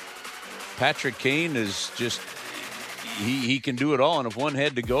 Patrick Kane is just he can do it all, and if one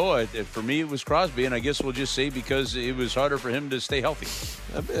had to go, for me it was Crosby, and I guess we'll just say because it was harder for him to stay healthy.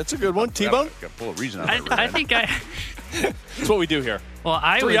 That's a good one. T-Bone? Got to pull a reason out of it. I think That's what we do here. Well,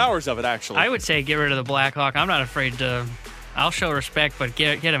 3 hours of it, actually. I would say get rid of the Blackhawk. I'm not afraid to. I'll show respect, but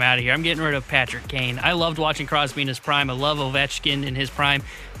get him out of here. I'm getting rid of Patrick Kane. I loved watching Crosby in his prime. I love Ovechkin in his prime.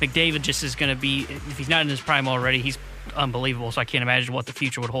 McDavid just is going to be, if he's not in his prime already, he's unbelievable, so I can't imagine what the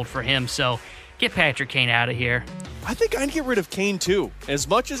future would hold for him. So get Patrick Kane out of here. I think I'd get rid of Kane, too. As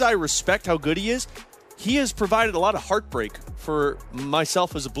much as I respect how good he has provided a lot of heartbreak for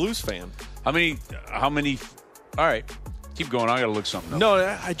myself as a Blues fan. How many? All right. Keep going. I got to look something up. No,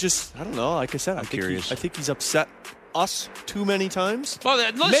 I don't know. Like I said, I'm curious. I think he's upset us too many times. Well,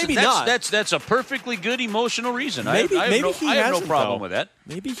 maybe not. That's a perfectly good emotional reason. Maybe I have no problem with that.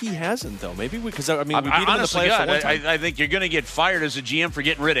 Maybe he hasn't, though. Maybe because we beat him honestly, in the playoffs one time. I think you're going to get fired as a GM for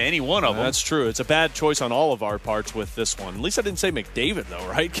getting rid of any one of them. That's true. It's a bad choice on all of our parts with this one. At least I didn't say McDavid, though,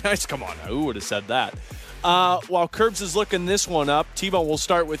 right, guys? Come on, who would have said that? While Curbs is looking this one up, T-Bone, we'll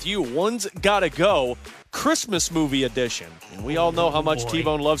start with you. One's Gotta Go, Christmas movie edition. And we all know how much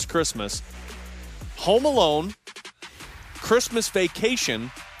T-Bone loves Christmas. Home Alone, Christmas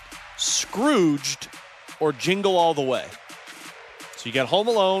Vacation, Scrooged, or Jingle All the Way. So you got Home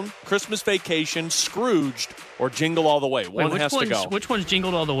Alone, Christmas Vacation, Scrooged, or Jingle All the Way. One has to go. Which one's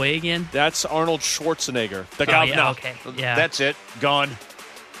Jingled All the Way again? That's Arnold Schwarzenegger. The governor. Yeah, okay. Yeah. That's it. Gone.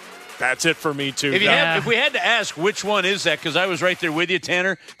 That's it for me, too. If we had to ask which one is that, because I was right there with you,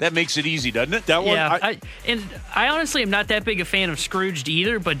 Tanner, that makes it easy, doesn't it? That one. Yeah, I honestly am not that big a fan of Scrooged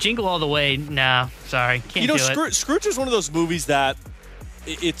either, but Jingle All the Way, nah, sorry, can't do it. Scrooge is one of those movies that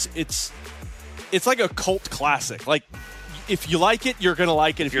it's like a cult classic. Like, if you like it, you're going to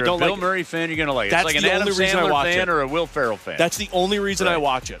like it. If you don't like it. If you're a Bill Murray fan, you're going to like it. That's it's like an Adam Sandler fan or a Will Ferrell fan. That's the only reason I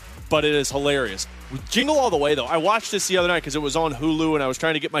watch it, but it is hilarious. With Jingle All the Way, though, I watched this the other night because it was on Hulu, and I was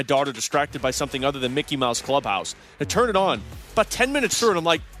trying to get my daughter distracted by something other than Mickey Mouse Clubhouse. I turned it on. About 10 minutes through, and I'm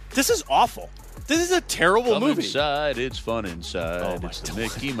like, this is awful. This is a terrible movie. Inside, it's fun inside. It's the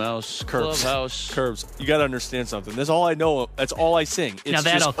Mickey Mouse Clubhouse. Curbs. You got to understand something. That's all I know. That's all I sing. It's now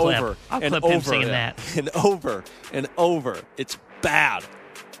that just I'll clip. over I'll and clip over him singing that. And over and over. It's bad.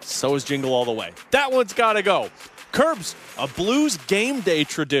 So is Jingle All the Way. That one's got to go. Curbs, a Blues game day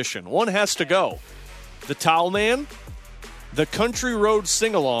tradition. One has to go. The Towel Man, the Country Road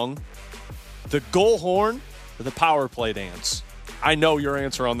Sing-Along, the Goal Horn, or the Power Play Dance. I know your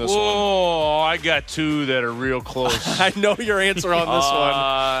answer on this one. Oh, I got two that are real close. I know your answer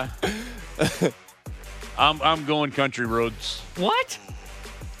on this one. I'm going Country Roads. What?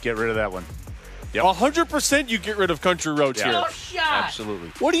 Get rid of that one. Yep. 100% you get rid of Country Roads here. No shot. Absolutely.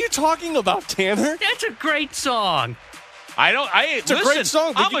 What are you talking about, Tanner? That's a great song. It's a great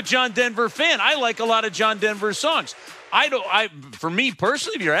song. I'm a John Denver fan. I like a lot of John Denver songs. For me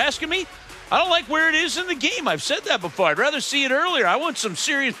personally, if you're asking me, I don't like where it is in the game. I've said that before. I'd rather see it earlier. I want some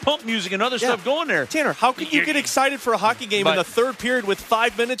serious pump music and other stuff going there. Tanner, how can you get excited for a hockey game in the third period with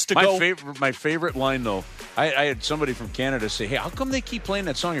 5 minutes to go? My favorite line, though, I had somebody from Canada say, hey, how come they keep playing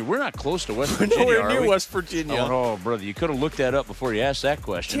that song here? We're not close to West Virginia, We're nowhere near West Virginia. Oh, brother, you could have looked that up before you asked that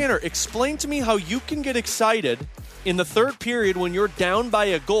question. Tanner, explain to me how you can get excited in the third period when you're down by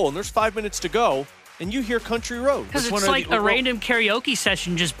a goal and there's 5 minutes to go and you hear Country Road. Because it's like a random karaoke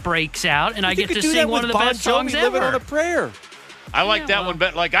session just breaks out and I get to sing one of the best songs ever. Living on a Prayer. I like that one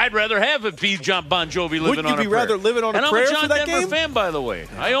better. Like, I'd rather have it be Bon Jovi Living on a Prayer. Wouldn't you be rather living on a prayer for that game? I'm a John Denver fan, by the way.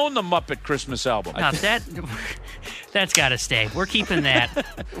 I own the Muppet Christmas album. Now That's got to stay. We're keeping that. All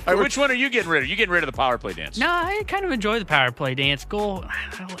right, which one are you getting rid of? You getting rid of the power play dance? No, I kind of enjoy the power play dance.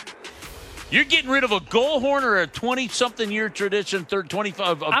 You're getting rid of a goal horn or a 20-something-year tradition, 25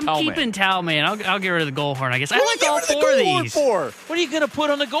 of I'm Towel keeping Man? Towel Man. I'll get rid of the goal horn, I guess. I What like are you all getting rid of four the of goal horn these. for? What are you going to put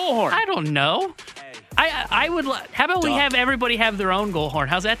on the goal horn? I don't know. I would. How about we have everybody have their own goal horn?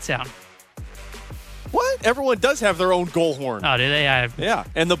 How's that sound? What? Everyone does have their own goal horn. Oh, do they? Yeah,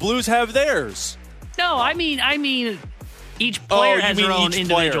 and the Blues have theirs. No, I mean, each player has their own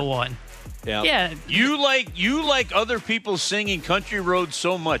individual one. Yeah. Yeah. You like other people singing Country Road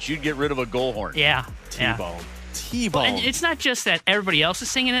so much, you'd get rid of a goal horn. Yeah. T-bone. Well, and it's not just that everybody else is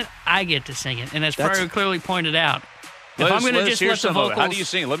singing it. I get to sing it. And as Fargo clearly pointed out, if I'm going to just let the vocals... How do you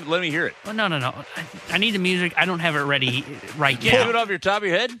sing? Let me hear it. Well, no. I need the music. I don't have it ready right You now. do it off your top of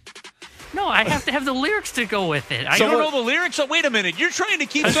your head? No, I have to have the lyrics to go with it. You don't know the lyrics? Oh, wait a minute. You're trying to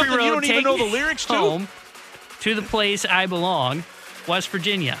keep Country something you Road, don't even take know the me lyrics to? home to the place I belong, West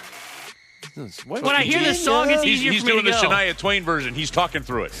Virginia. When I hear this song, it's easier he's for me doing to the go. Shania Twain version. He's talking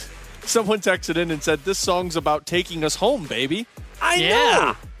through it. Someone texted in and said, this song's about taking us home, baby. I Yeah.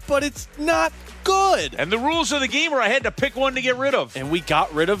 know, but it's not good. And the rules of the game are I had to pick one to get rid of. And we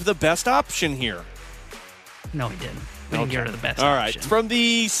got rid of the best option here. No, we didn't. We didn't get rid of the best All right. option. From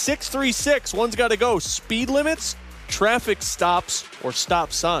the 636, one's got to go. Speed limits, traffic stops, or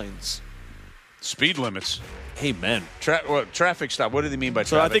stop signs? Speed limits. Amen. Traffic stop. What do they mean by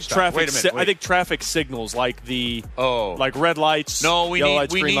So traffic I think stop? traffic. Wait a minute. I think traffic signals like like red lights. No, we yellow need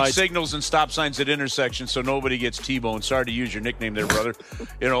lights, we green need lights. signals and stop signs at intersections so nobody gets T-boned. Sorry to use your nickname there, brother.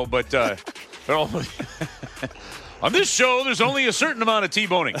 But on this show, there's only a certain amount of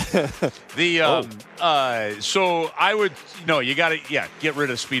T-boning. So I would you got to get rid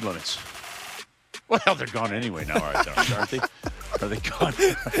of speed limits. Well, they're gone anyway now, aren't they? Are they gone?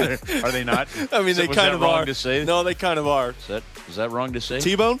 Are they not? I mean, they kind of wrong are. To say? No, they kind of are. Is that wrong to say?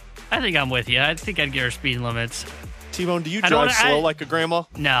 T-bone? I think I'm with you. I think I'd get her speed limits. T-bone, do you I don't- drive slow like a grandma?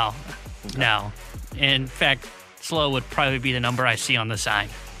 No. In fact, slow would probably be the number I see on the sign,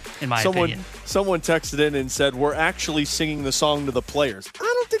 in my opinion. Someone texted in and said, we're actually singing the song to the players.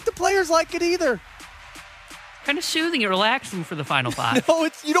 I don't think the players like it either. Kind of soothing and relaxing for the final five. No,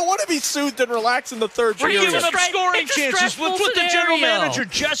 you don't want to be soothed and relaxed in the third We're period. giving up scoring it's a chances. stressful That's what the general scenario. manager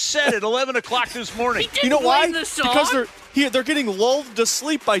just said at 11 o'clock this morning. You know why? blame the song. Because they're getting lulled to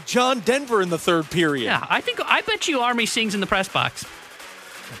sleep by John Denver in the third period. Yeah, I bet you Army sings in the press box.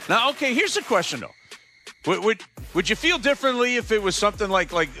 Now, okay, here's the question though: Would you feel differently if it was something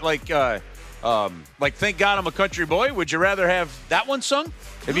like "Thank God I'm a Country Boy"? Would you rather have that one sung?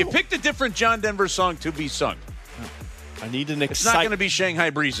 If you picked a different John Denver song to be sung, I need an it's not going to be "Shanghai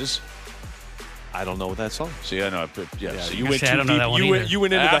Breezes." I don't know what that song. See, I know. So You went I too don't know deep. that one You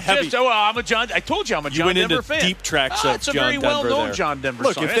went into the heavy. I told you I'm a John You went Denver into fan. deep tracks of It's a John very Denver well-known there. John Denver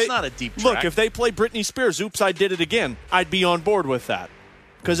Look, song. if That's they- not a deep track. Look, if they play Britney Spears' "Oops, I Did It Again," I'd be on board with that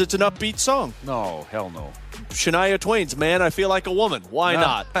because it's an upbeat song. No, hell no. Shania Twain's "Man, I Feel Like a Woman." Why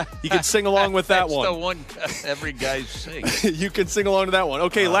not? You can sing along with that That's one. the one every guy sings. You can sing along to that one.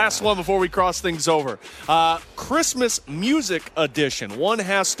 Okay, last one before we cross things over. Christmas music edition. One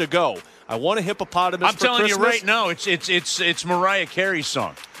has to go. I want a hippopotamus I'm for telling Christmas. you right now, it's Mariah Carey's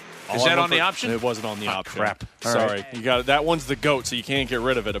song. Is that on the option? It wasn't on the option. Crap. All Sorry. right. You got it. That one's the GOAT, so you can't get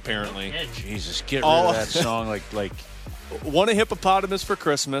rid of it, apparently. Jesus, get rid of that song like Want a hippopotamus for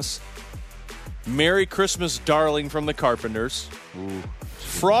Christmas. Merry Christmas, Darling from the Carpenters. Ooh.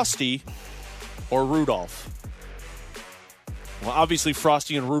 Frosty or Rudolph? Well, obviously,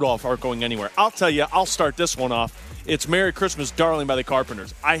 Frosty and Rudolph aren't going anywhere. I'll tell you, I'll start this one off. It's Merry Christmas, Darling by the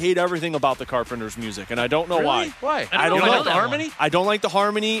Carpenters. I hate everything about the Carpenters' music, and I don't know why. Why? I don't You like like the harmony? I don't like the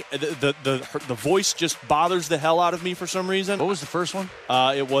harmony. The voice just bothers the hell out of me for some reason. What was the first one?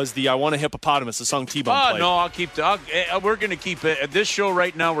 It was the I Want a Hippopotamus, the song T-Bone Oh, played. no, I'll keep we're going to keep it. At this show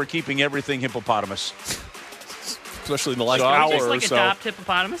right now, we're keeping everything hippopotamus. Especially in the last So hour Just or like so. adopt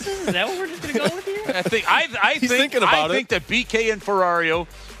hippopotamuses? Is that what we're just going to go with here? I think think that BK and Ferrario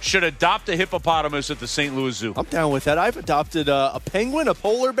should adopt a hippopotamus at the St. Louis Zoo. I'm down with that. I've adopted a penguin, a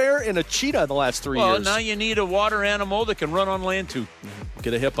polar bear, and a cheetah in the last 3 Well, years. now you need a water animal that can run on land too.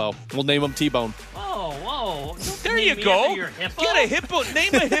 Get a hippo. We'll name him T-Bone. Whoa. Don't There name you me go. after your hippo. Get a hippo.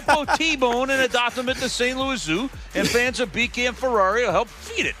 Name a hippo T-bone and adopt him at the St. Louis Zoo. And fans of BK and Ferrari will help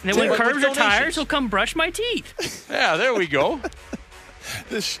feed it. And then when With curbs are tires, donations. he'll come brush my teeth. Yeah, there we go.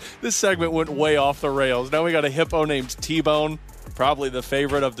 This segment went way off the rails. Now we got a hippo named T-Bone, probably the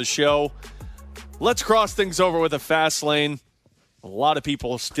favorite of the show. Let's cross things over with a fast lane. A lot of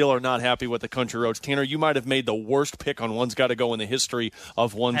people still are not happy with the country roads. Tanner, you might have made the worst pick on One's Gotta Go in the history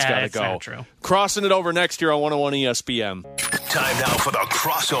of One's Gotta Go. Not true. Crossing it over next year on 101 ESPN. Time now for the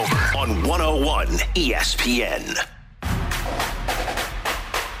crossover on 101 ESPN.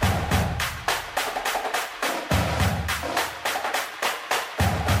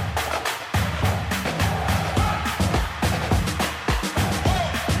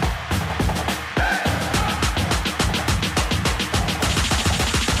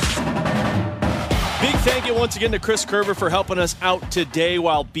 Thank you once again to Chris Kerber for helping us out today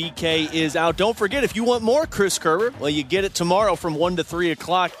while BK is out. Don't forget, if you want more Chris Kerber, well, you get it tomorrow from 1 to 3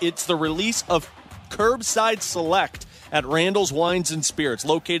 o'clock. It's the release of Curbside Select at Randall's Wines and Spirits,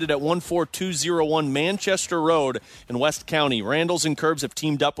 located at 14201 Manchester Road in West County. Randall's and Curbs have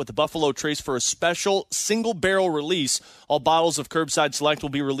teamed up with the Buffalo Trace for a special single-barrel release. All bottles of Curbside Select will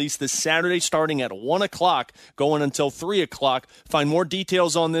be released this Saturday starting at 1 o'clock, going until 3 o'clock. Find more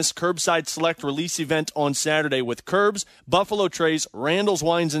details on this Curbside Select release event on Saturday with Curbs, Buffalo Trace, Randall's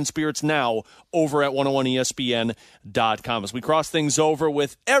Wines and Spirits now over at 101ESPN.com. As we cross things over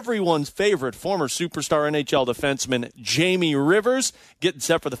with everyone's favorite former superstar NHL defenseman, Jamie Rivers, getting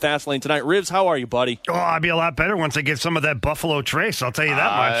set for the Fast Lane tonight. Rivs, how are you, buddy? Oh, I'll be a lot better once I get some of that Buffalo Trace, I'll tell you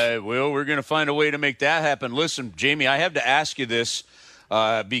that much. Well, we're going to find a way to make that happen. Listen, Jamie, I have to ask you this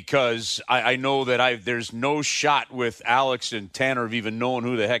because I know that there's no shot with Alex and Tanner of even knowing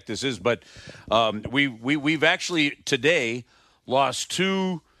who the heck this is, but we've actually today lost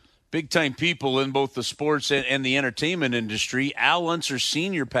two big-time people in both the sports and the entertainment industry. Al Unser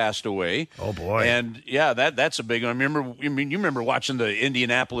Sr. passed away. Oh, boy. And, yeah, that's a big one. You remember watching the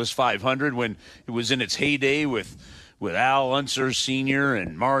Indianapolis 500 when it was in its heyday with Al Unser Sr.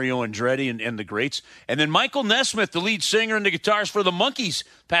 and Mario Andretti and the greats. And then Michael Nesmith, the lead singer and the guitarist for the Monkees,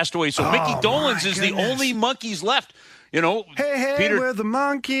 passed away. So Mickey Dolenz is the only Monkees left. You know, hey, Peter, we're the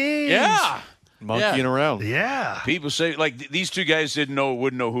Monkees. Yeah. Monkeying around. Yeah. People say, like, these two guys wouldn't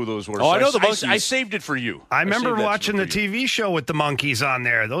know who those were. Oh, so I know the Monkees. I saved it for you. I remember watching the TV show with the Monkees on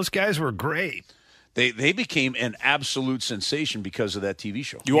there. Those guys were great. They became an absolute sensation because of that TV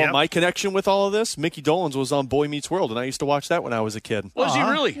show. You want my connection with all of this? Mickey Dolenz was on Boy Meets World, and I used to watch that when I was a kid. Was he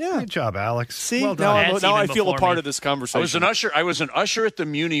really? Yeah. Good job, Alex. See, well done. now I feel a part of this conversation. I was an usher at the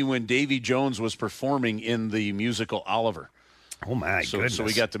Muni when Davy Jones was performing in the musical Oliver. Oh my goodness! So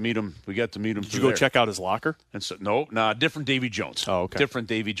we got to meet him. Did you go check out his locker? And so different Davy Jones. Oh, okay. Different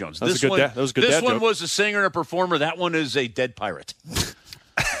Davy Jones. That was a good dad joke. This one was a singer and a performer. That one is a dead pirate.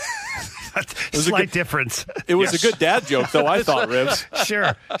 Slight difference. It was a good dad joke, though, I thought, Ribs.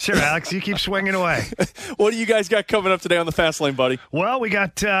 Sure, Alex. You keep swinging away. What do you guys got coming up today on the Fast Lane, buddy? Well, we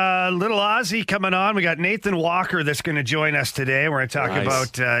got little Ozzy coming on. We got Nathan Walker that's going to join us today. We're going to talk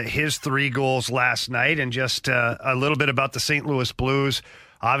about his 3 goals last night and just a little bit about the St. Louis Blues.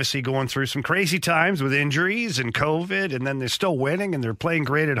 Obviously going through some crazy times with injuries and COVID, and then they're still winning and they're playing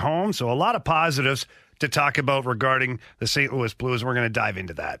great at home. So a lot of positives to talk about regarding the St. Louis Blues. We're going to dive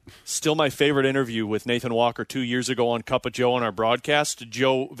into that. Still my favorite interview with Nathan Walker 2 years ago on Cup of Joe on our broadcast.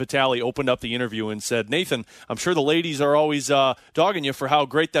 Joe Vitale opened up the interview and said, Nathan, I'm sure the ladies are always dogging you for how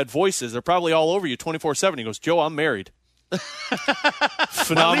great that voice is. They're probably all over you 24/7. He goes, Joe, I'm married.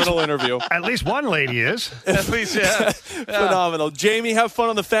 Phenomenal interview. At least one lady is. At least, yeah. Phenomenal. Jamie, have fun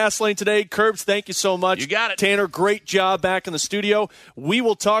on the Fast Lane today. Curbs, thank you so much. You got it. Tanner, great job back in the studio. We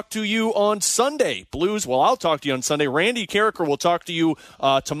will talk to you on Sunday. Blues, well, I'll talk to you on Sunday. Randy Carricker will talk to you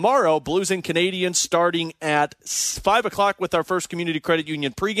tomorrow. Blues and Canadians starting at 5 o'clock with our First Community Credit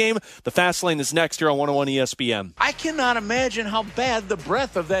Union pregame. The Fast Lane is next here on 101 ESPN. I cannot imagine how bad the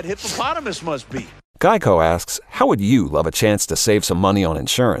breath of that hippopotamus must be. Geico asks, how would you love a chance to save some money on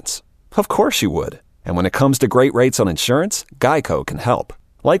insurance? Of course you would. And when it comes to great rates on insurance, Geico can help.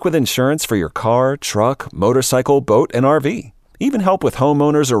 Like with insurance for your car, truck, motorcycle, boat, and RV. Even help with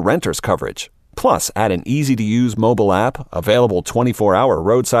homeowners or renters coverage. Plus, add an easy-to-use mobile app, available 24-hour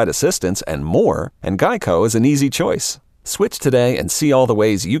roadside assistance, and more, and Geico is an easy choice. Switch today and see all the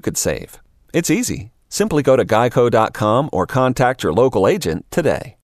ways you could save. It's easy. Simply go to geico.com or contact your local agent today.